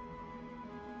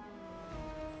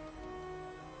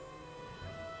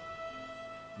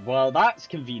 Well, that's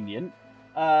convenient.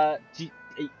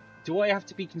 Do I have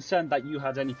to be concerned that you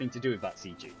had anything to do with that,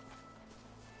 CG?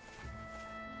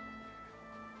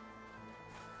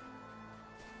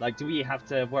 Like, do we have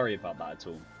to worry about that at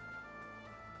all?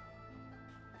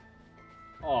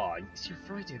 Oh, it's your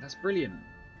Friday. That's brilliant.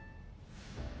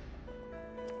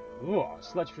 Oh,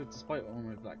 sludge for despite all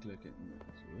my black looking.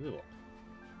 Ugh.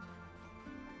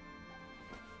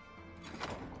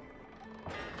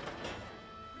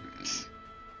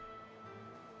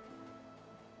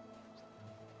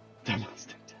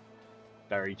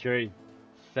 Very true.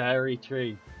 Very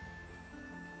true.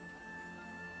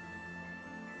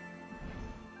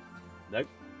 Nope.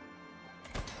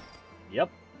 Yep.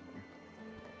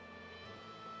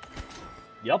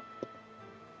 Yep.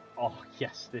 Oh,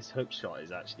 yes, this hook shot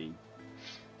is actually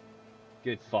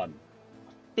good fun.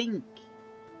 I think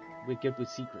we're good with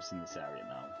secrets in this area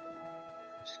now.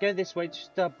 Just go this way,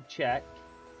 just double check.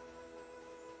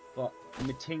 But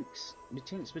my tinks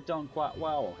were done quite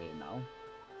well here now.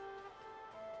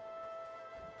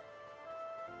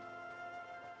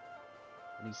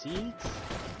 Any seeds?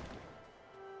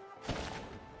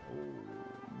 Oh,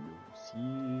 no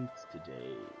seeds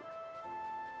today.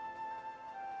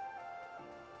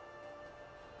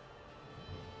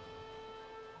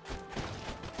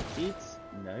 Seeds?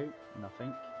 No,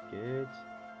 nothing. Good.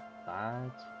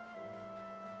 Bad.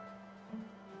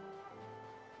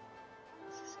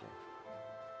 Let's just go.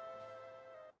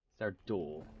 Is there a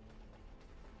door?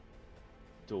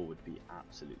 Door would be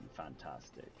absolutely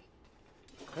fantastic.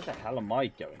 Where the hell am I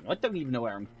going? I don't even know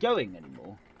where I'm going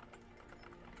anymore.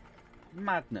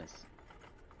 Madness.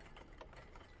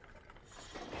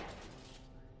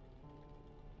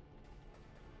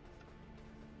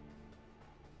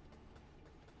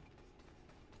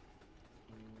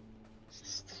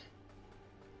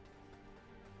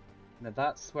 Now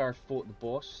that's where I fought the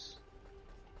boss.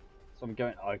 So I'm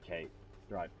going... Okay,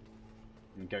 right.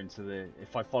 I'm going to the...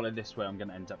 If I follow this way, I'm going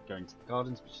to end up going to the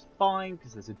gardens, which is fine,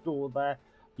 because there's a door there.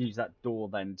 Use that door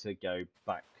then to go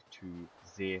back to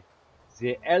the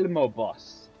Elmo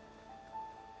boss.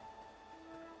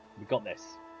 We got this.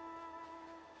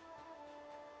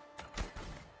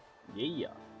 Yeah.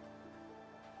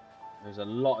 There's a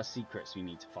lot of secrets we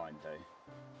need to find, though.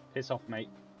 Piss off, mate.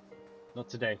 Not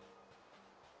today.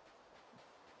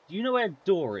 Do you know where a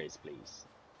door is, please?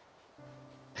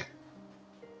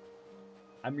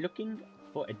 I'm looking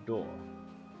for a door.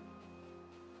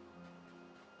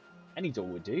 Any door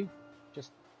would do.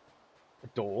 Just a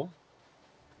door.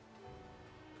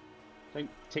 Don't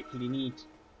particularly need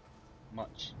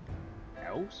much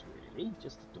else, really.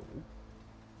 Just a door.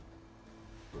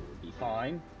 Door would be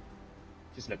fine.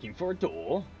 Just looking for a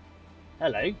door.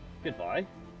 Hello. Goodbye.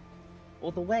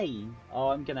 All the way. Oh,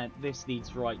 I'm gonna... This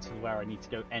leads right to where I need to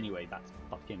go anyway. That's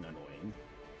fucking annoying.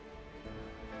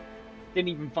 Didn't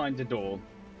even find a door.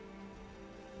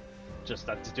 Just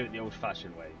had to do it the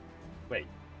old-fashioned way. Wait.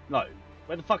 No.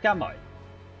 Where the fuck am I?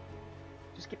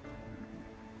 Just get...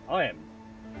 I am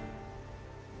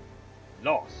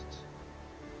lost.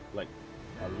 Like,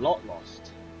 a lot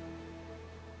lost.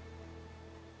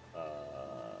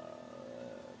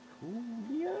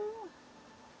 Coolio?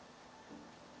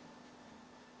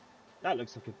 That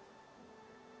looks like a...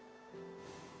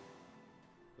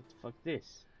 What the fuck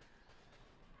this?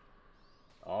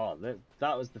 Oh,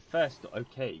 that was the first...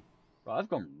 Okay. Right, I've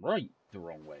gone right the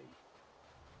wrong way.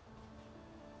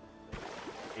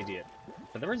 Idiot.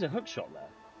 But there is a hook shot there.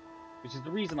 Which is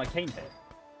the reason I came here.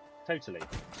 Totally.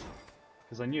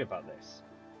 Because I knew about this.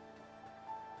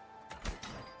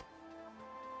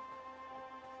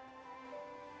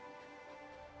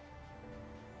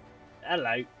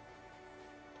 Hello.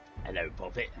 Hello,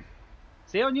 Prophet.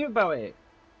 See, I knew about it.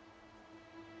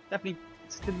 Definitely,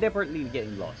 it's deliberately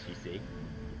getting lost, you see.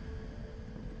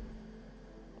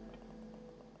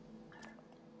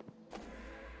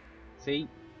 See?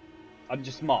 I'm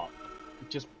just smart.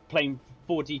 Just playing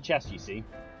 4D chess, you see.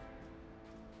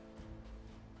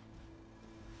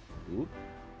 Ooh.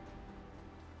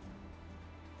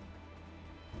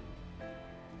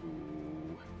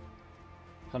 Ooh.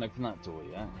 Can't open that door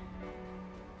yet.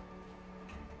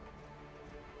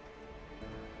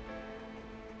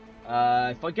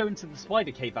 If I go into the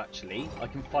spider cave, actually, I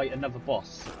can fight another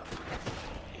boss.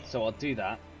 So I'll do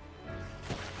that.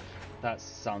 That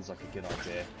sounds like a good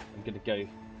idea. I'm gonna go.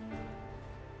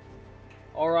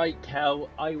 Alright, Kel,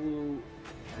 I will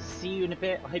see you in a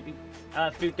bit. I hope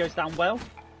your food goes down well.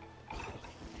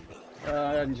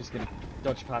 I'm just gonna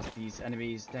dodge past these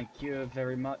enemies. Thank you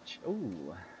very much.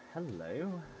 Ooh,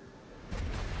 hello.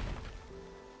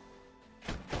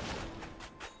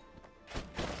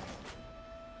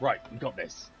 Right, we got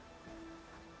this.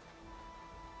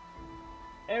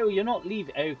 Oh, you're not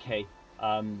leaving. Okay.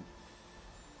 Oh,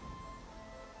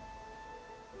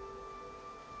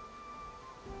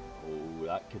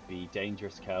 that could be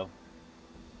dangerous, Kel.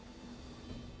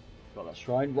 Got that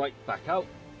shrine. Right, back out.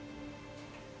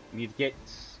 Need to get.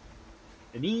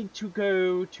 I need to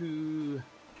go to.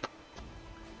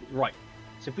 Right.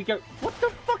 So if we go. What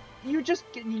the fuck? You just.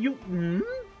 You.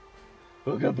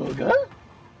 Booga booga?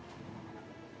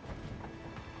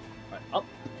 Right, up.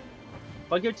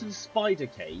 If I go to the spider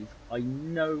cave, I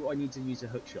know I need to use a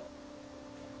hook shot.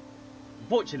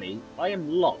 Unfortunately, I am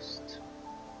lost.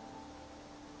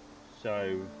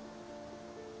 So.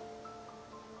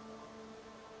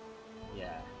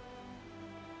 Yeah.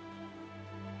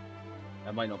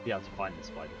 I might not be able to find the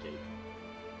spider cave.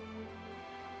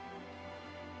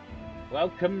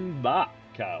 Welcome back,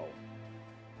 Cal.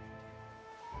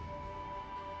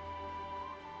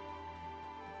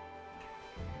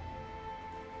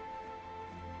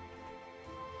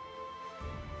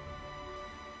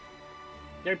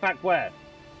 Go back where?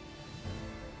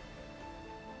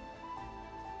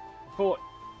 Fort.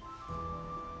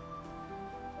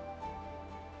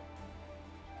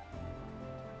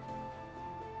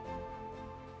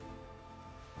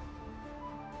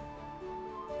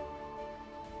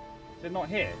 Is it not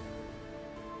here?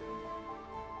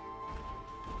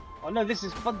 Oh no, this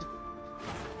is fun.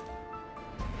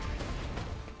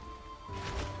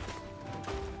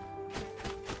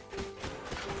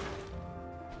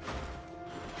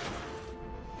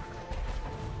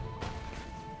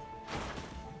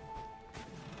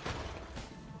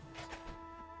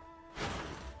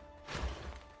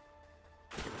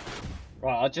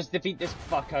 Right, I'll just defeat this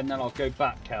fucker and then I'll go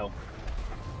back, Kel.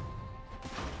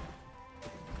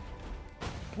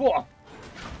 What?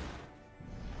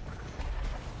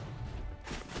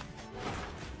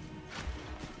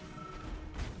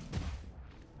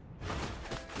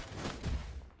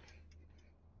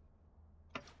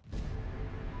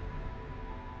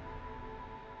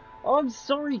 Oh, I'm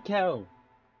sorry, Kel.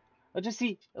 I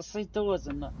see doors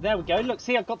and there we go. Look,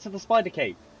 see, I got to the spider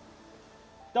cave.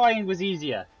 Dying was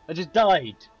easier. I just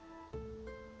died.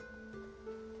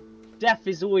 Death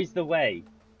is always the way.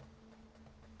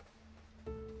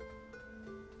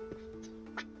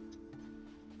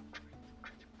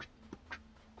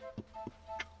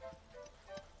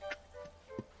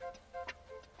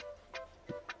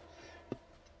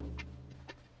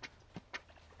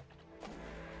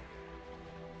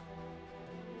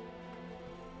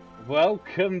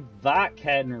 Welcome back,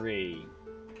 Henry.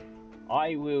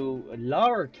 I will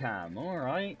Lara Cam,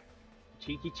 alright.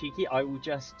 Cheeky cheeky, I will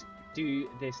just do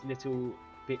this little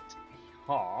bit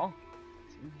here.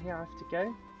 Is it in here I have to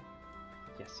go?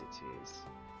 Yes it is.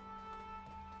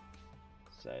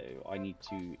 So I need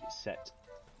to set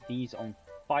these on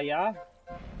fire.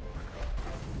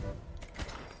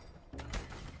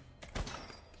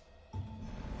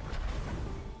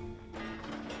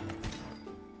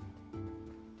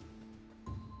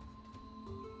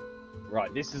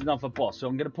 Right, this is another boss, so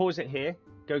I'm going to pause it here.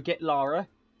 Go get Lara.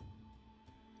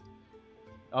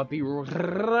 I'll be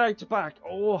right back.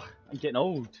 Oh, I'm getting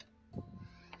old.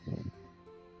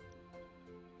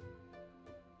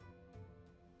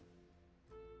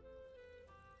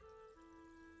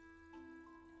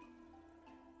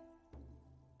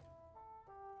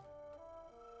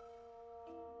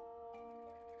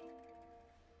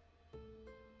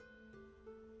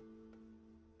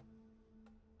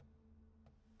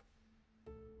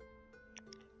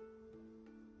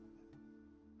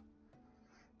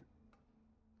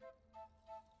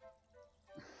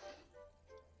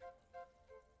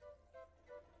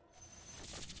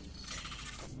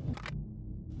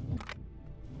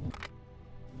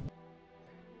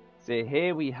 So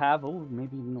here we have, oh,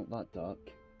 maybe not that dark.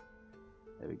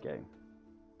 There we go.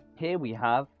 Here we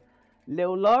have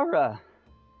little Lara.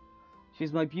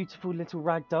 She's my beautiful little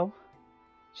ragdoll.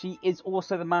 She is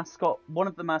also the mascot, one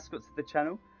of the mascots of the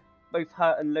channel. Both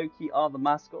her and Loki are the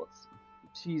mascots.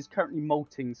 She's currently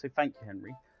molting, so thank you,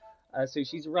 Henry. So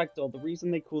she's a ragdoll. The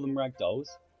reason they call them ragdolls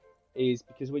is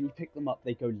because when you pick them up,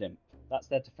 they go limp. That's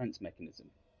their defense mechanism.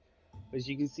 But as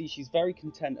you can see, she's very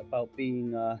content about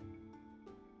being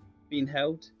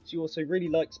held. She also really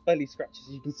likes belly scratches.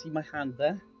 You can see my hand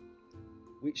there,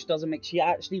 which doesn't make. She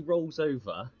actually rolls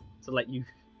over to let you.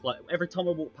 Like every time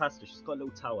I walk past her, she's got a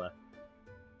little tower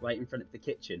right in front of the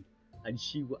kitchen, and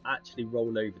she will actually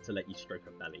roll over to let you stroke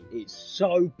her belly. It's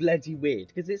so bloody weird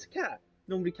because it's a cat.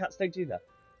 Normally cats don't do that.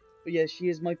 But yeah, she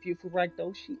is my beautiful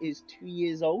ragdoll. She is 2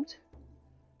 years old,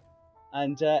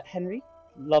 and Henry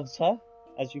loves her.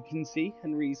 As you can see,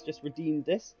 Henry's just redeemed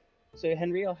this. So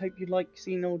Henry, I hope you like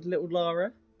seeing old little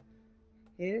Lara.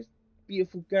 Here's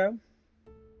beautiful girl.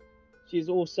 She is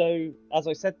also, as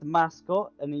I said, the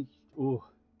mascot, and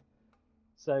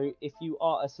so if you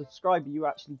are a subscriber, you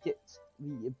actually get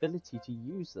the ability to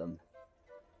use them.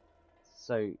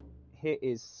 So here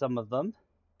is some of them,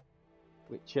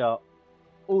 which are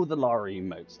all the Lara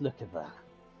emotes. Look at that.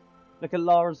 Look at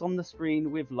Lara's on the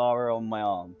screen with Lara on my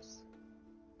arms.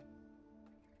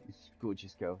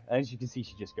 Gorgeous girl. As you can see,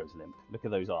 she just goes limp. Look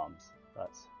at those arms.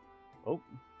 That's... Oh.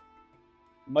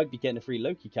 You might be getting a free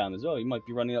Loki cam as well. You might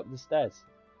be running up the stairs.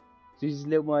 So this is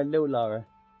my little Lara.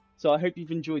 So I hope you've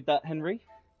enjoyed that, Henry.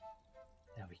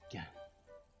 There we go.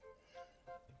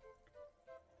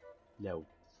 Little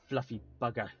fluffy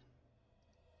bugger.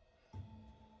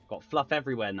 Got fluff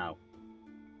everywhere now.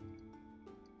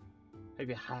 Hope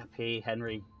you're happy,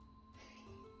 Henry.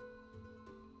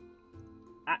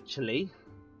 Actually...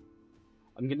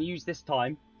 I'm going to use this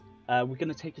time. We're going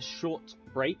to take a short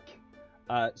break.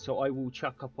 So I will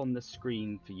chuck up on the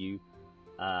screen for you.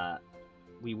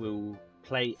 We will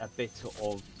play a bit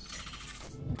of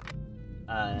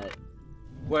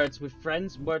Words with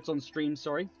Friends. Words on stream,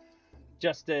 sorry.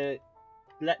 Just to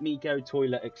let me go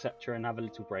toilet, etc. and have a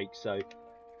little break. So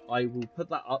I will put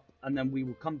that up and then we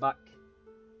will come back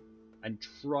and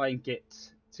try and get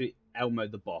to Elmo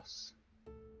the boss,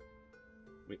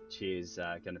 which is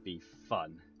going to be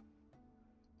fun.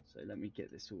 So let me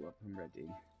get this all up and ready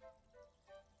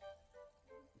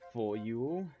for you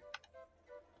all.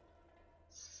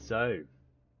 So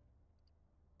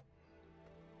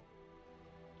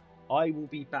I will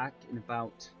be back in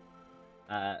about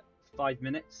 5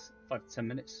 minutes, 5 to 10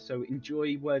 minutes. So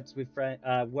enjoy Words with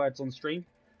Words on stream.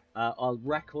 Our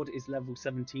record is level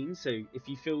 17, so if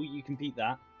you feel you can beat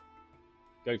that,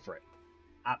 go for it.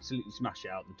 Absolutely smash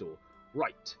it out the door.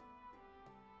 Right.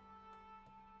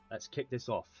 Let's kick this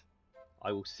off.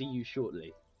 I will see you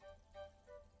shortly.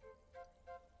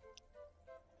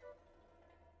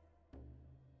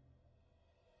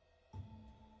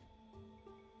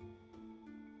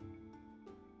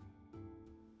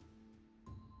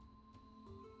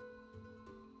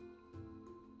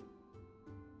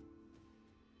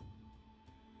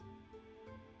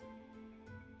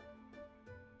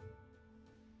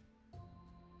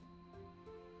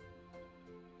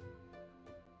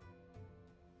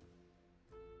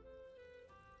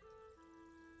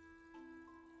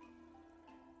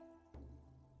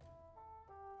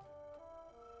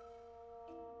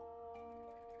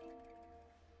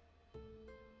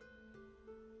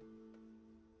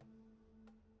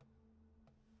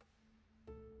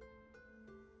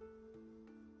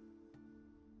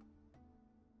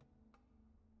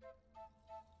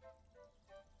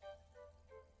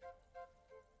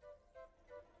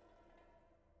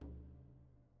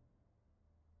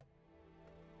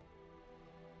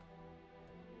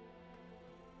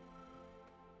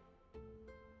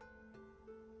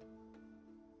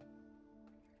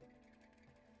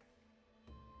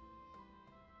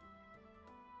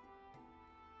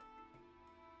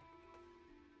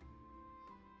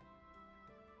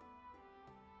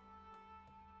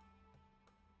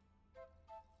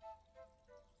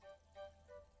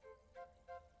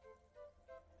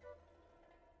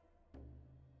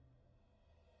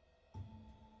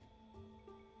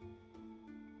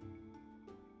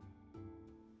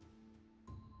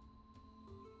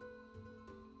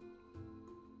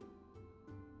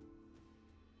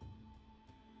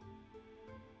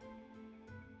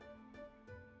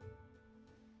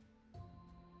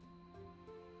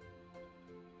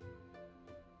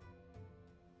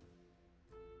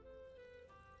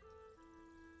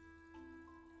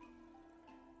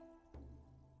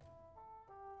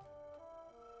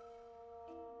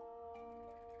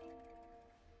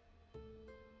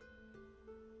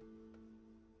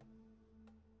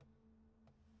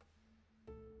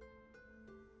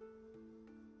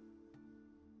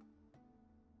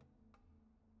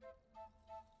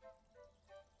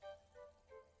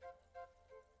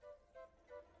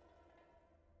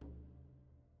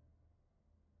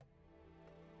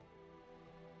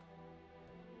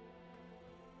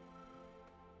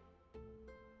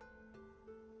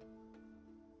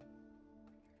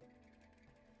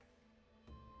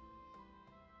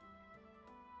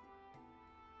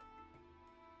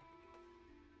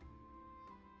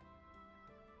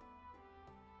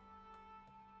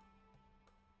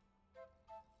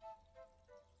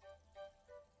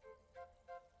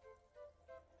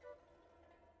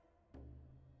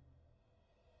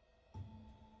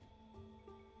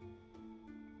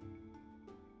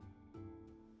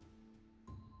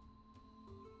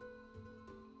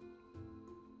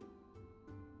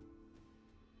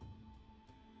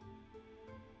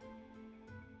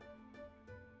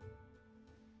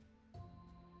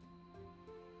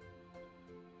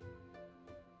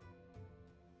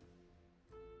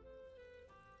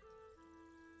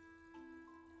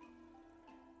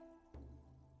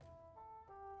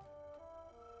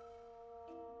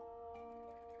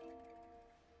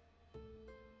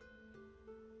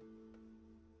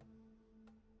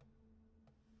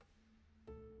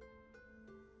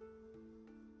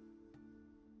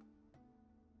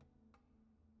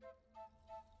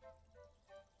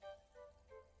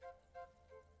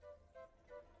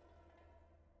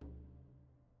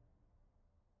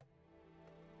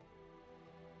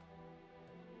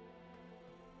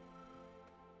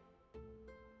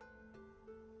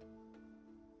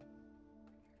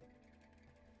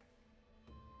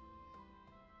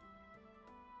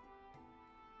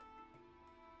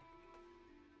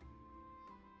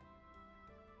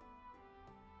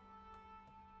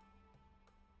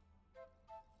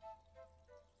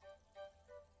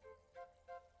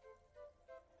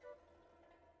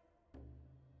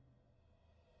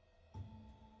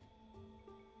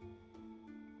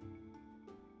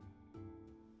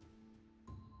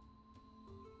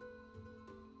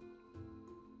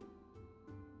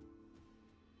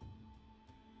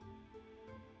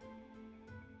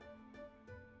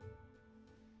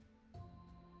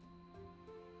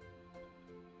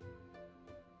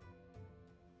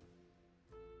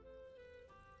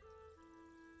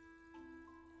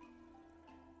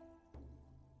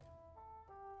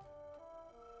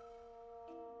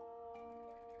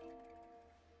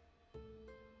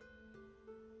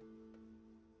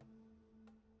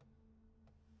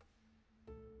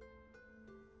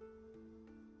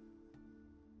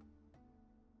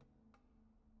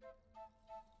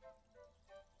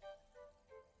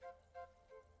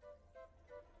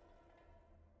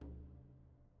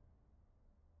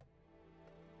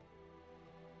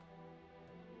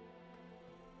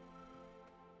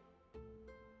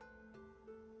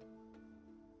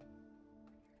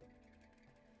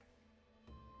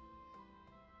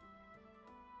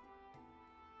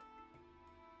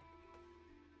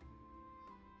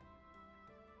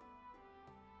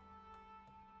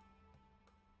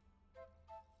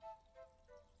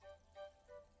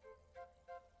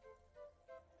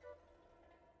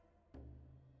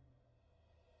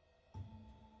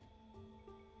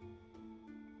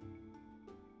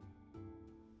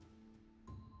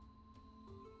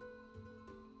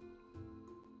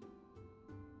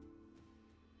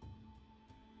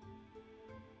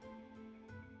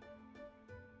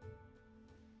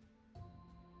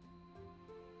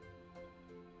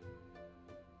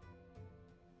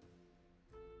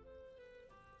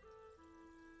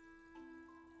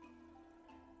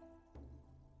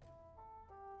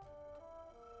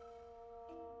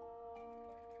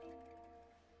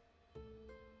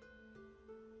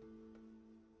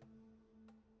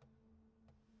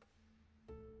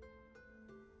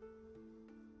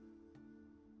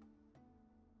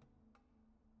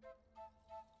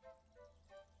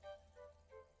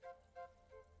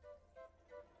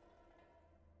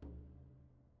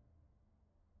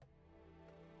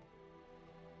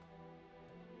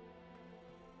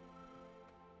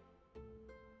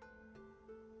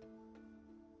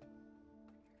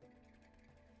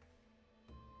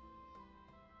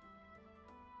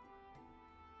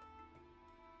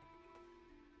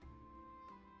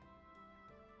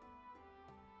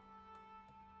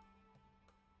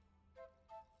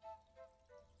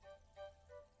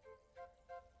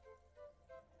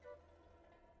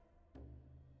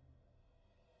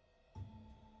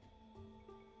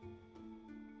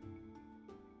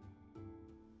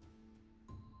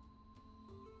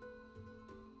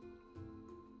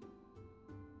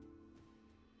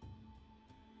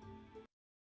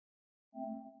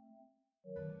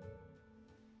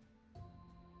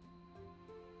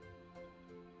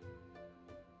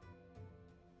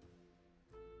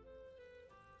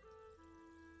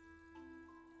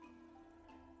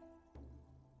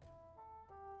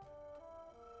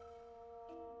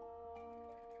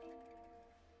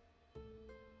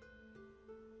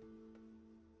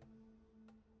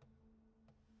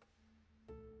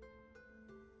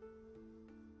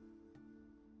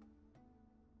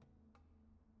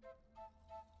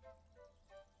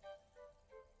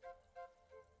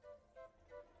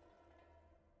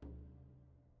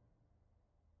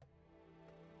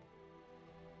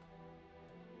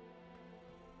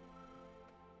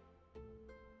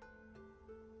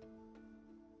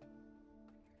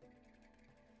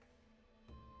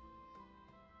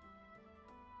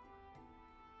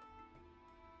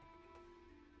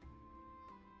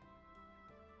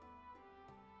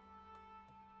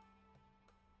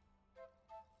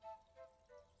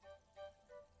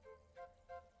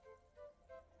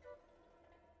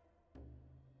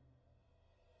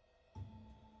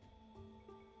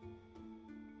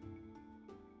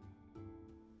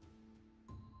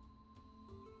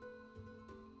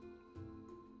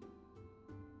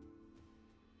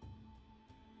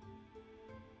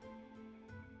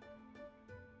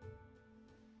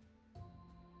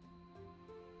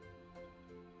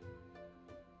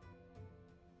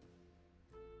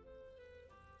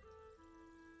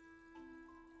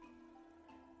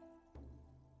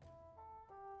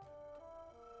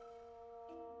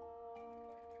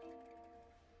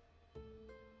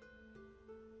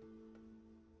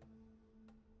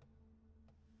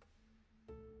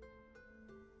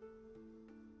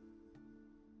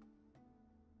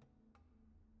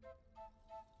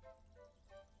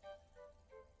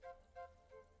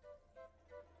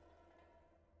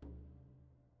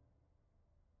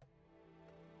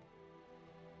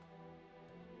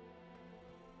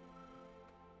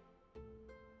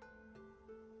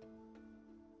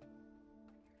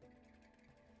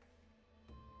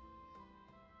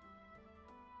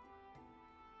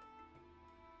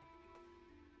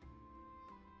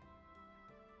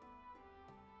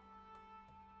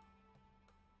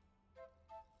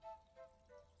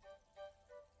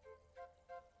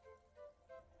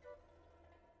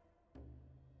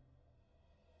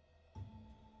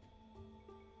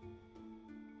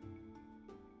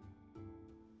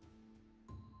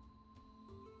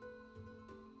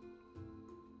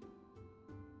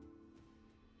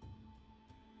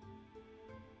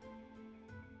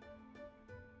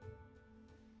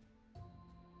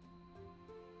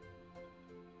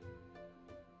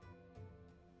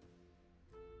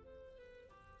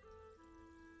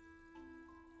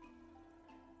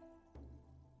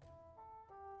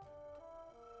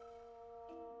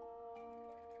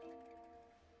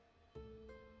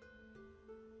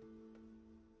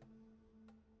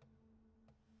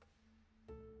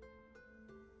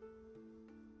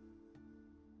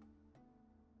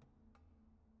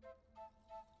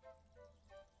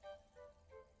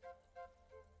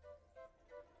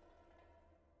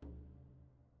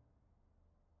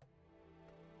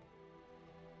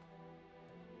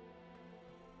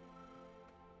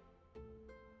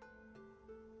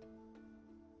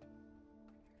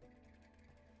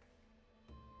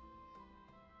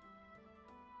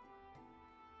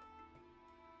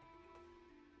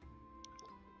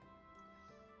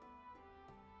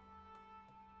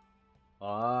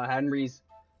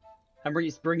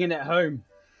 Henry's bringing it home.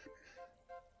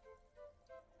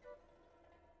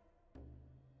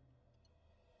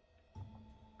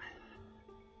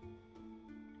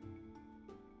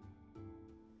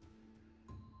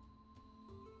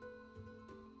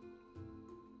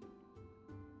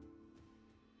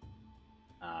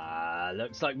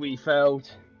 Looks like we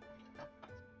failed.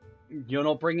 You're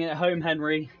not bringing it home,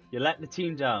 Henry. You let the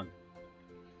team down.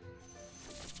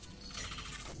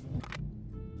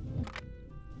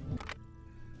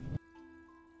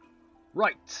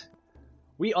 Right.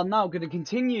 We are now going to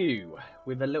continue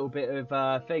with a little bit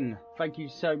of thing. Thank you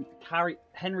so much.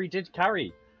 Henry did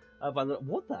carry.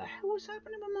 What the hell is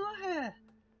happening with my hair?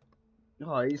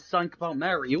 Oh, it's something about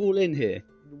Mary all in here.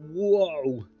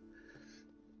 Whoa.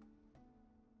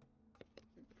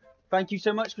 Thank you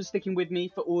so much for sticking with me.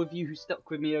 For all of you who stuck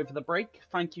with me over the break,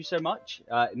 thank you so much.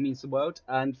 It means the world.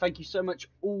 And thank you so much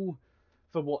all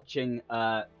for watching,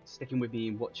 sticking with me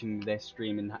and watching this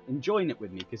stream and enjoying it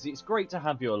with me, because it's great to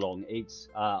have you along. It's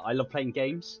I love playing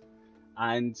games,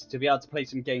 and to be able to play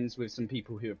some games with some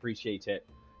people who appreciate it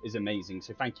is amazing.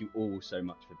 So thank you all so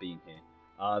much for being here.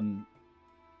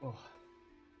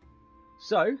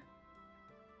 So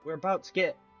we're about to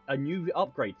get a new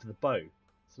upgrade for the bow,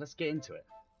 so let's get into it.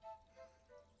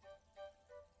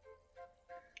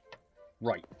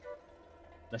 Right,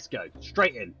 let's go.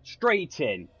 Straight in. Straight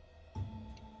in.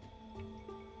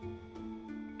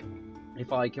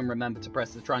 If I can remember to press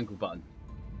the triangle button.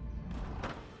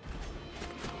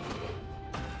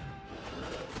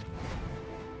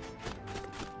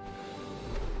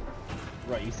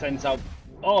 Right, he sends out...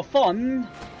 Oh, fun!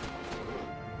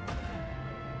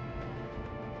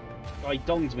 Oh, he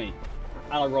donged me.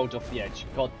 And I rolled off the edge.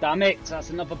 God damn it! That's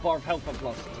another bar of health I've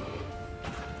lost.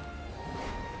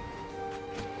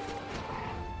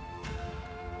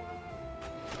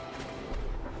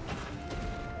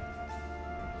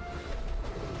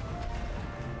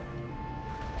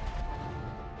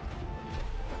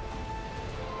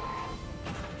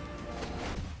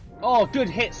 Oh, good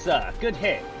hit, sir. Good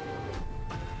hit.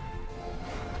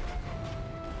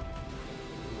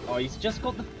 Oh, he's just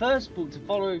got the first ball to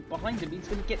follow behind him. He's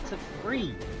going to get to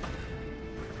 3.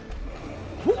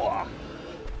 Hooah!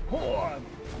 Hooah!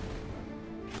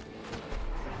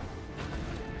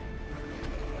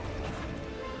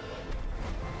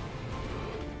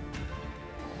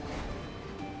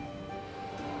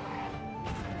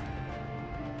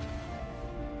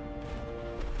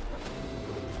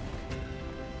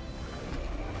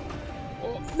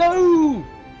 No!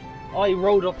 Oh, he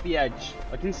rolled off the edge.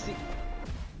 I can see...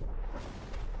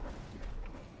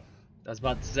 I was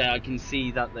about to say, I can see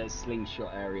that there's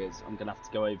slingshot areas. I'm going to have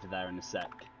to go over there in a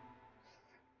sec.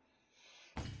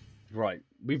 Right,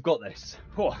 we've got this.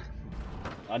 Whew.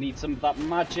 I need some of that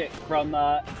magic from...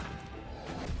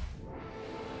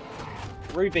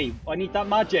 Ruby, I need that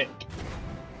magic.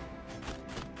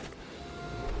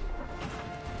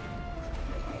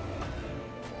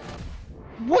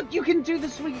 What? You can do the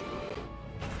sweet...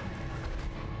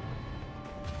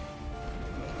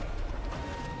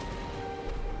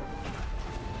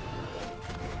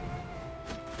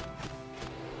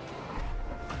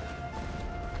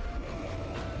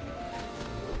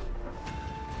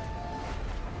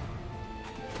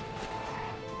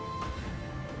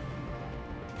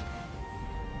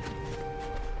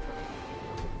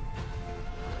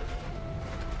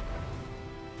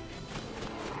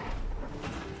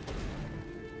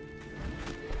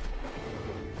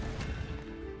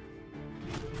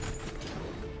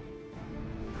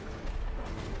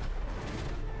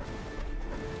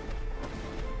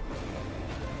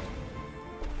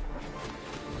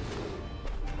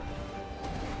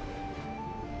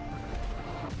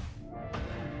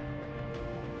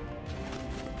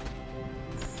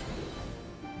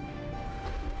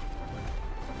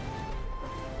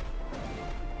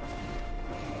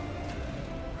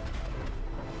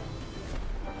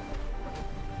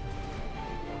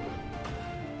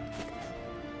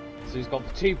 So he's got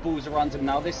 2 balls around him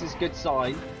now. This is a good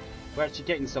sign. We're actually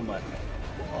getting somewhere.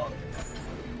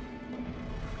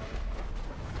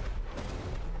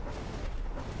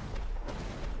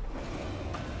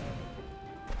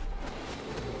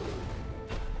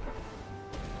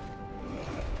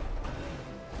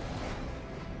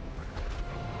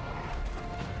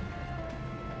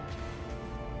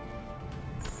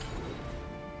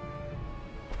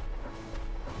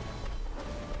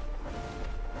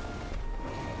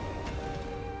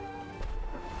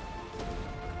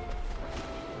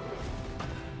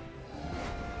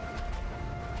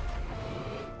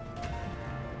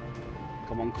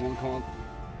 Come on, come on, come on.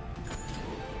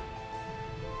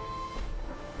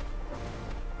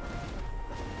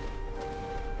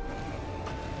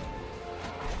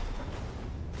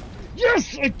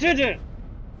 Yes, I did it!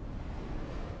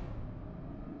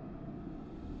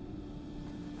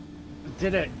 I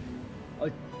did it.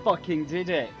 I fucking did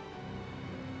it.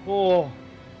 Oh,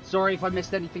 sorry if I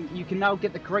missed anything. You can now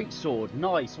get the great sword.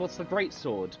 Nice. What's the great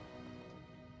sword?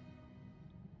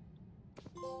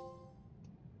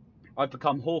 I've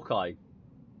become Hawkeye.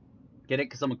 Get it?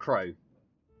 Because I'm a crow.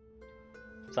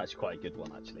 It's actually quite a good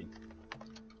one, actually.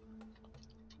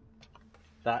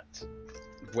 That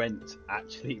went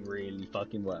actually really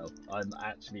fucking well. I'm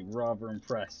actually rather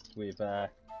impressed with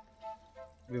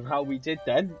how we did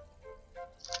then.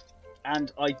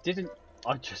 And I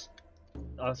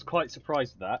was quite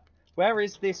surprised at that. Where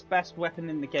is this best weapon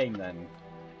in the game then?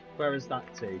 Where is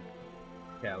that to?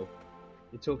 Kel?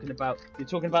 You're talking about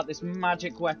this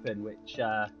magic weapon which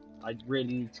I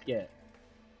really need to get.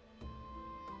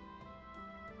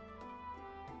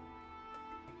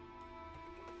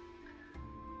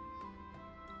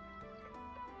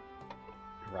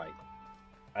 Right.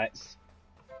 Let's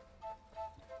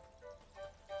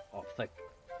oh fuck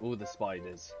all the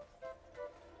spiders.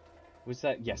 Was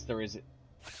that? Yes, there is.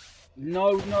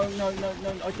 No, no, no, no,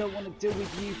 no, I don't want to deal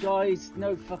with you guys.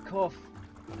 No, fuck off.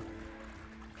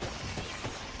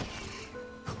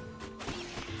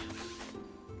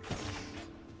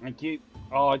 Thank you.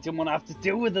 Oh, I didn't want to have to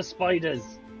deal with the spiders.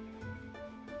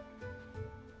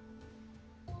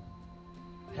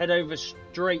 Head over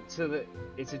straight to the...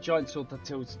 It's a giant sword that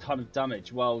deals a ton of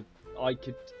damage. Well, I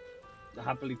could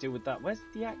happily deal with that. Where's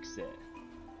the exit?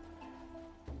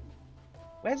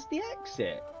 Where's the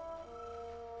exit?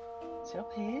 Is it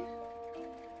up here?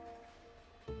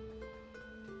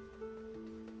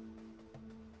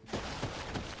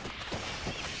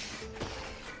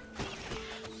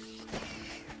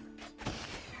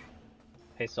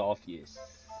 Piss off, you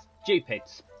stupid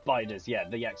spiders. Yeah,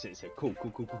 the exit is here. Cool,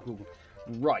 cool, cool, cool, cool.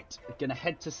 Right, gonna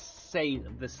head to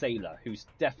the sailor, who's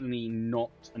definitely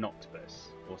not an octopus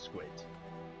or squid.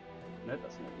 No,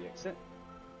 that's not the exit.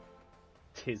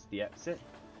 Tis the exit.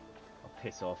 Oh,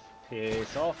 piss off.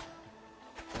 Piss off.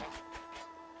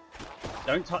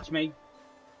 Don't touch me.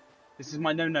 This is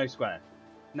my no-no square.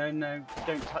 No, no,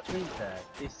 don't touch me there.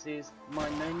 This is my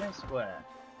no-no square.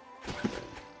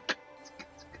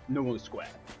 No square.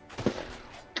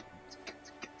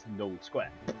 No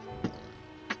square.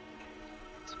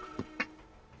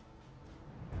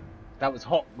 That was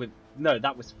hot with... No,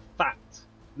 that was fat.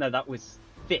 No, that was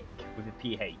thick with a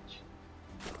PH.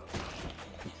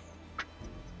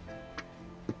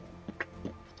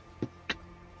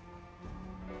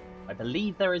 I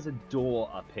believe there is a door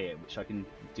up here, which I can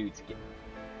do to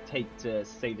take to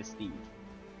Sailor Steve.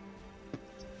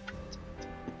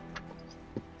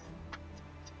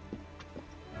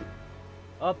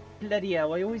 Oh, bloody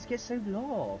hell, I always get so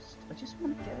lost. I just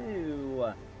want to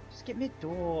go. Just get me a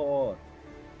door.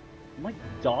 I might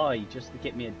die just to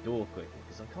get me a door quickly,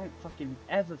 because I can't fucking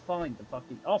ever find the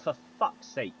fucking... Oh, for fuck's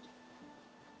sake.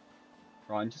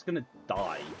 Right, I'm just gonna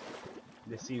die.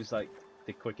 This seems like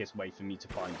the quickest way for me to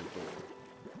find a door.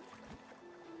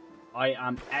 I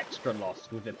am extra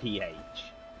lost with a PH.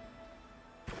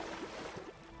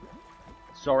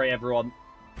 Sorry, everyone.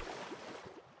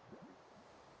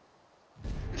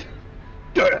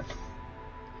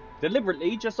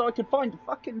 Deliberately, just so I could find a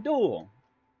fucking door.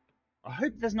 I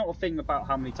hope there's not a thing about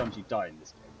how many times you die in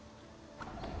this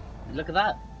game. Look at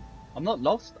that. I'm not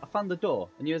lost. I found the door.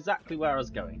 I knew exactly where I was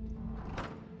going.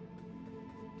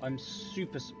 I'm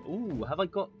super... Ooh, have I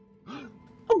got...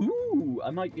 Ooh, I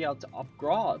might be able to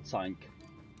upgrade something.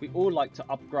 We all like to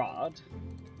upgrade.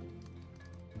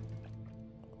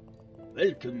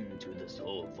 Welcome to the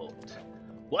Soul Vault.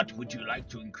 What would you like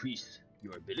to increase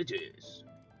your abilities?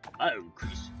 I'll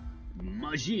increase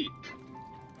magic.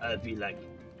 I'll be like,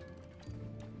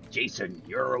 Jason,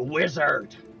 you're a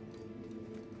wizard.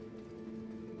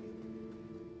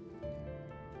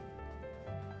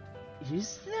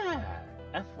 Is there?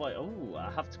 FY... Oh,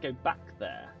 I have to go back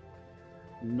there.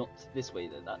 Not this way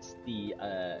though. That's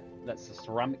the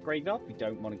ceramic graveyard. We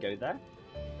don't want to go there.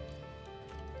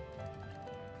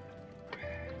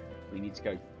 We need to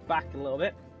go back a little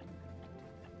bit.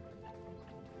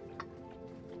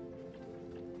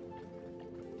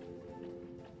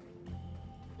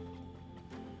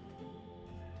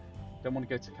 Don't want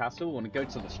to go to castle. I want to go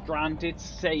to the stranded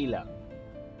sailor.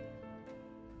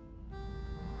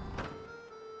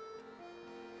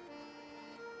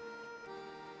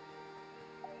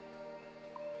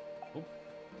 Oh.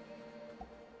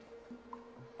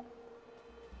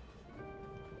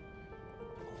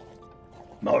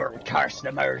 More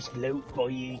customers float by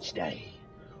each day.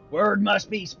 Word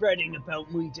must be spreading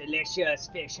about my delicious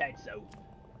fish head soap.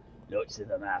 Lots of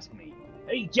them ask me,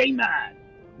 "Hey J-Man,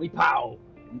 My pal,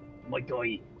 my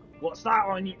guy, what's that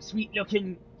on your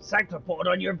sweet-looking saxophone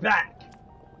on your back?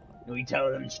 I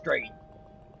tell them straight.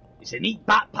 It's a neat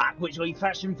backpack which I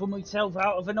fashioned for myself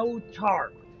out of an old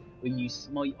chart. I use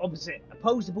my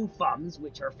opposable thumbs,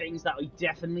 which are things that I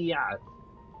definitely have.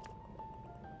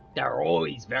 They're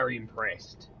always very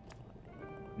impressed.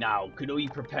 Now, could I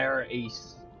prepare a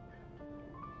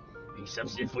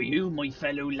substance for you, my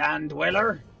fellow land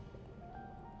dweller?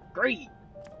 Great!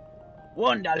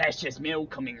 One delicious meal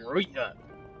coming right up.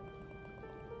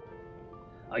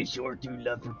 I sure do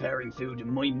love preparing food in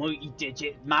my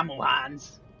multi-digit mammal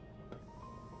hands.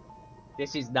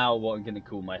 This is now what I'm going to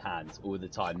call my hands all the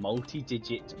time.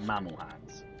 Multi-digit mammal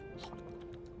hands.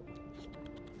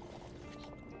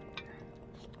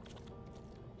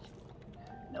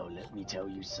 Now let me tell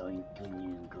you something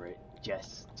you regret.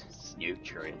 Just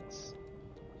nutrients.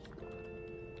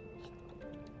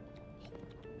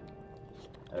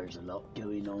 There's a lot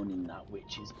going on in that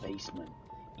witch's basement.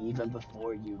 Even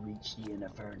before you reach the inner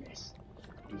furnace,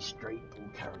 a straight pull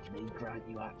carriage may grant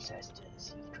you access to the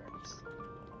secrets.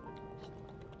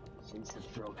 Since the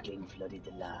Frog King flooded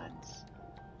the lands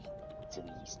to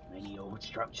the east, many old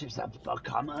structures have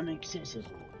become inaccessible.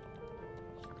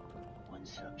 One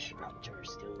such structure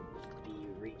still be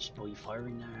reached by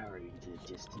firing an arrow into the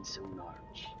distant Stone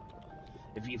Arch.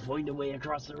 If you find a way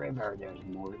across the river, there's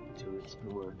more to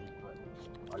explore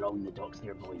along the docks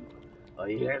nearby.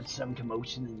 I heard some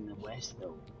commotion in the west,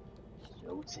 though. So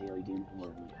don't say I didn't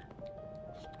warn you.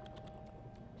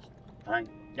 Fine,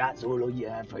 that's all I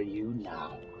have for you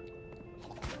now.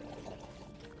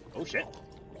 Oh shit.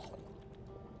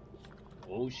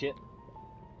 Oh shit.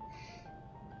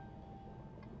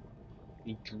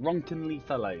 He drunkenly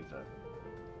fell over.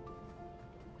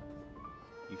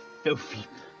 You filthy...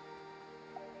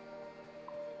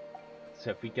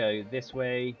 So if we go this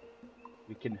way,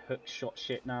 we can hook shot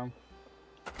shit now.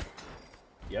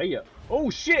 Yeah, yeah. Oh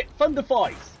shit!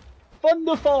 Thunderfies!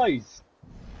 Thunderfies!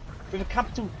 With a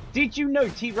capital... Did you know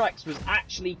T-Rex was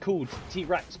actually called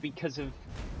T-Rex because of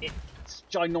its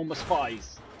ginormous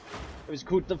thighs? It was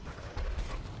called the...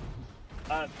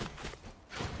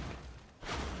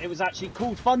 it was actually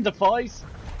called Thunderfies.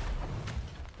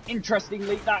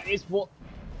 Interestingly, that is what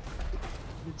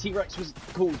the T-Rex was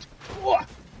called.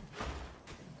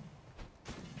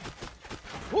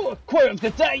 Oh, quote of the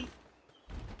day!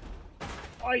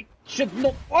 I should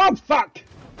not... Oh, fuck!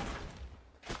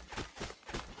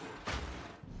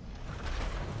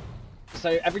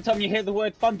 So every time you hear the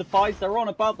word Thunderfies, they're on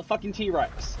about the fucking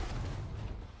T-Rex.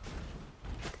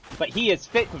 But he is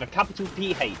fit with a capital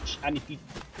PH, and if you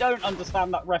don't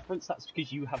understand that reference, that's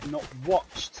because you have not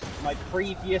watched my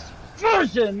previous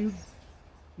versions!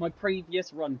 My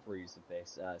previous run-throughs of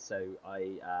this. So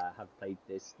I have played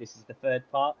this. This is the third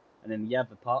part, and in the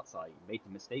other parts I made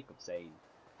the mistake of saying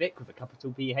Vic with a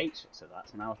capital PH, so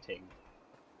that's now a ting.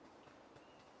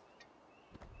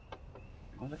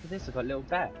 Oh, look at this, I've got a little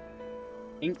bear.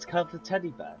 Inked covered teddy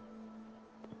bear.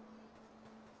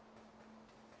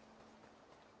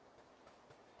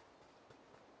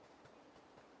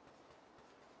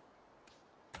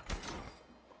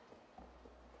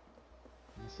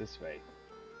 What's this way?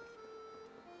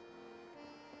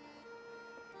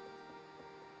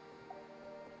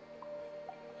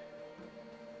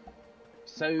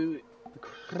 So,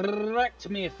 correct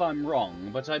me if I'm wrong,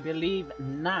 but I believe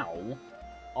now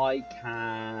I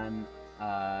can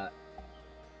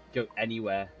go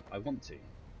anywhere I want to.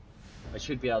 I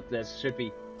should be able to, there should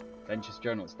be Ventures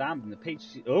Journal. It's damp and the page...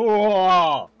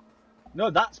 Oh!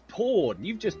 No, that's porn.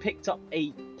 You've just picked up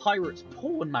a pirate's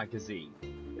porn magazine.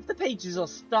 If the pages are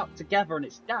stuck together and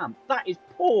it's damp, that is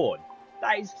porn.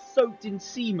 That is soaked in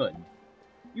semen.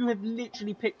 You have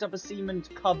literally picked up a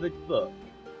semen-covered book.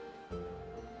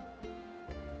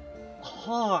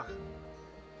 Ah,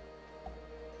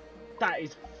 that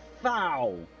is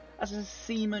foul. That's a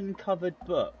semen-covered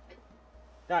book.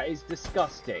 That is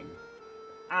disgusting.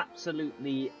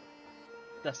 Absolutely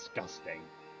disgusting.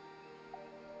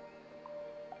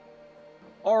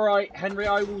 Alright, Henry,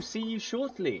 I will see you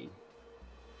shortly.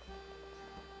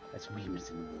 There's rumors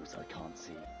in the walls I can't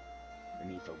see.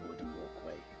 Beneath a wooden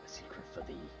walkway, a secret for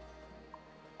thee.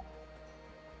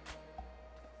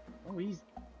 Oh, he's...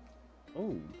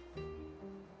 Oh.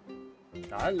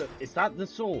 Ah, look, is that the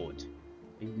sword?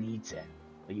 He needs it.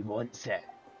 He wants it.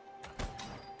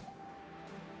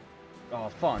 Oh,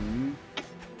 fun.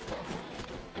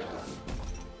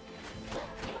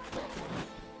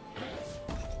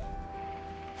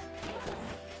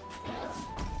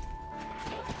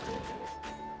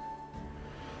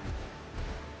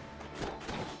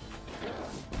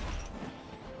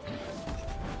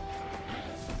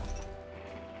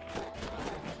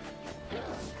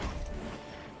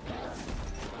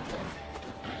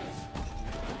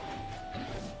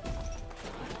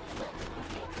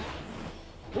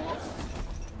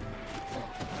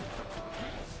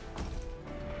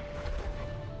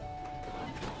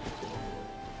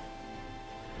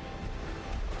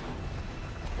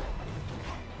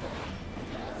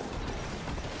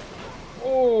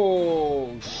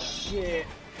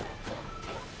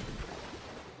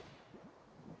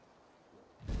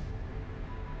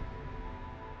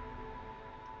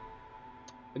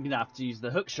 I'm gonna have to use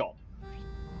the hook shot.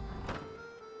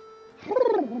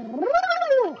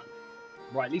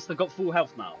 Right, at least I've got full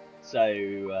health now.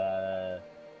 So,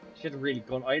 should have really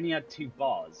gone. I only had 2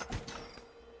 bars.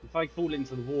 If I fall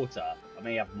into the water, I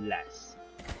may have less.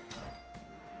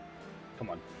 Come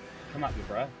on. Come at me,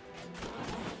 bruh.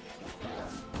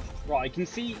 Right, I can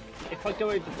see if I go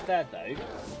over there, though,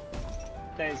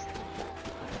 there's...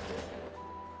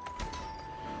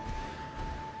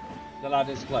 The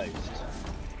ladder's closed.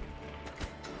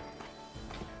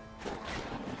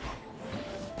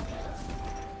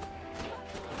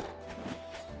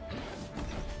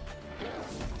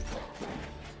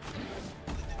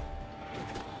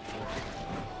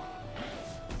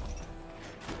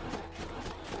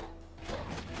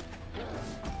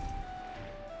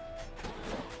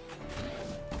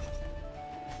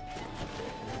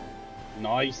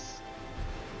 Nice.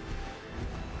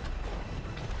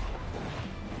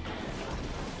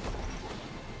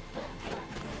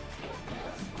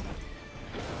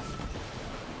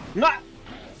 Nah.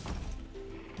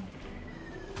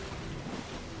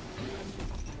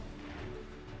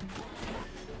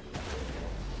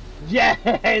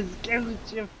 Yes! Get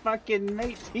with your fucking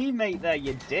teammate there,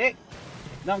 you dick!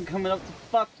 Now I'm coming up to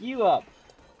fuck you up.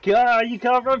 God, you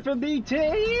can't run from me,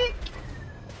 tick!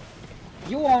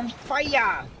 You on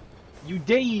fire! You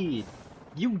dead!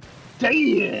 You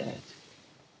dead!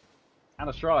 And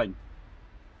a shrine.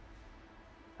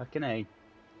 Fucking A.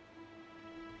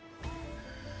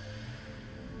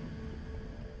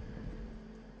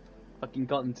 Fucking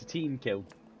got into team kill.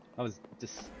 That was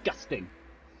disgusting.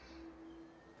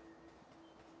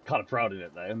 Kind of proud of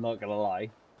it though, I'm not gonna lie.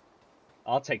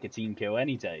 I'll take a team kill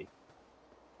any day.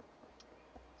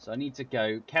 So I need to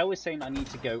go... Kel was saying I need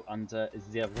to go under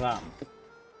the ramp.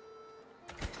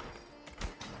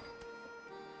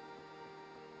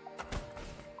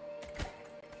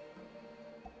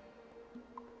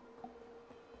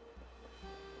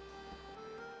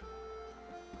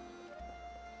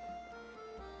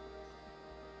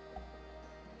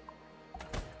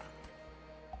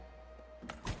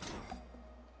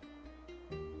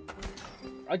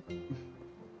 I...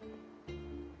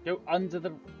 Go under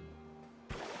the...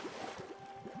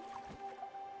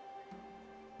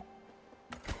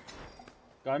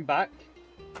 Going back.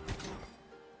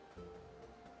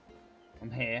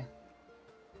 I'm here.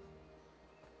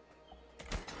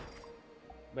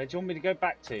 Where do you want me to go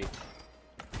back to?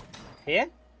 Here?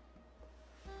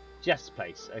 Jeff's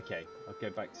place. Okay, I'll go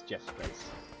back to Jeff's place.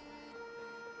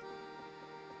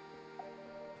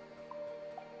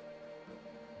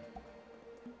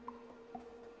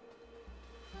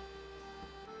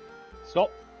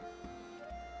 Stop.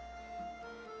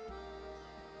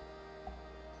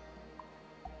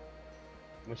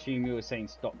 I assume you were saying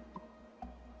stop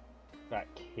back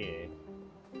here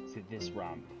to this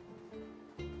ramp.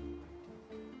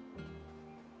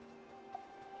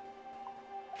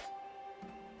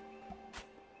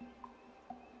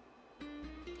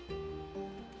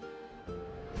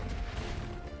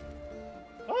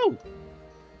 Oh!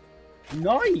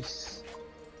 Nice!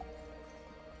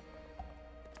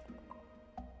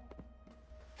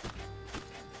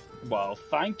 Well,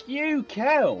 thank you,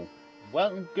 Kel.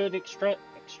 Well and good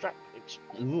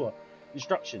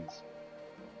instructions.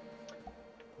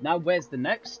 Now, where's the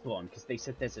next one? Because they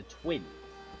said there's a twin.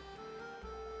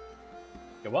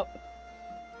 Go up.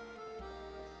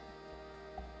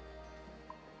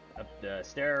 Up the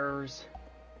stairs.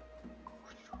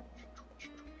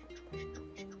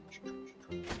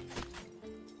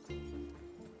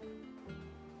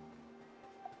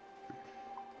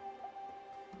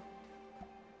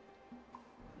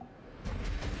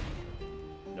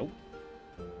 Nope.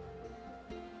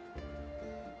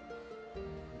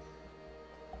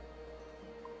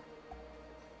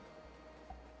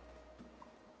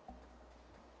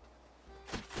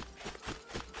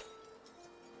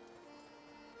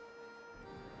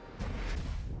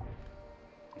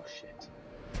 Oh shit.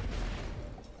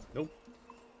 Nope.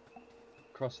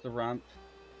 Cross the ramp.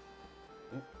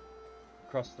 Nope.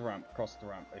 Cross the ramp,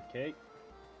 okay.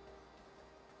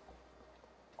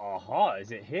 Aha,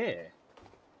 is it here?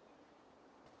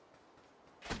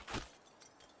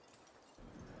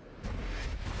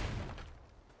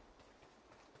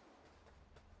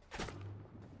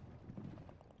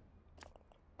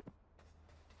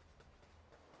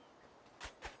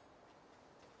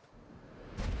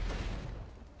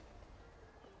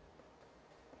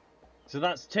 So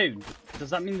that's 2. Does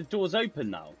that mean the door's open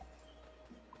now?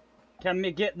 Can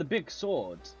we get the big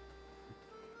sword?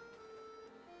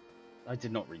 I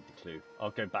did not read the clue.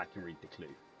 I'll go back and read the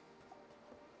clue.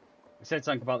 It said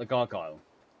something about the gargoyle.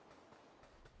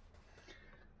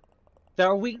 There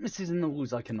are weaknesses in the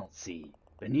walls I cannot see.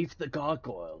 Beneath the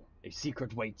gargoyle, a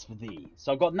secret waits for thee.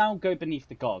 So I've got now go beneath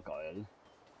the gargoyle.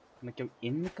 Can I go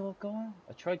in the gargoyle?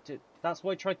 That's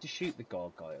why I tried to shoot the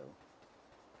gargoyle.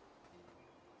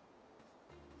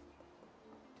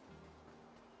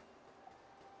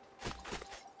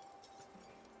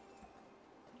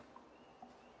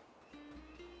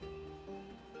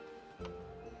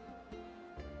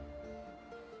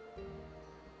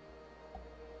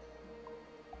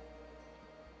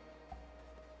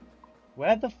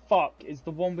 Where the fuck is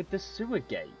the one with the sewer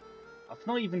gate? I've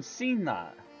not even seen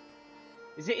that.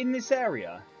 Is it in this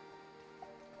area?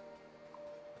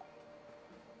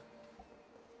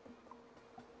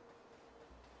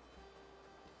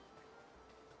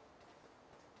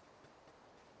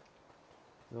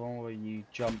 The one where you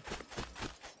jump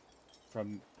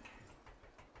from...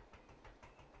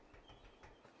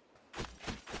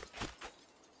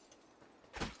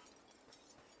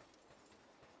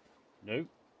 No.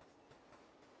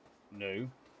 No.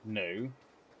 No.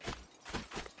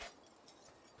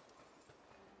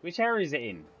 Which area is it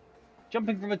in?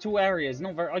 Jumping from a tall area is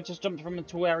not very... I just jumped from a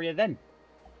tall area then.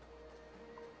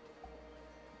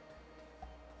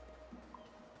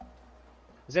 I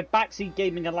said backseat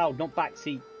gaming allowed, not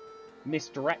backseat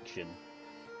misdirection.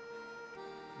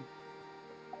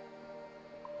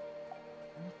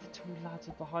 The two lads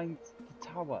are behind the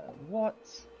tower. What?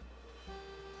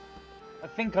 I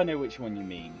think I know which one you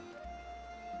mean.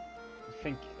 I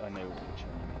think I know which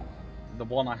one you mean. The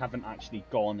one I haven't actually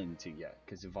gone into yet,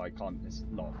 because if I can't, it's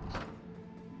locked.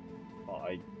 But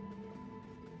I...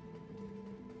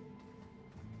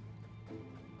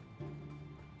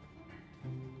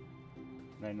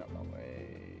 No, not that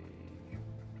way.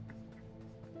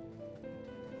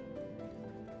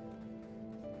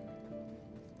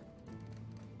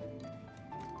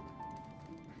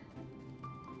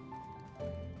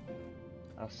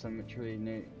 Our cemetery,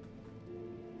 no.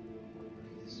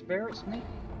 Spirits, maybe?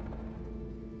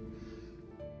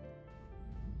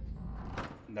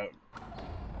 No.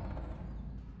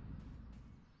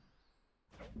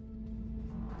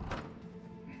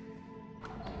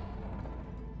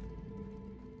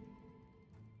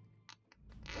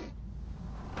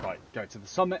 Right, go to the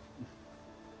summit.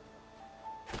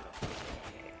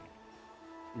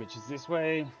 Which is this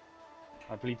way.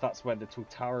 I believe that's where the tall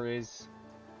tower is.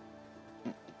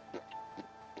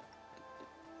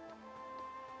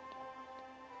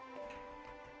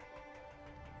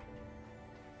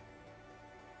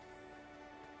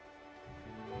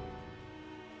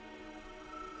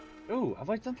 Oh, have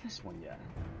I done this one yet?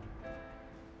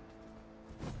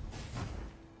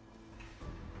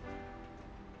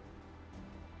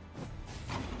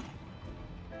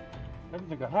 I don't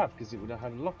think I have, because it would have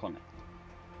had a lock on it.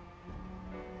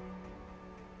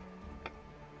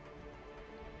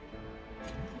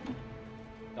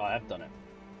 Oh, I have done it.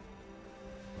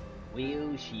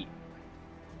 Wheel sheep.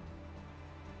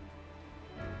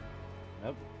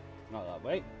 Nope, not that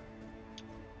way.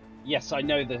 Yes, I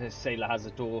know the sailor has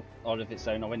a door all of its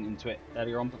own. I went into it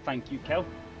earlier on, but thank you, Kel.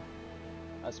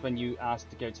 That's when you asked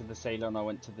to go to the sailor and I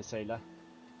went to the sailor.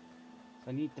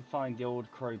 So I need to find the old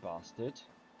crow bastard.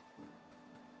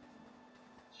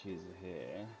 She's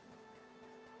here.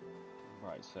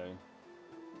 Right, so...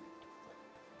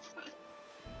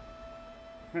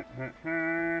 the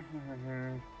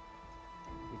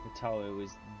tower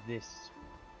was this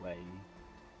way.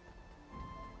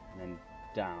 And then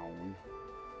down.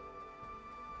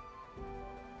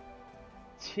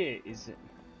 Here is it.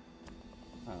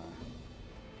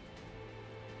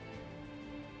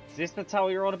 Is this the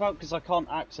tower you're on about? Because I can't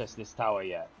access this tower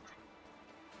yet.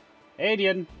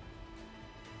 Adian!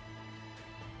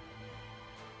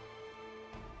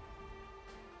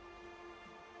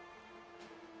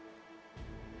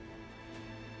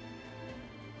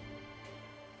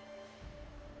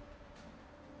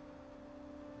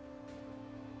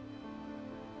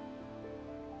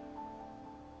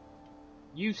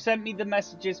 You've sent me the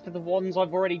messages for the ones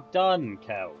I've already done,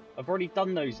 Kel. I've already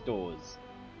done those doors.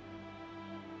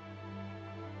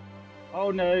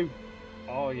 Oh no.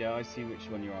 Oh yeah, I see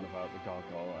which one you're on about, the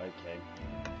gargoyle. Okay.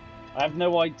 I have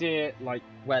no idea, like,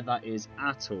 where that is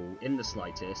at all, in the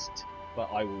slightest, but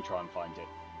I will try and find it.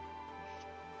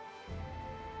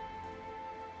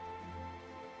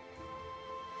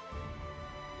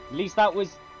 At least that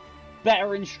was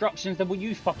better instructions than what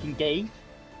you fucking gave.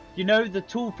 You know, the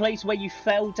tall place where you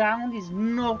fell down is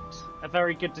not a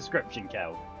very good description,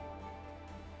 Kel.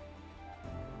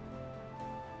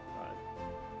 Right,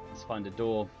 let's find a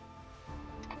door.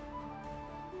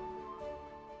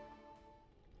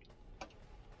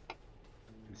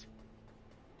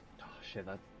 Oh shit,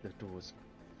 the door's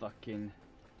fucking...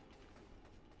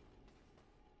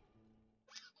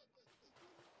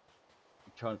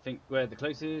 I'm trying to think where the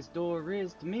closest door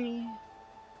is to me.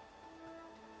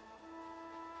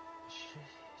 Should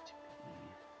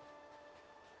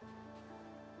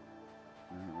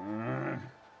be...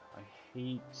 I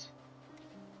hate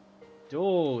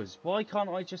doors. Why can't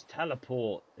I just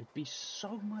teleport? It'd be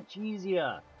so much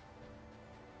easier.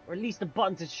 Or at least a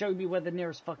button to show me where the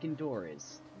nearest fucking door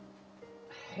is.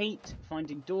 I hate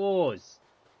finding doors.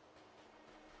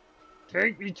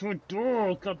 Take me to a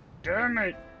door, god damn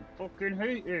it. I fucking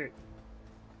hate it.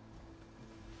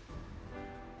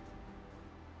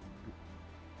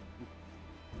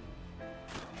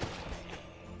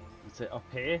 Is it up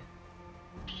here?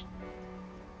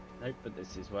 Nope, but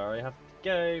this is where I have to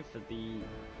go for the...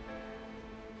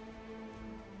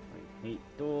 I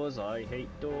hate doors, I hate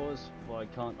doors. Why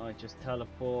can't I just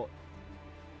teleport?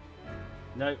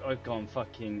 No, I've gone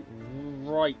fucking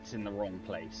right in the wrong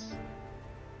place.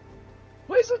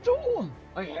 Where's the door?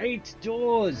 I hate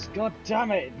doors. God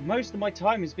damn it. Most of my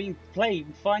time has been played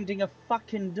finding a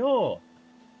fucking door.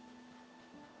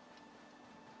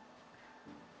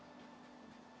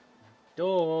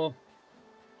 Door.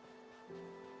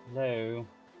 Hello.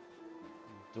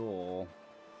 Door.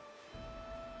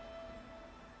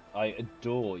 I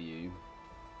adore you.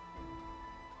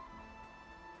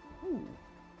 Ooh.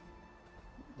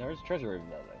 There is treasure over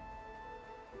there, though.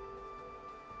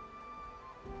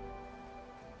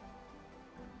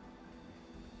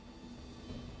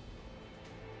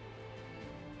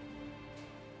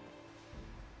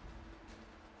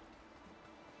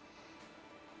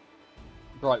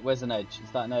 Right, where's an edge?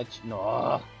 Is that an edge?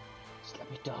 No. Just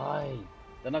let me die.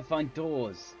 Then I find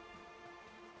doors.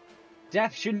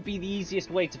 Death shouldn't be the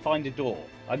easiest way to find a door.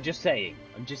 I'm just saying.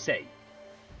 I'm just saying.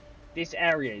 This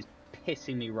area is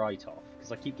pissing me right off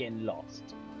because I keep getting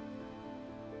lost.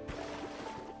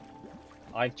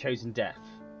 I've chosen death.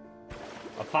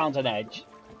 I found an edge.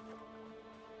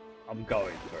 I'm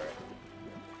going for it.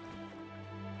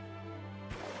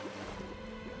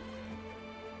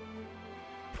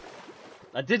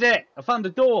 I did it! I found a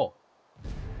door!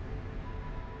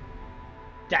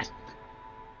 Death!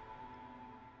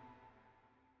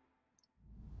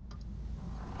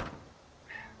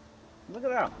 Look at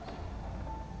that!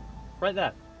 Right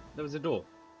there. There was a door.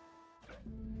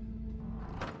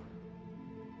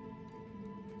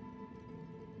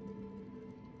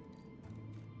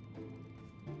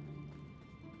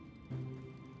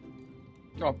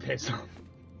 Oh, piss off.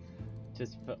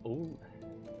 Just for... Ooh.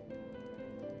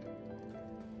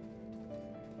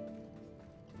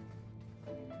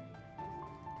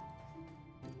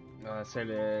 C'est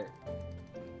le...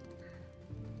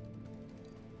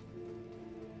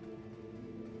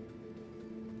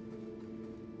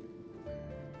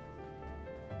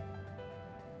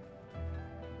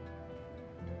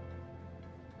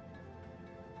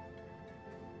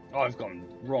 Oh, I've gone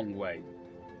wrong way.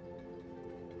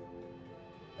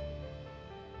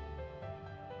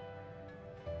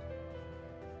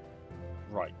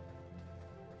 Right.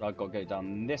 I've got to go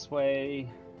down this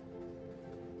way.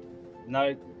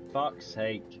 No. Fuck's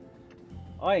sake.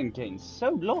 I am getting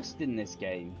so lost in this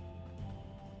game.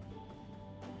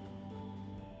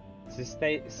 Is this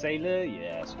sailor?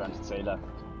 Yeah, stranded sailor.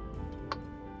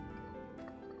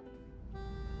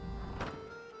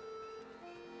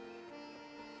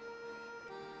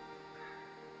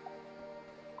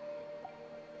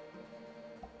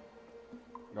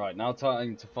 Right, now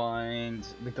time to find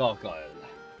the gargoyle.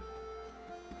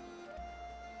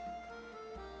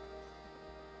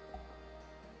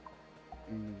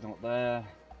 Not there.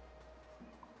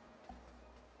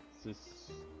 It's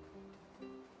just...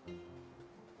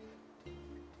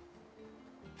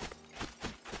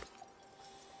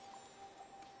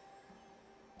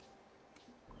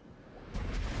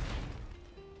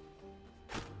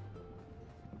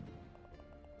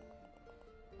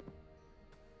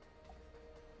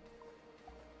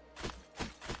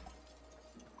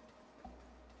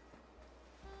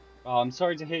 Oh, I'm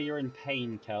sorry to hear you're in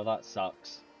pain, Kel. That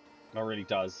sucks. That really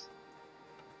does.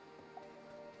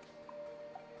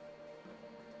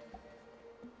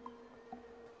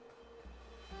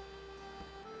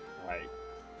 Right.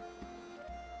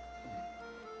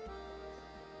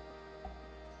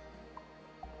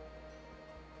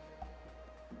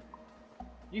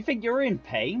 You think you're in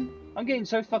pain? I'm getting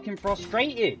so fucking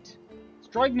frustrated. It's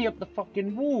driving me up the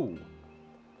fucking wall.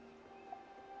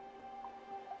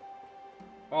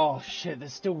 Oh shit,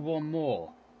 there's still one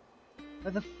more.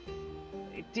 Where the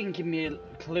it didn't give me a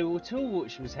clue at all,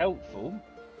 which was helpful.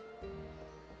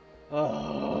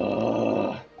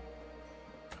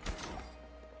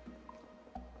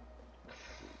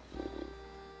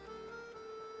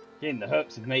 Getting the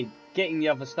hooks have made... Getting the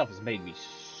other stuff has made me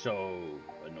so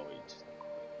annoyed.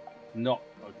 I'm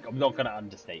not gonna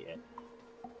understate it.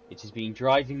 It has been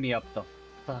driving me up the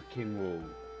fucking wall.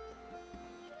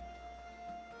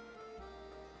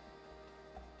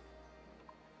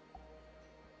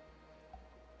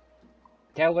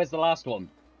 Kel, where's the last one?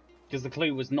 Because the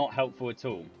clue was not helpful at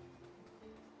all.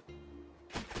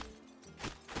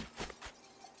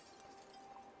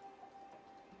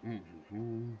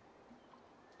 Mm-hmm.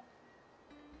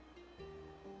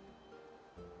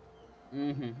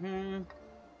 Mm-hmm.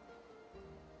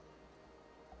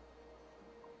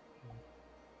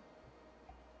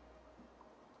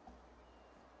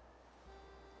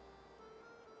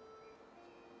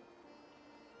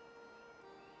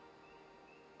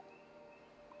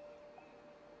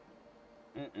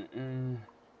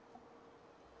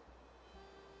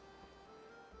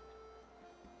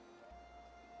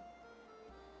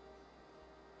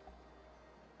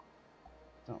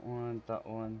 That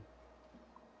one.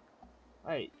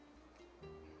 Wait.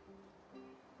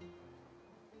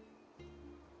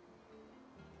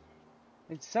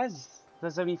 It says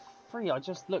there's only 3. I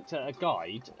just looked at a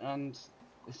guide and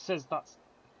it says that's...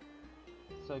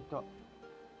 So got...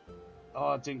 Oh,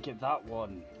 I didn't get that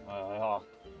one.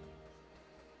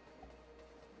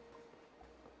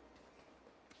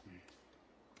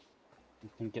 You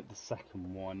can get the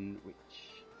second one, which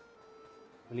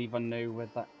I believe I know where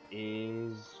that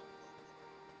is.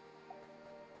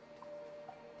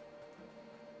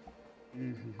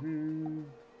 Mm-hmm.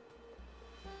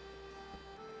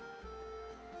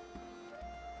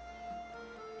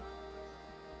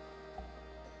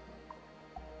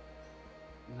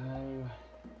 No.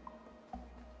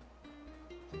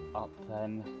 Up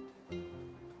then.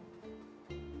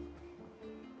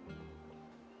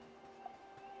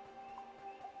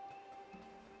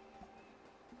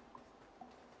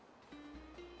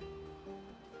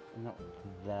 Not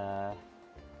there.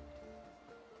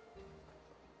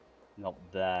 Not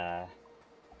there.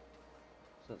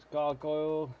 So it's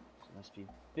gargoyle. So it must be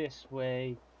this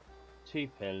way. 2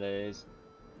 pillars.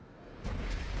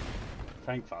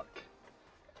 Thank fuck.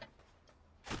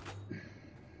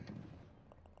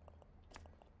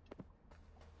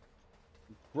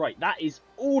 Right, that is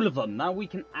all of them. Now we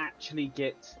can actually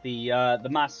get the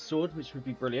Master Sword, which would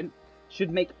be brilliant.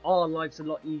 Should make our lives a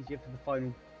lot easier for the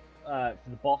final, for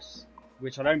the boss,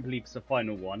 which I don't believe is the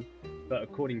final one, but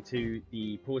according to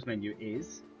the pause menu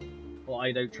is. But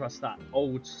I don't trust that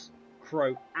old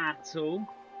crow at all.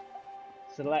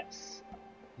 So let's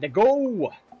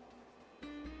go.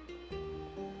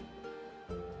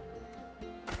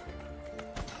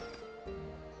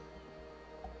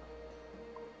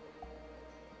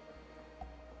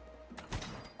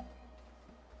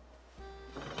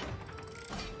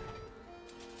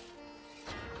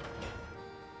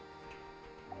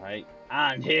 Right,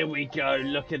 and here we go.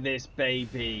 Look at this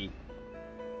baby.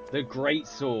 The Great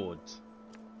Sword.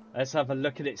 Let's have a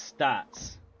look at its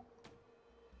stats.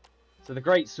 So the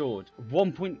Great Sword,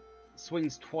 1 point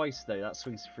swings twice though. That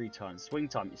swings 3 times. Swing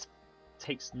time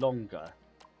takes longer.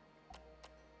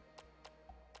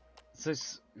 So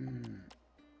that's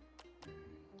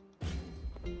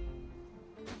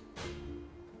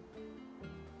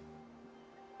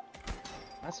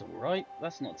all right.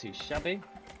 That's not too shabby.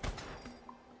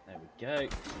 There we go.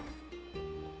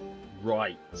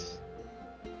 Right.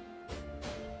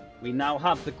 We now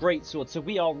have the Great Sword, so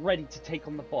we are ready to take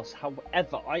on the boss.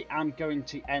 However, I am going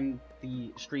to end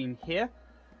the stream here.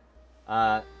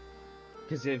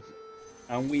 Because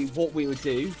what we will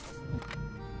do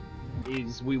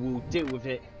is we will deal with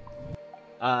it.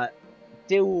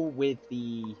 Deal with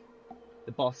the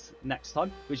boss next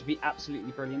time, which would be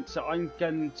absolutely brilliant. So I'm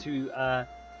going to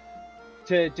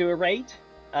do a raid.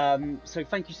 So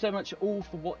thank you so much all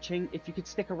for watching. If you could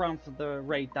stick around for the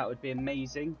raid, that would be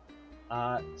amazing.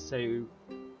 So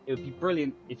it would be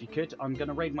brilliant if you could. I'm going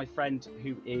to raid my friend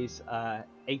who is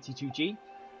 82G.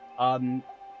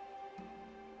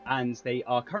 And they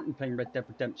are currently playing Red Dead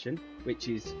Redemption, which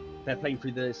is, they're playing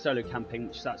through the solo campaign,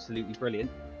 which is absolutely brilliant.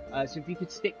 So if you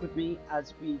could stick with me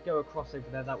as we go across over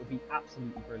there, that would be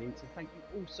absolutely brilliant. So thank you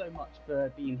all so much for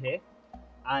being here.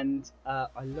 And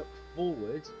I look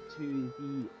forward to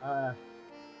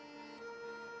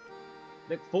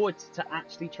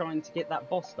actually trying to get that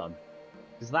boss done,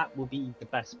 because that will be the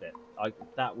best bit.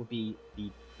 That will be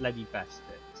the bloody best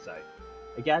bit. So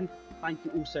again, thank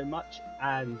you all so much,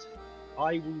 and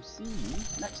I will see you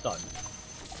next time.